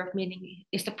carrier of meaning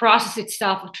is the process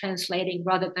itself of translating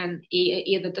rather than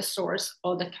either the source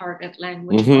or the target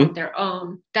language on their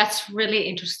own. That's really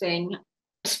interesting.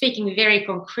 Speaking very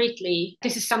concretely,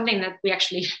 this is something that we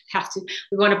actually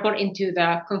we want to put into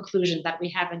the conclusion that we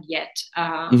haven't yet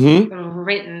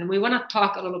written. We want to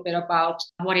talk a little bit about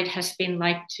what it has been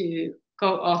like to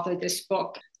co-author this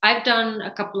book. I've done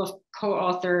a couple of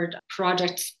co-authored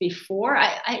projects before.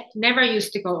 I never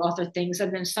used to co-author things,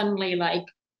 and then suddenly like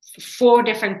 4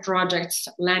 different projects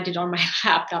landed on my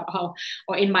lap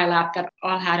in my lap that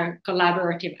all had a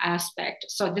collaborative aspect.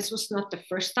 So this was not the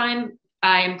first time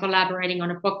I am collaborating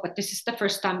on a book, but this is the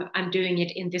first time I'm doing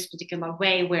it in this particular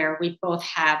way, where we both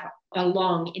have a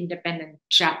long independent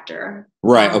chapter.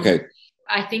 Right. Okay.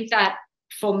 I think that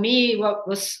for me, what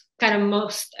was kind of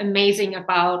most amazing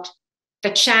about the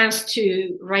chance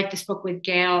to write this book with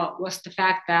Gail was the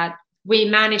fact that we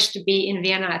managed to be in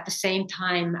Vienna at the same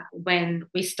time when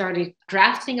we started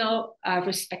drafting our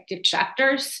respective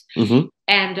chapters.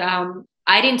 And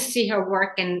I didn't see her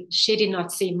work and she did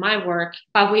not see my work,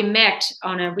 but we met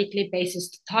on a weekly basis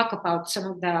to talk about some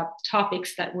of the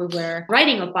topics that we were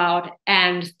writing about.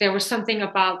 And there was something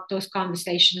about those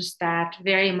conversations that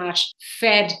very much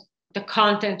fed the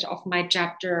content of my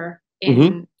chapter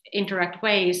in indirect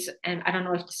ways. And I don't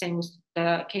know if the same was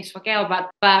the case for Gail,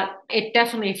 but it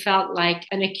definitely felt like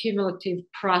an accumulative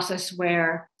process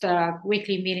where the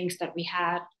weekly meetings that we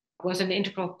had was an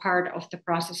integral part of the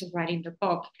process of writing the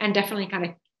book, and definitely kind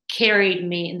of carried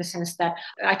me in the sense that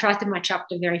I drafted my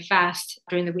chapter very fast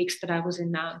during the weeks that I was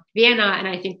in Vienna. And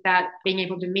I think that being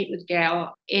able to meet with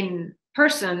Gail in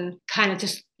person kind of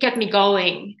just kept me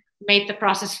going, made the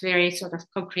process very sort of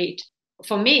concrete.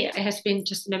 For me, it has been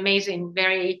just an amazing,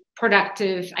 very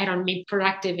productive, I don't mean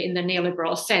productive in the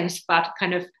neoliberal sense, but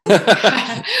kind of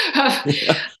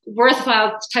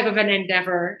worthwhile type of an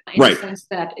endeavor in the sense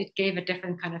that it gave a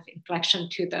different kind of inflection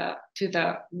to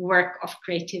the work of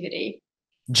creativity.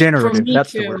 Generative,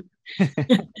 that's the word.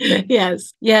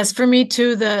 Yes. For me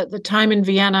too, the time in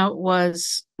Vienna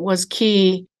was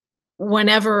key.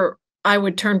 Whenever I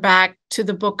would turn back to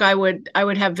the book, I would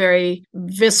have very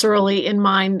viscerally in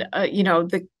mind,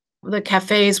 the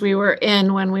cafes we were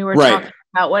in when we were talking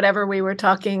about whatever we were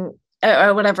talking,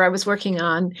 whatever I was working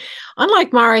on.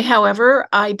 Unlike Mari, however,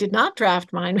 I did not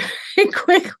draft mine very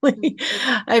quickly.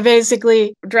 I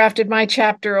basically drafted my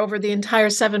chapter over the entire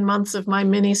 7 months of my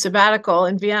mini sabbatical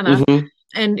in Vienna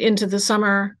and into the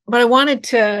summer. But I wanted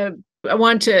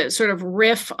to sort of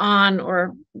riff on,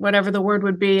 or whatever the word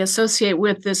would be, associate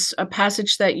with this a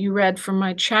passage that you read from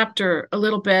my chapter a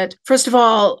little bit. First of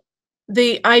all,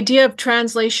 the idea of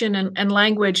translation and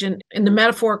language in the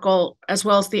metaphorical as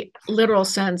well as the literal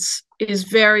sense is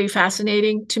very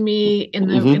fascinating to me in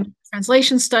the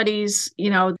translation studies.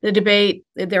 The debate,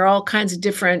 there are all kinds of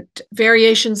different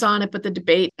variations on it, but the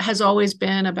debate has always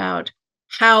been about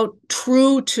how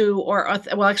true to,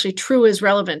 actually true is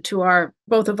relevant to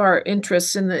both of our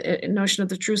interests in the notion of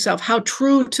the true self, how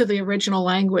true to the original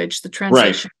language the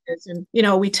translation is. And,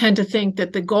 we tend to think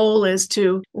that the goal is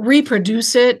to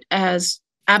reproduce it as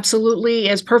absolutely,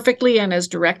 as perfectly and as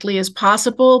directly as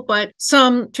possible. But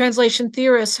some translation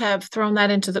theorists have thrown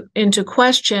that into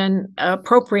question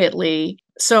appropriately.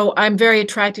 So I'm very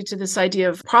attracted to this idea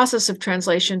of process of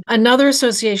translation. Another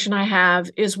association I have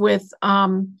is with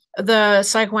the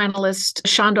psychoanalyst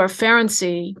Sándor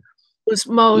Ferenczi, who's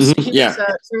was a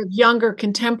sort of younger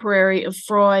contemporary of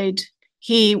Freud.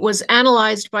 He was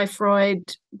analyzed by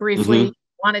Freud briefly,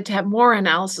 wanted to have more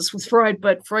analysis with Freud,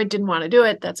 but Freud didn't want to do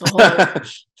it. That's a whole other.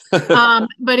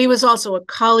 But he was also a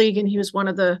colleague, and he was one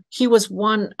of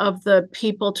the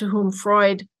people to whom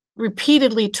Freud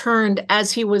repeatedly turned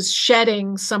as he was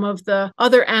shedding some of the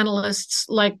other analysts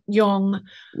like Jung,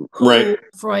 who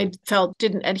Freud felt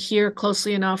didn't adhere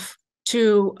closely enough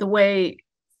to the way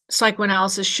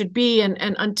psychoanalysis should be. And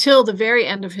until the very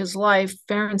end of his life,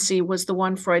 Ferenczi was the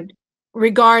one Freud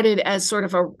regarded as sort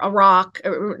of a rock,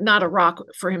 not a rock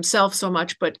for himself so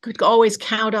much, but could always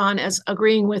count on as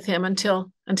agreeing with him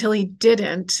until he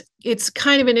didn't. It's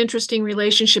kind of an interesting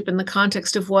relationship in the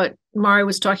context of what Mari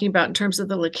was talking about in terms of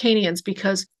the Lacanians,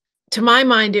 because to my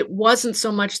mind, it wasn't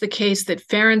so much the case that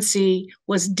Ferenczi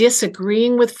was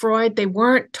disagreeing with Freud. They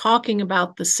weren't talking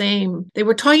about the same. They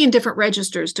were talking in different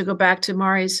registers, to go back to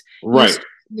Mari's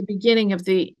the beginning of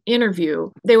the interview.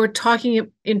 They were talking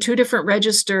in 2 different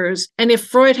registers. And if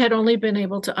Freud had only been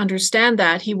able to understand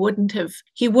that, he wouldn't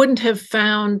have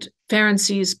found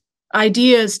Ferenczi's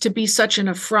ideas to be such an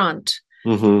affront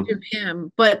to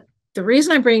him. But the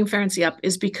reason I'm bringing Ferenczi up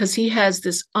is because he has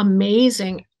this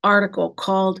amazing article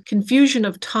called Confusion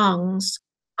of Tongues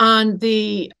on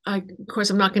of course,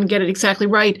 I'm not going to get it exactly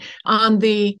right, on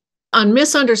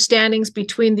misunderstandings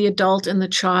between the adult and the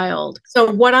child.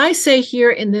 So what I say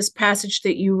here in this passage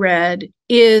that you read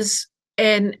is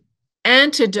an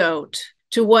antidote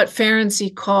to what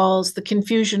Ferenczi calls the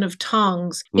confusion of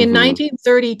tongues. In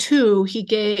 1932, he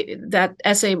gave, that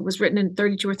essay was written in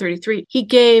 32 or 33, he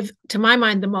gave, to my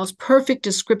mind, the most perfect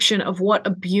description of what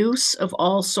abuse of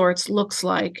all sorts looks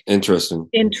like. Interesting.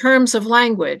 In terms of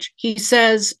language, he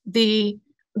says the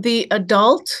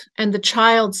adult and the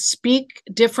child speak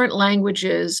different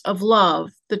languages of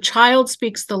love. The child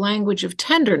speaks the language of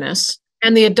tenderness,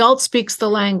 and the adult speaks the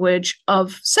language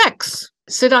of sex,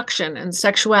 seduction, and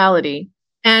sexuality.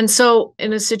 And so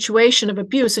in a situation of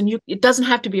abuse, and it doesn't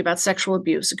have to be about sexual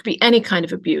abuse, it could be any kind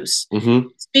of abuse.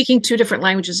 Speaking two different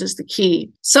languages is the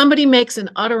key. Somebody makes an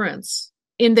utterance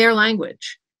in their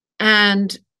language,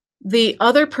 and the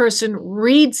other person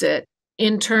reads it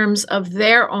in terms of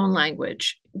their own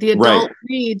language. The adult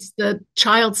reads the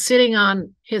child sitting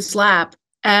on his lap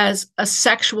as a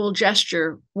sexual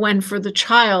gesture, when for the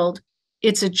child,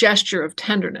 it's a gesture of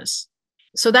tenderness.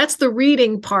 So that's the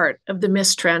reading part of the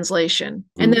mistranslation.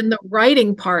 And then the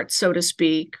writing part, so to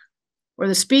speak, or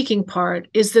the speaking part,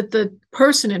 is that the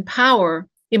person in power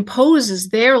imposes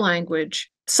their language,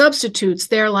 substitutes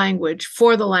their language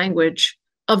for the language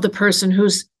of the person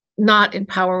who's not in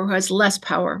power, who has less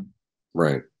power.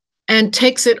 Right. And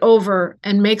takes it over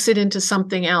and makes it into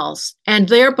something else, and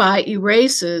thereby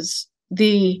erases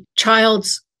the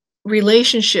child's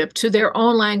relationship to their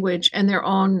own language and their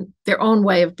own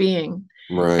way of being.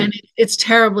 Right. And it's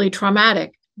terribly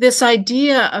traumatic. This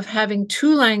idea of having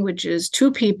two languages, two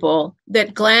people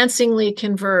that glancingly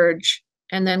converge,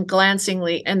 and then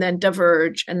glancingly, and then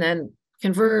diverge, and then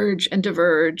converge and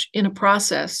diverge in a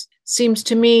process, seems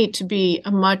to me to be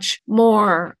a much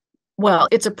more, well,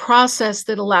 it's a process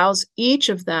that allows each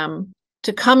of them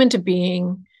to come into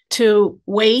being, to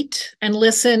wait and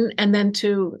listen, and then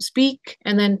to speak,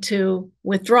 and then to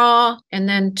withdraw, and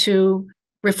then to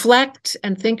reflect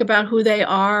and think about who they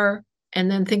are, and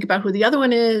then think about who the other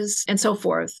one is, and so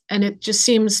forth. And it just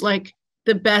seems like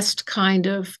the best kind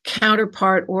of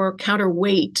counterpart or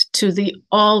counterweight to the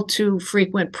all too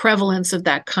frequent prevalence of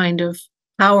that kind of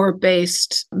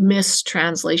power-based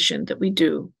mistranslation that we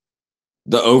do.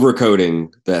 The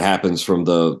overcoding that happens from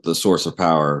the source of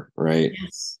power, right?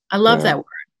 Yes, I love that word.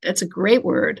 That's a great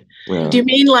word. Yeah. Do you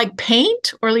mean like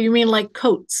paint, or do you mean like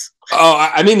coats?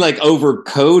 Oh, I mean like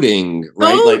overcoating,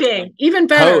 right? Coding, like, even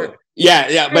better.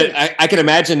 Yeah. But I can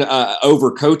imagine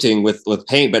overcoating with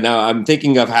paint. But now I'm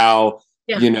thinking of how,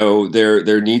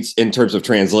 there needs, in terms of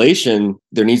translation,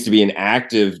 there needs to be an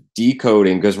active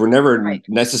decoding, because we're never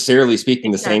necessarily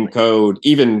speaking the same code,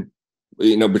 even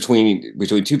between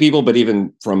two people, but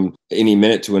even from any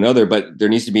minute to another. But there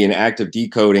needs to be an active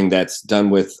decoding that's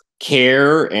done with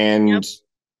care, and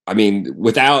I mean,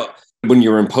 without, when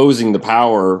you're imposing the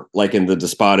power, like in the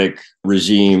despotic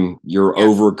regime, you're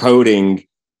overcoding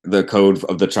the code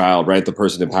of the child, right? The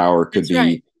person in power could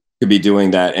be doing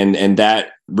that, and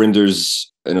that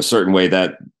renders, in a certain way,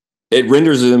 that it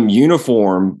renders them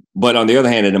uniform, but on the other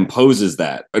hand, it imposes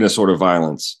that in a sort of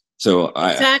violence. So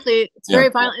exactly, it's very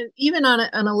violent, even on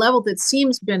a level that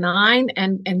seems benign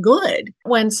and good.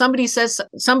 When somebody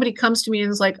comes to me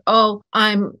and is like, "Oh,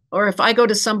 or if I go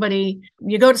to somebody,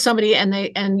 you go to somebody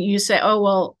and you say, "Oh,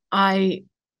 well,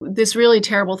 this really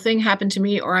terrible thing happened to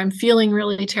me," or "I'm feeling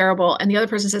really terrible," and the other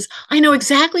person says, "I know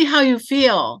exactly how you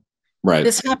feel." Right.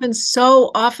 This happens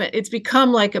so often. It's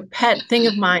become like a pet thing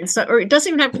of mine. So, or it doesn't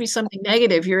even have to be something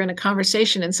negative. You're in a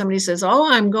conversation and somebody says,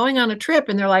 "Oh, I'm going on a trip,"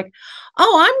 and they're like,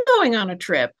 "Oh, I'm going on a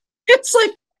trip." It's like,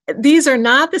 these are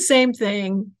not the same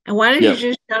thing. And why don't you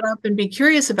just shut up and be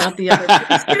curious about the other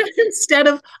instead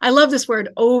of, I love this word,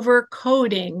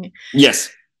 overcoding.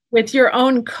 Yes. With your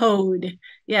own code.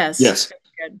 Yes. Yes.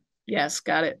 Good. Yes.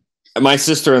 Got it. My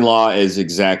sister-in-law is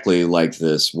exactly like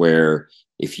this, where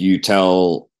if you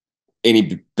tell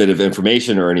any bit of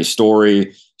information or any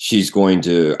story, she's going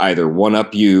to either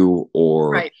one-up you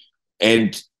or,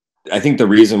 and I think the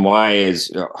reason why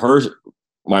is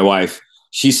my wife,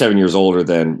 she's 7 years older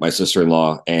than my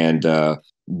sister-in-law, and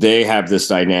they have this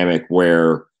dynamic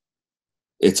where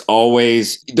it's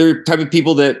always, they're type of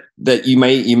people that you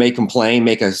may complain,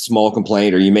 make a small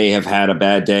complaint, or you may have had a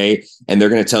bad day, and they're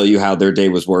going to tell you how their day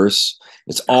was worse.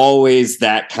 It's always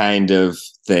that kind of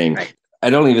thing. Right. I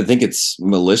don't even think it's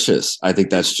malicious. I think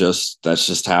that's just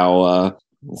how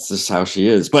It's just how she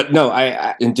is. But no,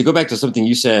 and to go back to something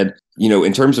you said,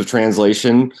 in terms of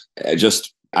translation,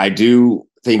 I do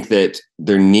think that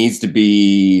there needs to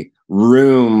be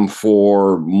room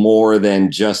for more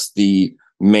than just the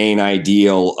main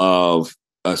ideal of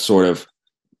a sort of,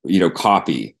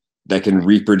 copy that can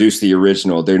reproduce the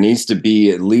original. There needs to be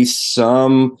at least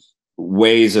some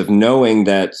ways of knowing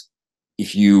that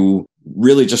if you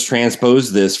really just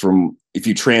transpose this if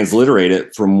you transliterate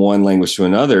it from one language to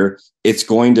another, it's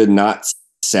going to not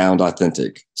sound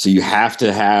authentic. So you have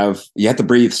to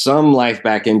breathe some life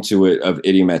back into it of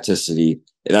idiomaticity.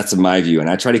 That's in my view. And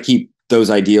I try to keep those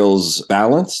ideals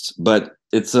balanced, but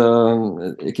it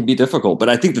can be difficult. But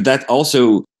I think that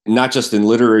also, not just in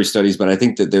literary studies, but I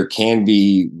think that there can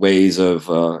be ways of,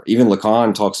 even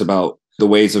Lacan talks about the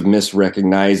ways of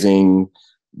misrecognizing.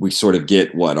 We sort of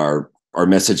get our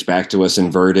message back to us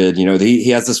inverted. He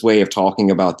has this way of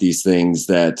talking about these things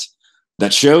that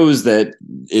shows that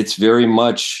it's very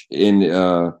much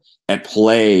at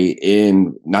play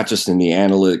in not just in the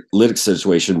analytic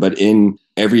situation, but in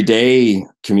everyday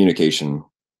communication.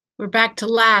 We're back to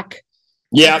lack.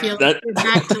 Yeah, we're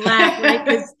back to lack, right?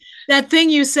 Because that thing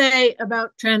you say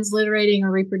about transliterating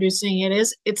or reproducing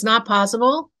it's not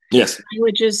possible. Yes,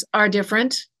 languages are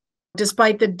different,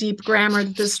 despite the deep grammar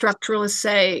that the structuralists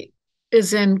say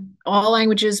is in all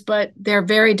languages, but they're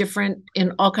very different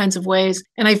in all kinds of ways.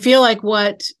 And I feel like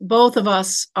what both of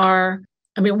us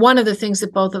one of the things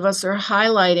that both of us are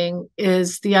highlighting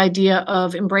is the idea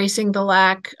of embracing the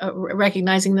lack,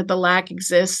 recognizing that the lack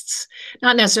exists,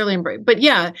 not necessarily but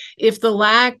if the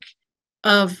lack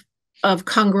of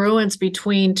congruence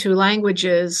between two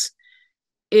languages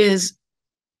is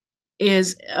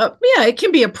it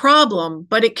can be a problem,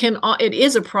 but it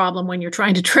is a problem when you're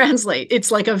trying to translate.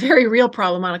 It's like a very real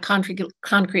problem on a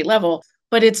concrete level.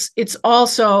 But it's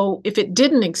also, if it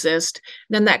didn't exist,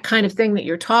 then that kind of thing that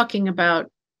you're talking about,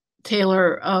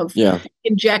 Taylor, of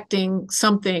injecting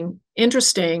something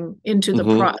interesting into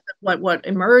the what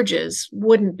emerges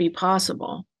wouldn't be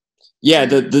possible. Yeah,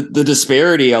 the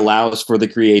disparity allows for the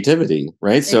creativity,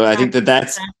 right? Exactly. So I think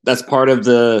that's part of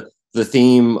the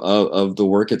theme of the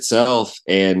work itself.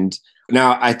 And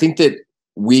now I think that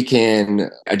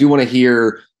I do want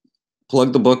to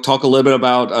plug the book, talk a little bit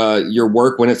about your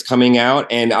work when it's coming out,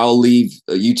 and I'll leave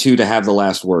you two to have the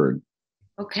last word.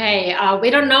 Okay, we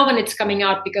don't know when it's coming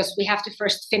out because we have to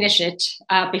first finish it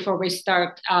before we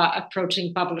start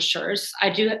approaching publishers. I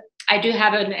do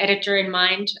have an editor in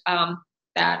mind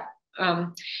that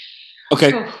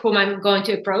whom I'm going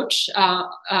to approach,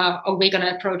 or we're going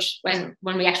to approach when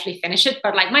we actually finish it.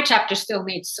 But like my chapter still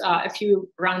needs a few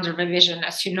rounds of revision,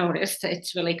 as you noticed.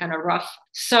 It's really kind of rough.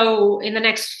 So in the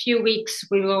next few weeks,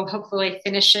 we will hopefully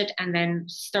finish it and then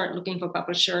start looking for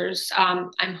publishers.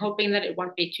 I'm hoping that it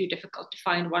won't be too difficult to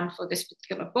find one for this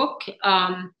particular book.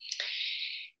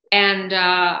 And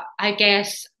I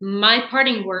guess my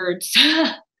parting words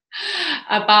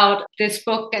about this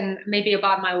book and maybe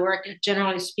about my work,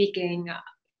 generally speaking,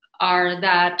 are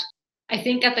that I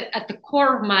think at the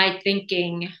core of my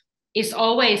thinking is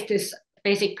always this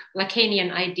basic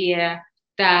Lacanian idea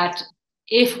that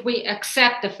if we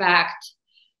accept the fact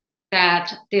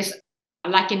that this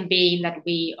Lacan being that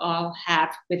we all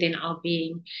have within our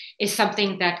being is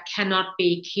something that cannot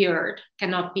be cured,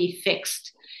 cannot be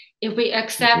fixed, if we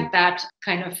accept that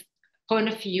kind of point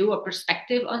of view or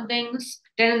perspective on things,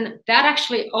 then that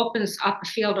actually opens up a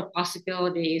field of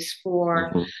possibilities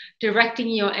for directing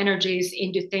your energies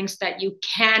into things that you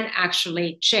can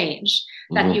actually change,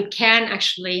 that you can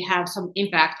actually have some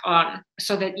impact on,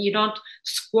 so that you don't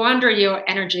squander your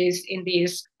energies in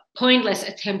these pointless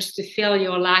attempts to fill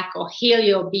your lack or heal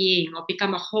your being or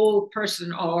become a whole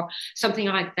person or something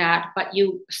like that, but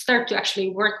you start to actually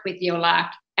work with your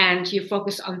lack and you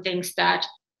focus on things that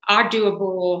are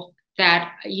doable,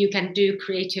 that you can do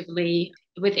creatively,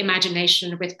 with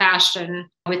imagination, with passion,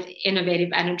 with innovative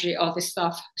energy, all this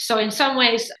stuff. So in some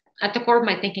ways, at the core of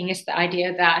my thinking is the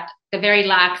idea that the very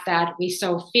lack that we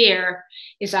so fear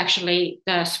is actually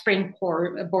the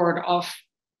springboard of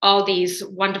all these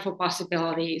wonderful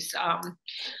possibilities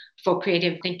for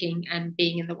creative thinking and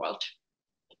being in the world.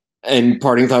 And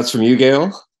parting thoughts from you,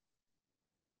 Gail?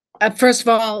 First of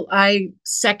all, I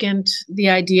second the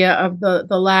idea of the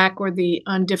lack or the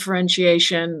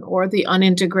undifferentiation or the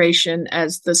unintegration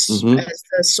as the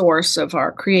source of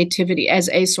our creativity, as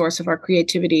a source of our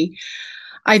creativity.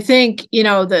 I think,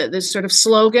 the sort of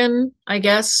slogan, I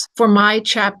guess, for my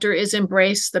chapter is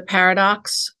embrace the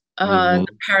paradox, the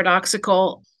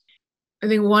paradoxical. I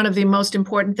think one of the most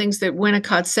important things that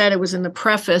Winnicott said, it was in the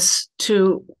preface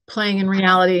to Playing in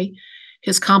Reality,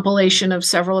 his compilation of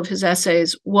several of his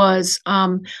essays, was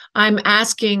I'm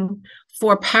asking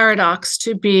for paradox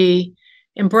to be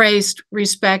embraced,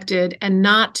 respected, and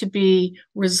not to be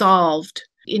resolved.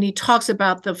 And he talks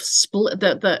about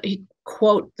he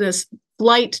quote, this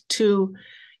flight to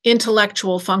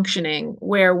intellectual functioning,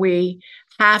 where we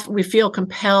feel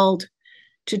compelled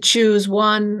to choose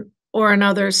one or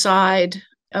another side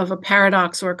of a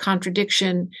paradox or a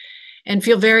contradiction, and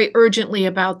feel very urgently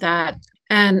about that.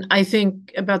 And I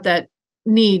think about that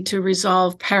need to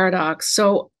resolve paradox.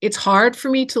 So it's hard for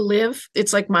me to live.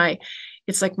 It's like my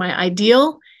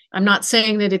ideal. I'm not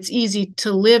saying that it's easy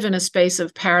to live in a space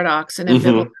of paradox and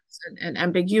ambivalence and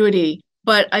ambiguity,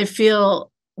 but I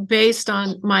feel, based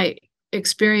on my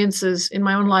experiences in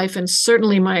my own life and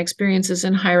certainly my experiences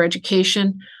in higher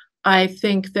education, I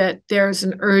think that there's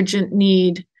an urgent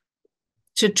need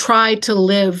to try to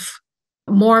live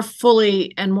more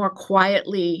fully and more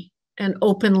quietly and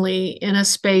openly in a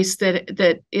space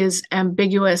that is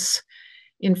ambiguous,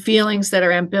 in feelings that are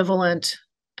ambivalent,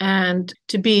 and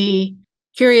to be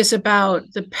curious about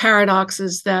the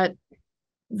paradoxes that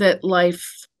life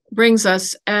brings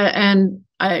us. And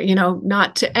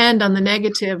not to end on the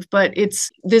negative, but it's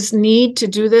this need to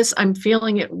do this. I'm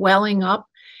feeling it welling up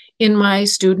in my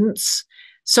students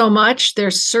so much. They're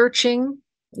searching.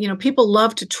 People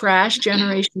love to trash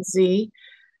Generation Z,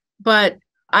 but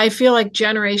I feel like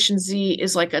Generation Z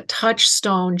is like a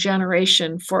touchstone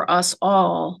generation for us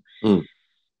all,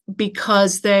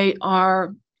 because they've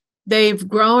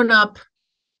grown up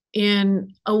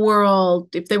in a world,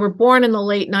 if they were born in the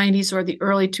late 90s or the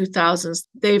early 2000s,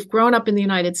 they've grown up in the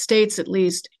United States, at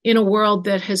least, in a world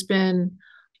that has been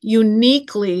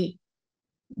uniquely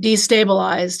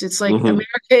destabilized. It's like America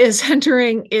is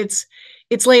entering its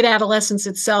late adolescence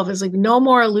itself. It's like no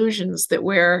more illusions that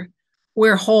we're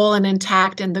whole and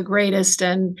intact and the greatest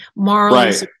and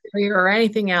morally superior or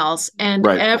anything else. And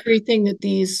everything that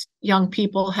these young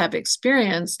people have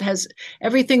experienced has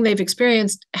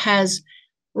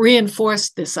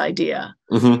reinforced this idea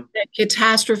that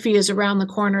catastrophe is around the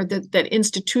corner, that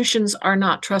institutions are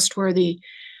not trustworthy,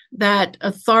 that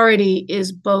authority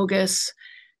is bogus,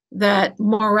 that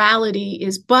morality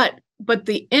is, but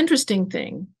the interesting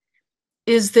thing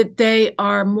is that they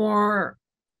are more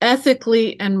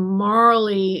ethically and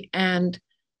morally and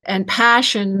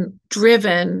passion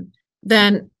driven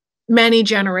than many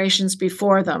generations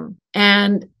before them.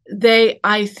 And they,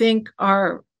 I think,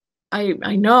 are,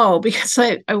 I know, because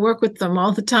I work with them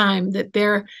all the time, that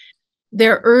they're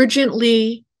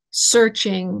urgently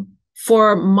searching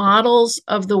for models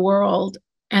of the world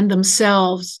and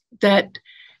themselves that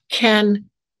can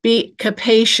be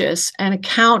capacious and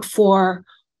account for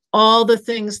all the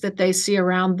things that they see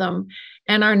around them,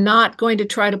 and are not going to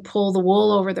try to pull the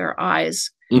wool over their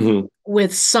eyes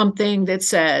with something that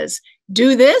says,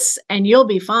 do this and you'll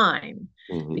be fine,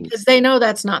 because they know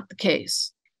that's not the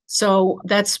case. So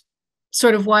that's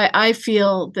sort of why I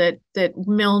feel that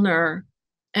Milner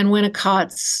and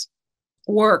Winnicott's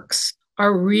works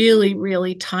are really,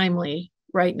 really timely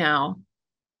right now,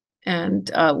 and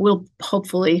we'll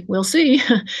see,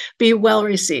 be well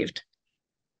received.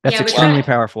 That's extremely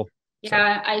powerful.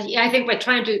 Yeah, I think we're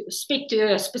trying to speak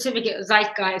to a specific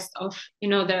zeitgeist of,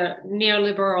 the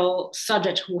neoliberal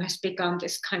subject who has become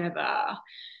this kind of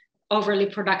overly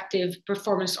productive,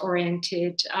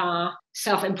 performance-oriented,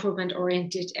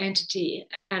 self-improvement-oriented entity,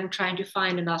 and trying to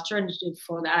find an alternative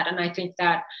for that. And I think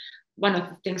that one of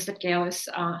the things that Gail is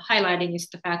highlighting is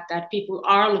the fact that people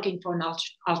are looking for an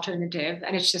alternative,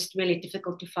 and it's just really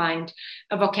difficult to find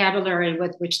a vocabulary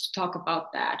with which to talk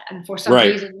about that. And for some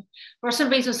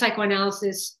reason,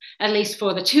 psychoanalysis, at least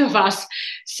for the two of us,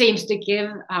 seems to give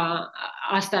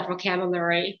us that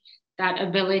vocabulary, that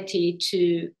ability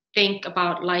to think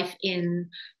about life in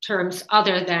terms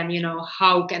other than,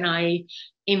 how can I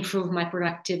improve my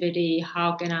productivity?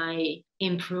 How can I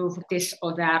improve this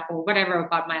or that or whatever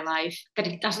about my life? That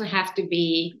it doesn't have to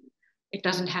be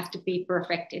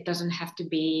perfect. It doesn't have to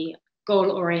be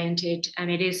goal oriented, and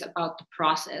it is about the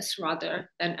process rather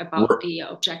than about the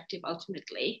objective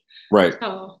ultimately. Right.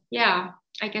 So yeah,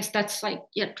 I guess that's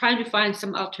trying to find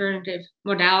some alternative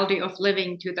modality of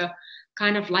living to the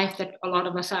kind of life that a lot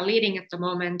of us are leading at the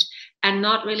moment and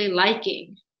not really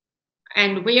liking.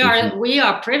 And we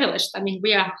are privileged. I mean,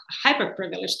 we are hyper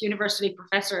privileged university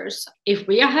professors. If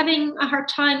we are having a hard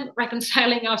time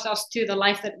reconciling ourselves to the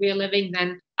life that we are living,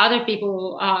 then other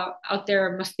people out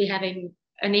there must be having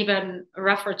an even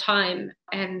rougher time.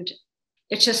 And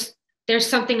it's just, there's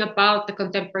something about the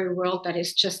contemporary world that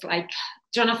is just like,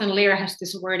 Jonathan Lear has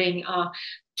this wording,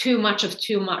 too much of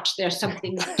too much. There's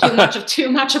something too much of too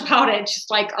much about it. Just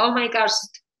like, oh my gosh,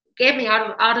 get me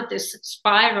out of this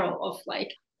spiral of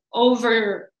like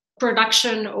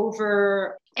overproduction,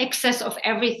 over excess of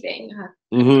everything.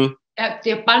 Mm-hmm.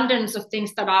 The abundance of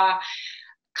things that are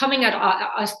coming at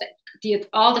us,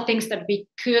 all the things that we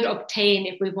could obtain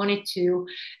if we wanted to,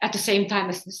 at the same time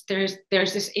as there's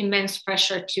this immense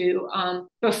pressure to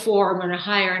perform on a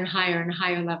higher and higher and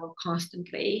higher level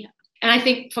constantly. And I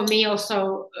think for me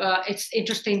also, it's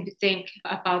interesting to think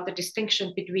about the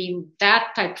distinction between that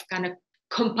type of kind of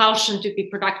compulsion to be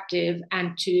productive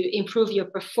and to improve your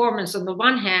performance on the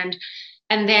one hand,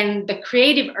 and then the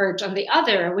creative urge on the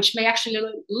other, which may actually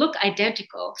look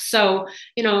identical. So,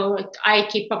 I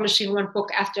keep publishing one book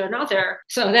after another.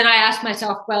 So then I ask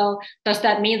myself, well, does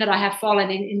that mean that I have fallen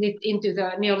into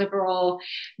the neoliberal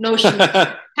notion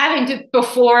of having to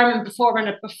perform and perform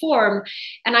and perform?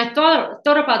 And I thought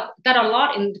about that a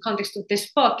lot in the context of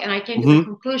this book. And I came to the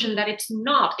conclusion that it's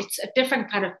not. It's a different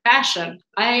kind of passion.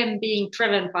 I am being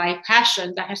driven by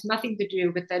passion that has nothing to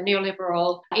do with the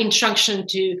neoliberal injunction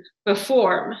to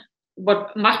perform,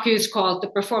 what Marcuse called the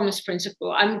performance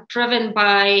principle. I'm driven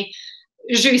by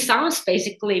jouissance,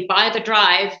 basically, by the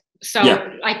drive. So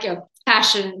like a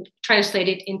passion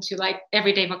translated into like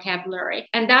everyday vocabulary.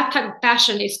 And that kind of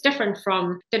passion is different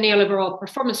from the neoliberal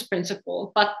performance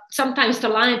principle. But sometimes the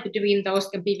line between those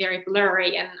can be very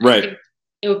blurry. And I think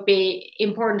it would be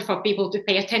important for people to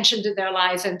pay attention to their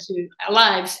lives and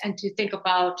to think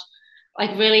about,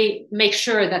 like, really make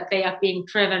sure that they are being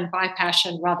driven by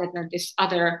passion rather than this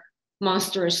other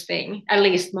monstrous thing, at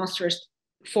least monstrous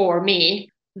for me.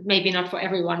 Maybe not for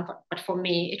everyone, but for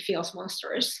me, it feels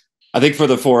monstrous. I think for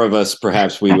the four of us,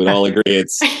 perhaps we would all agree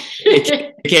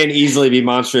it can easily be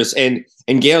monstrous. And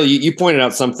Gail, you pointed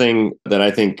out something that I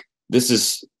think this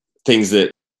is things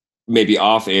that maybe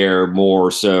off air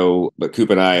more so, but Coop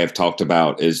and I have talked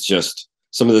about, is just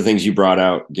some of the things you brought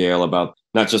out, Gail, about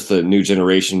not just the new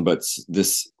generation, but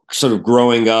this sort of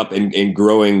growing up and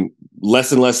growing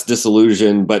less and less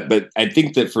disillusioned. But I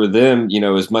think that for them,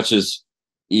 as much as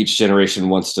each generation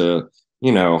wants to,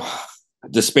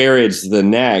 disparage the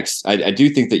next, I do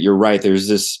think that you're right. There's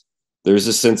this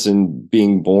sense in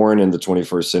being born in the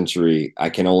 21st century. I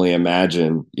can only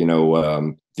imagine,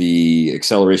 the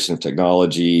acceleration of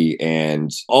technology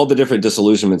and all the different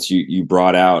disillusionments you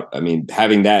brought out. I mean,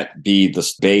 having that be the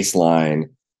baseline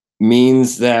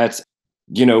means that,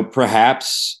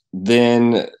 perhaps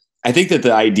then I think that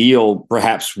the ideal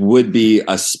perhaps would be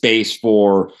a space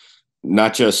for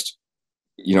not just,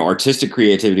 artistic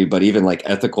creativity, but even like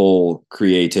ethical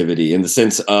creativity, in the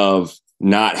sense of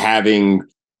not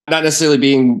necessarily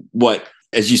being what,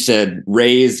 as you said,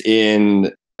 raised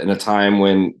in a time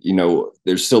when,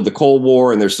 there's still the Cold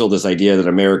War and there's still this idea that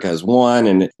America has won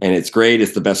and it's great.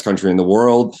 It's the best country in the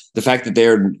world. The fact that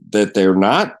they're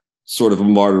not sort of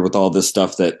bombarded with all this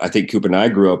stuff that I think Coop and I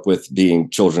grew up with, being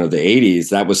children of the 80s,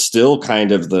 that was still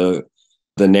kind of the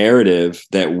narrative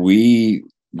that we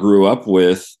grew up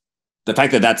with. The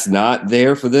fact that that's not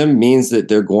there for them means that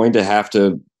they're going to have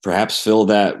to perhaps fill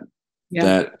that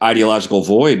ideological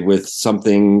void with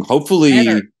something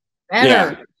hopefully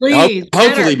better. Please,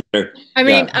 hopefully better. I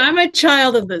mean, I'm a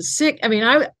child of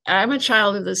the I'm a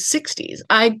child of the 60s.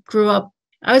 I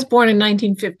was born in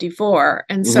 1954.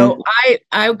 And so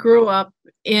I grew up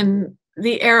in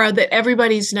the era that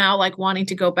everybody's now like wanting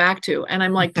to go back to. And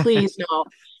I'm like, please, no.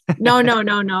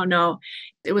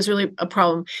 It was really a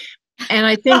problem. And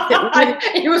I think that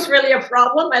it was really a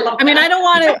problem. I love. I mean, I don't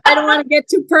want to get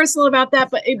too personal about that,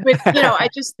 but I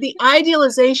just, the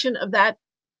idealization of that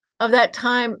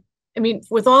time. I mean,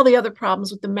 with all the other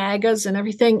problems with the MAGAs and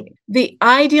everything, the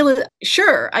ideal,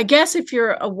 sure, I guess if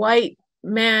you're a white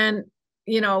man,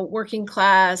 working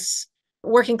class,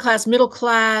 middle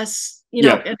class,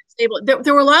 and stable,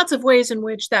 there were lots of ways in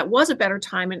which that was a better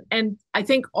time, and I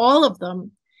think all of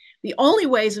them. The only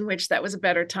ways in which that was a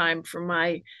better time, from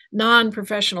my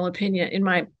non-professional opinion,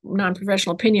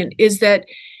 is that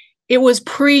it was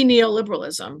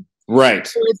pre-neoliberalism. Right.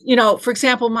 For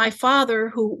example, my father,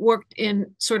 who worked in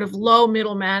sort of low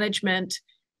middle management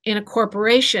in a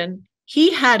corporation,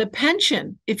 he had a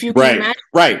pension, if you can imagine,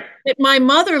 that my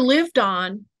mother lived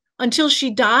on until she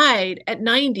died at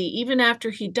 90. Even after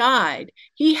he died,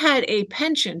 he had a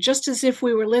pension, just as if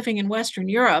we were living in Western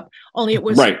Europe, only it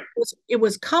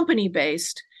was company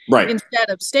based instead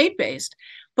of state based.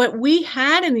 But we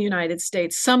had in the United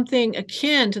States something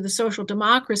akin to the social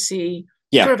democracy,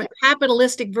 sort of a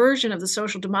capitalistic version of the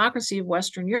social democracy of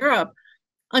Western Europe,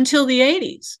 until the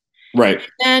 80s. Right.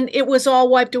 And it was all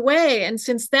wiped away. And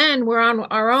since then, we're on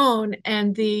our own.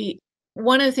 And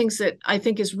one of the things that I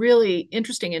think is really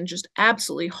interesting and just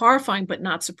absolutely horrifying, but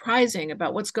not surprising,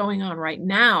 about what's going on right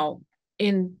now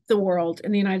in the world,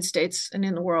 in the United States and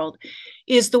in the world,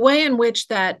 is the way in which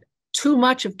that too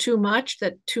much of too much,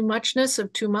 that too muchness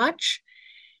of too much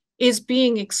is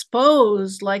being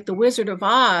exposed like the Wizard of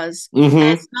Oz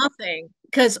as nothing.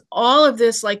 Because all of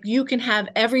this, like, you can have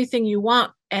everything you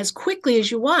want as quickly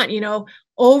as you want,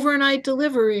 overnight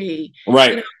delivery,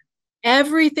 right?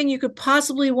 Everything you could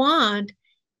possibly want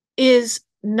is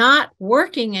not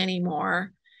working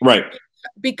anymore, right?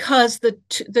 Because the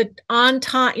on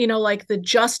time, like the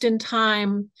just in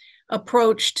time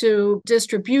approach to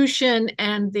distribution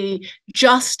and the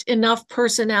just enough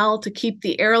personnel to keep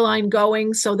the airline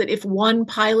going so that if one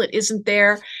pilot isn't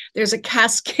there, there's a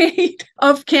cascade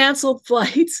of canceled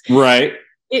flights. Right.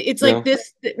 It's like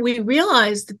this, we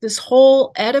realize that this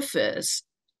whole edifice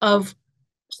of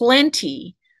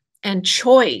plenty and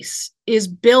choice is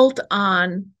built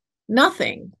on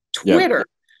nothing. Twitter,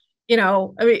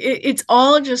 it's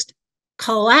all just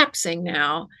collapsing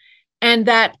now. And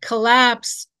that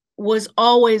collapse was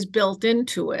always built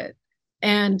into it.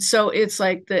 And so it's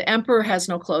like the emperor has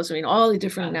no clothes. I mean, all the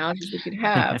different analogies we could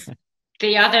have.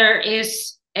 The other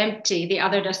is empty. The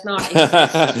other does not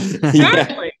exist.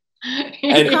 Exactly.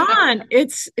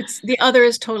 It's the other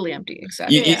is totally empty.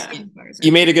 Exactly.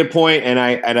 You made a good point, and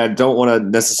I don't want to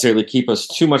necessarily keep us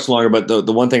too much longer, but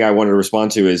the one thing I wanted to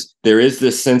respond to is there is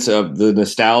this sense of the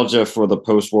nostalgia for the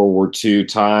post-World War II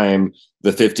time, the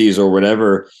 50s or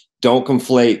whatever. Don't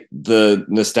conflate the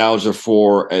nostalgia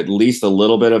for at least a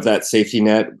little bit of that safety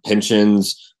net,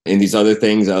 pensions, and these other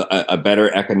things, a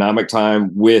better economic time,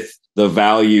 with the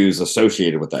values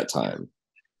associated with that time.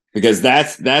 Because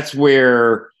that's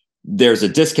where there's a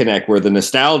disconnect, where the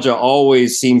nostalgia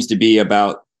always seems to be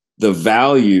about the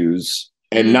values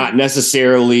and not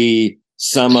necessarily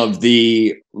some of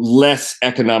the less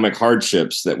economic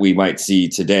hardships that we might see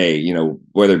today,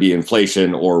 whether it be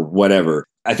inflation or whatever.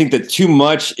 I think that too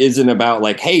much isn't about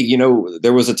like, hey,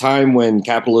 there was a time when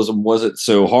capitalism wasn't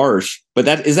so harsh, but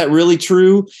is that really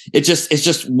true? It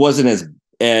just wasn't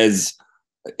as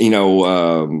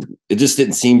it just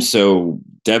didn't seem so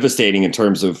devastating in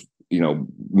terms of,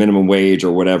 minimum wage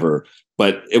or whatever,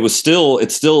 but it's still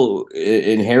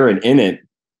inherent in it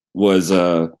was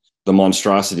the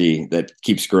monstrosity that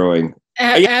keeps growing.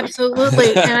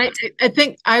 Absolutely. And I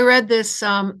think I read this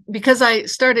because I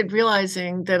started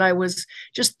realizing that I was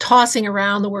just tossing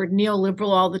around the word neoliberal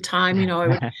all the time.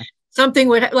 Something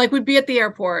would be at the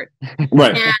airport,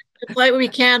 right? And the flight would be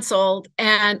canceled,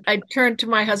 and I'd turn to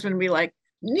my husband and be like,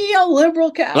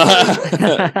 neoliberal capitalism.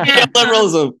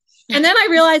 Neoliberalism. And then I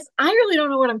realized I really don't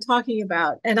know what I'm talking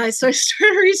about. And I started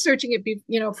researching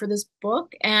it, for this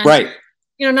book. And,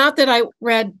 not that I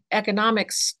read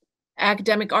academic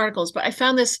articles, but I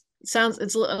found it's a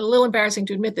little embarrassing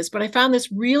to admit this, but I found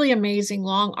this really amazing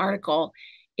long article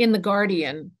in The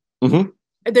Guardian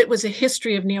that was a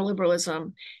history of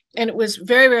neoliberalism. And it was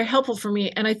very, very helpful for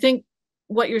me. And I think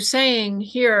what you're saying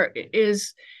here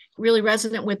is really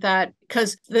resonant with that,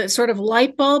 because the sort of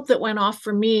light bulb that went off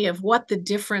for me of what the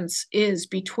difference is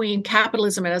between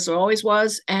capitalism as it always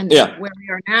was and where we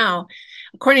are now,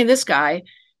 according to this guy,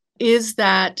 is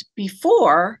that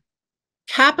before,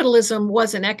 capitalism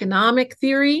was an economic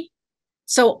theory.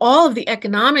 So all of the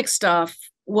economic stuff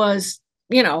was,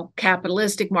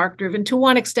 capitalistic, market-driven to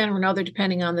one extent or another,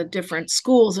 depending on the different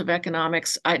schools of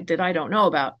economics that I don't know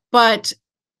about. But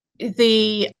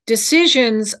the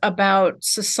decisions about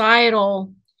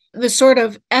societal, the sort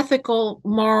of ethical,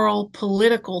 moral,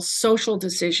 political, social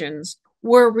decisions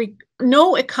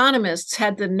no economists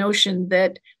had the notion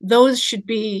that those should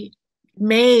be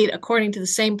made according to the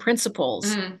same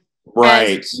principles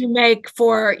as you make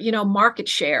for, market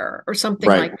share or something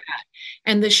like that.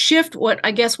 And the shift, what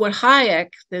Hayek,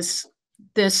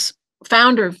 this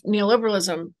founder of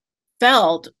neoliberalism,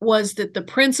 felt was that the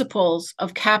principles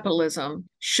of capitalism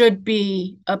should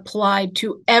be applied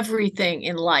to everything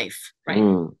in life,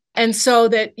 right? And so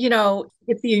that,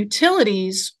 if the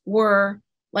utilities were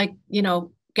like,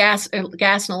 gas and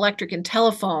electric and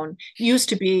telephone used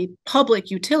to be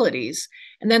public utilities,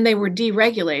 and then they were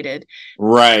deregulated.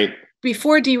 Right.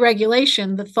 Before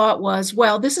deregulation, the thought was,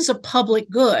 well, this is a public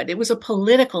good. It was a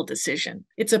political decision.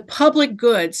 It's a public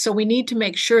good, so we need to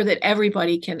make sure that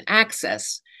everybody can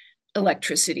access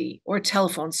electricity or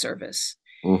telephone service.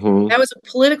 That was a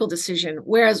political decision.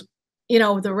 Whereas, the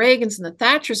Reagans and the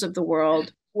Thatchers of the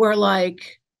world were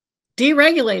like,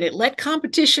 deregulate it, let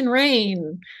competition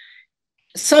reign,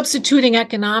 substituting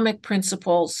economic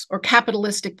principles or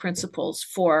capitalistic principles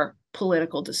for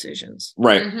political decisions.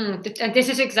 Right. And this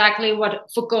is exactly what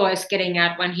Foucault is getting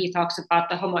at when he talks about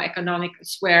the homo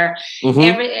economicus, where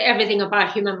everything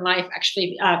about human life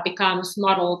actually becomes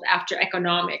modeled after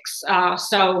economics.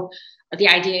 So the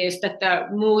idea is that the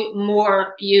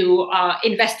more you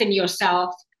invest in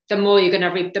yourself, the more you're going to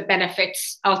reap the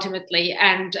benefits ultimately.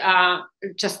 And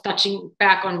just touching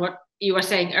back on what you were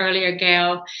saying earlier,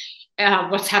 Gail,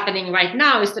 what's happening right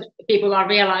now is that people are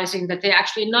realizing that they're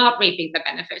actually not reaping the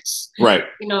benefits. Right.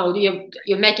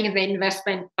 You're making the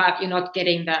investment, but you're not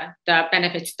getting the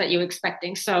benefits that you're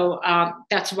expecting. So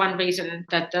that's one reason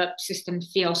that the system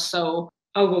feels so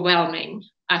overwhelming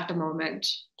at the moment.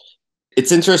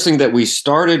 It's interesting that we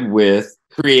started with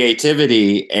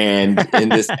creativity and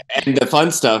the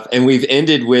fun stuff, and we've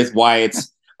ended with why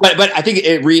it's. But I think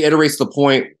it reiterates the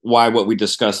point why what we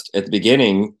discussed at the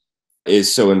beginning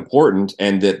is so important,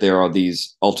 and that there are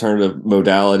these alternative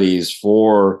modalities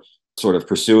for sort of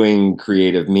pursuing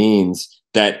creative means,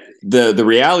 that the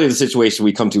reality of the situation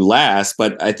we come to last.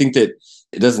 But I think that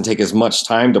it doesn't take as much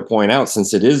time to point out,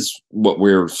 since it is what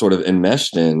we're sort of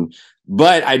enmeshed in.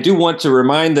 But I do want to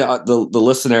remind the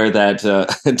listener that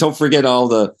don't forget all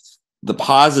the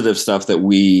positive stuff that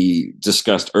we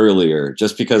discussed earlier,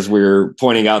 just because we're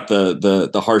pointing out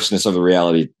the harshness of the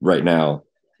reality right now.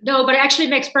 No, but it actually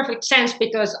makes perfect sense,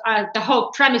 because the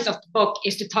whole premise of the book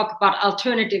is to talk about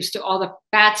alternatives to all the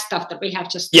bad stuff that we have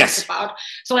just talked about.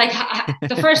 So like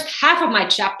the first half of my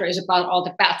chapter is about all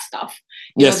the bad stuff.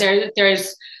 You know,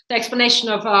 there's the explanation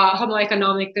of Homo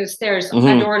economicus, there's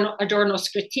Adorno's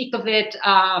critique of it,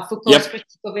 Foucault's critique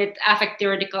of it, affect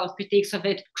theoretical critiques of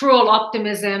it, cruel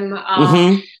optimism,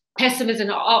 pessimism,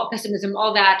 all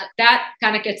that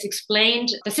kind of gets explained.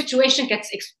 The situation gets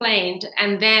explained,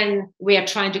 and then we are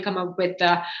trying to come up with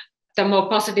the more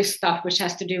positive stuff, which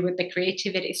has to do with the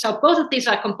creativity. So both of these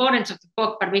are components of the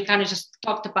book, but we kind of just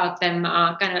talked about them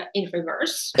kind of in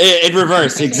reverse. In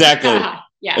reverse, exactly.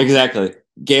 Exactly.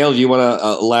 Gail, do you want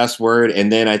a last word?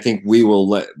 And then I think we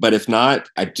will but if not,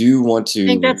 I do want to. I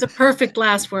think that's a perfect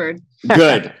last word.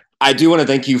 Good. I do want to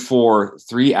thank you for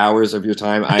 3 hours of your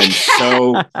time. I am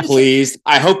so pleased.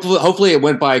 Hopefully it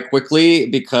went by quickly,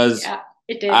 because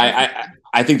it did.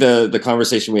 I think the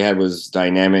conversation we had was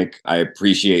dynamic. I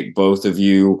appreciate both of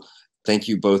you. Thank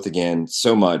you both again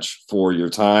so much for your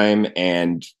time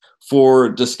and for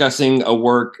discussing a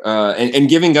work and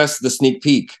giving us the sneak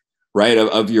peek, right,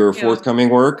 of your forthcoming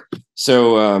work.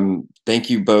 So thank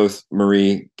you both,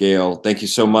 Marie, Gail. Thank you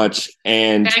so much.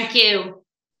 And thank you.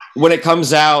 When it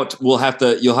comes out, you'll have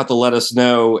to let us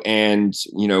know, and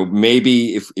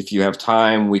maybe if you have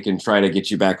time, we can try to get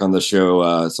you back on the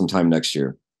show sometime next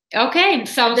year. Okay,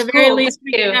 sounds at the very least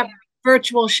we can have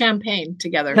virtual champagne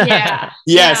together. Yeah.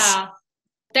 Yes. Yeah.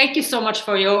 Thank you so much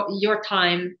for your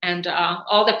time and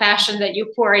all the passion that you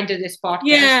pour into this podcast.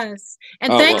 Yes,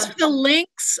 and thanks for the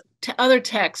links to other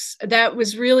texts. That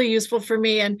was really useful for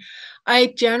me. And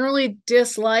I generally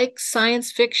dislike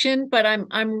science fiction, but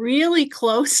I'm really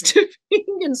close to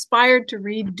being inspired to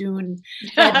read Dune.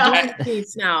 That Dune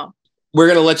piece now. We're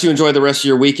going to let you enjoy the rest of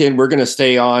your weekend. We're going to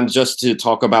stay on just to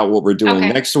talk about what we're doing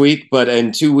next week. But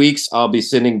in 2 weeks, I'll be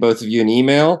sending both of you an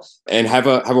email, and have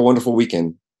a wonderful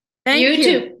weekend. Thank you.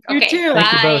 Too. You too.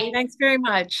 Thank you both. Thanks very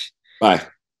much. Bye.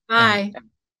 Bye.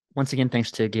 Once again,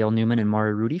 thanks to Gail Newman and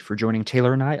Marion Ruti for joining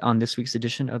Taylor and I on this week's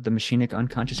edition of the Machinic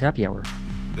Unconscious Happy Hour.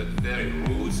 The very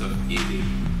rules of healing,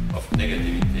 of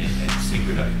negativity and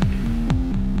singularity,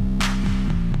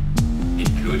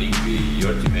 including the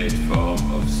ultimate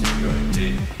form of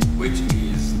singularity, which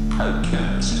is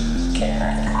unconscious to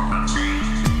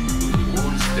the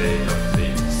whole state of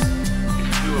things, the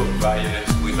pure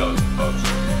violence without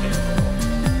object anymore.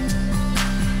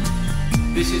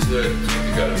 This is the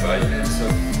typical violence of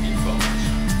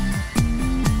information.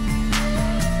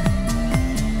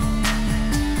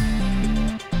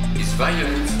 It's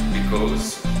violent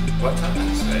because what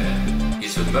happens there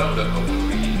is a murder of the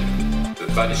real, the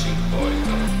vanishing point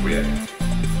of reality.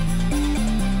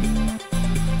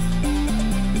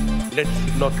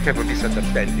 Let's not have a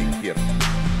misunderstanding here.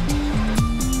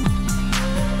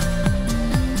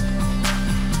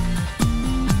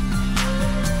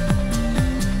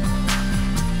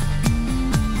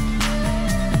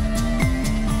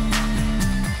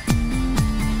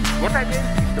 What I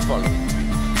meant is the following.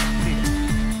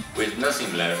 With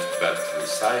nothing left but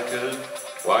recycled,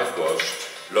 whitewashed,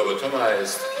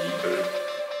 lobotomized people,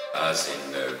 as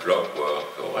in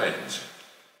Clockwork Orange.